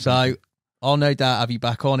 Yeah, so I'll no doubt have you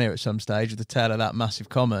back on here at some stage with the tail of that massive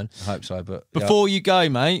common. I hope so. But before you go,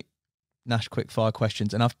 mate, Nash quickfire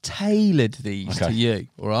questions, and I've tailored these to you.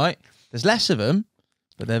 All right, there's less of them,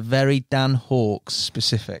 but they're very Dan Hawkes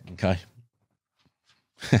specific. Okay.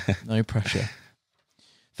 No pressure.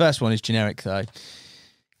 First one is generic though.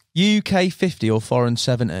 UK 50 or foreign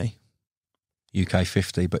 70? UK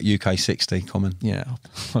 50, but UK 60 common. Yeah,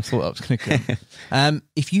 I thought that was going to come.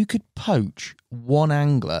 If you could poach one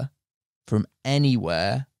angler from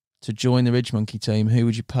anywhere to join the RidgeMonkey team, who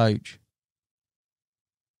would you poach?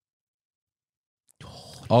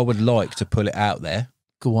 I would like to pull it out there.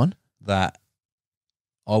 Go on. That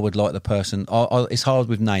I would like the person. It's hard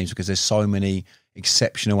with names because there's so many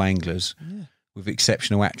exceptional anglers with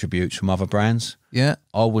exceptional attributes from other brands. Yeah.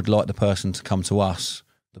 I would like the person to come to us,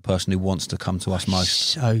 the person who wants to come to us most.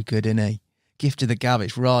 So good, isn't he? Gift of the gab,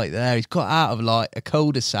 it's right there. He's got out of like a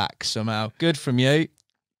cul-de-sac somehow. Good from you.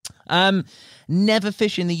 Never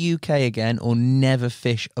fish in the UK again or never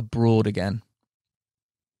fish abroad again?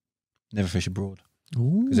 Never fish abroad.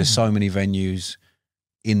 Because there's so many venues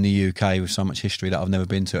in the UK with so much history that I've never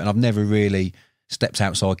been to, and I've never really stepped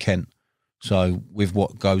outside Kent. So with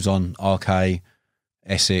what goes on, RK,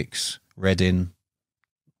 Essex, Reading.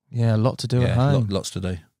 Yeah, a lot to do at home. Lots to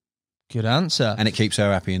do. Good answer. And it keeps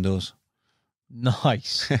her happy indoors.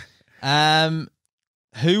 Nice.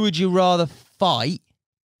 Who would you rather fight,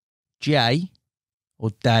 Jay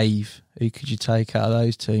or Dave? Who could you take out of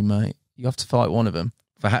those two, mate? You have to fight one of them.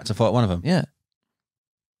 If I had to fight one of them? Yeah.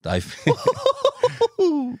 Dave.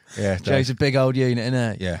 Yeah, Dave. Jay's a big old unit,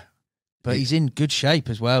 isn't he? Yeah. But he's in good shape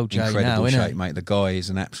as well, Jay. Incredible now, isn't shape, he? mate. The guy is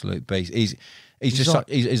an absolute beast.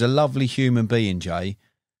 He's a lovely human being, Jay,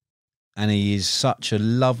 and he is such a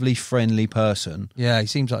lovely, friendly person. Yeah, he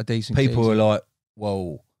seems like a decent. People are like,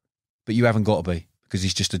 "Whoa," but you haven't got to be, because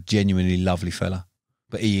he's just a genuinely lovely fella.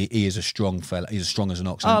 But he is a strong fella. He's as strong as an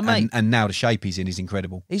ox. Mate. And now the shape he's in is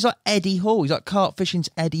incredible. He's like Eddie Hall. He's like Carp Fishing's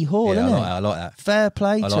Eddie Hall, Yeah, isn't he? I like that. Fair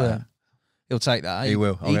play I to like him. that. He'll take that. He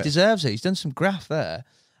will. He deserves it. He's done some graft there.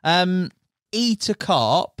 Eat a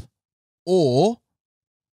carp or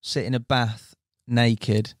sit in a bath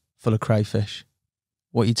naked full of crayfish.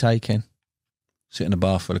 What are you taking? Sit in a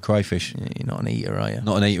bath full of crayfish. Yeah, you're not an eater, are you?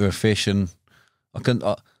 Not an eater of fish, and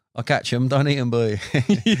I catch them. Don't eat them, boy.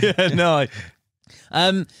 Yeah, no.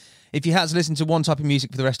 If you had to listen to one type of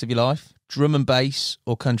music for the rest of your life, drum and bass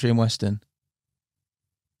or country and western?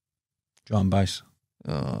 Drum and bass.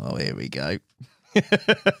 Oh, here we go.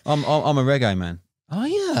 I'm a reggae man. Oh,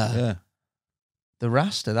 yeah. Yeah. The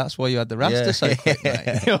Rasta, that's why you had the Rasta so quick,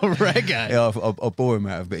 mate. You're reggae. Yeah, I'll bore him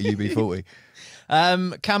out of a bit of UB40.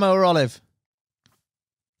 Camo or olive?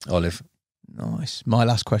 Olive. Nice. My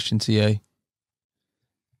last question to you.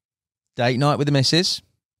 Date night with the missus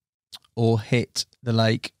or hit the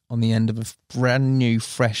lake on the end of a brand new,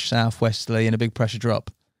 fresh southwesterly and a big pressure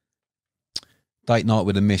drop? Date night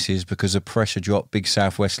with the missus, because a pressure drop, big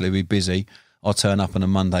southwesterly, be busy. I'll turn up on a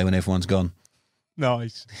Monday when everyone's gone.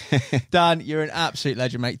 Nice. Dan, you're an absolute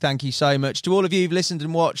legend, mate. Thank you so much. To all of you who've listened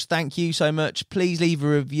and watched, thank you so much. Please leave a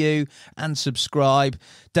review and subscribe.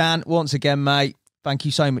 Dan, once again, mate, thank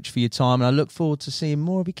you so much for your time, and I look forward to seeing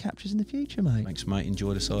more of your captures in the future, mate. Thanks, mate.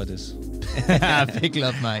 Enjoy the ciders. Big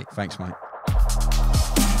love, mate. Thanks, mate.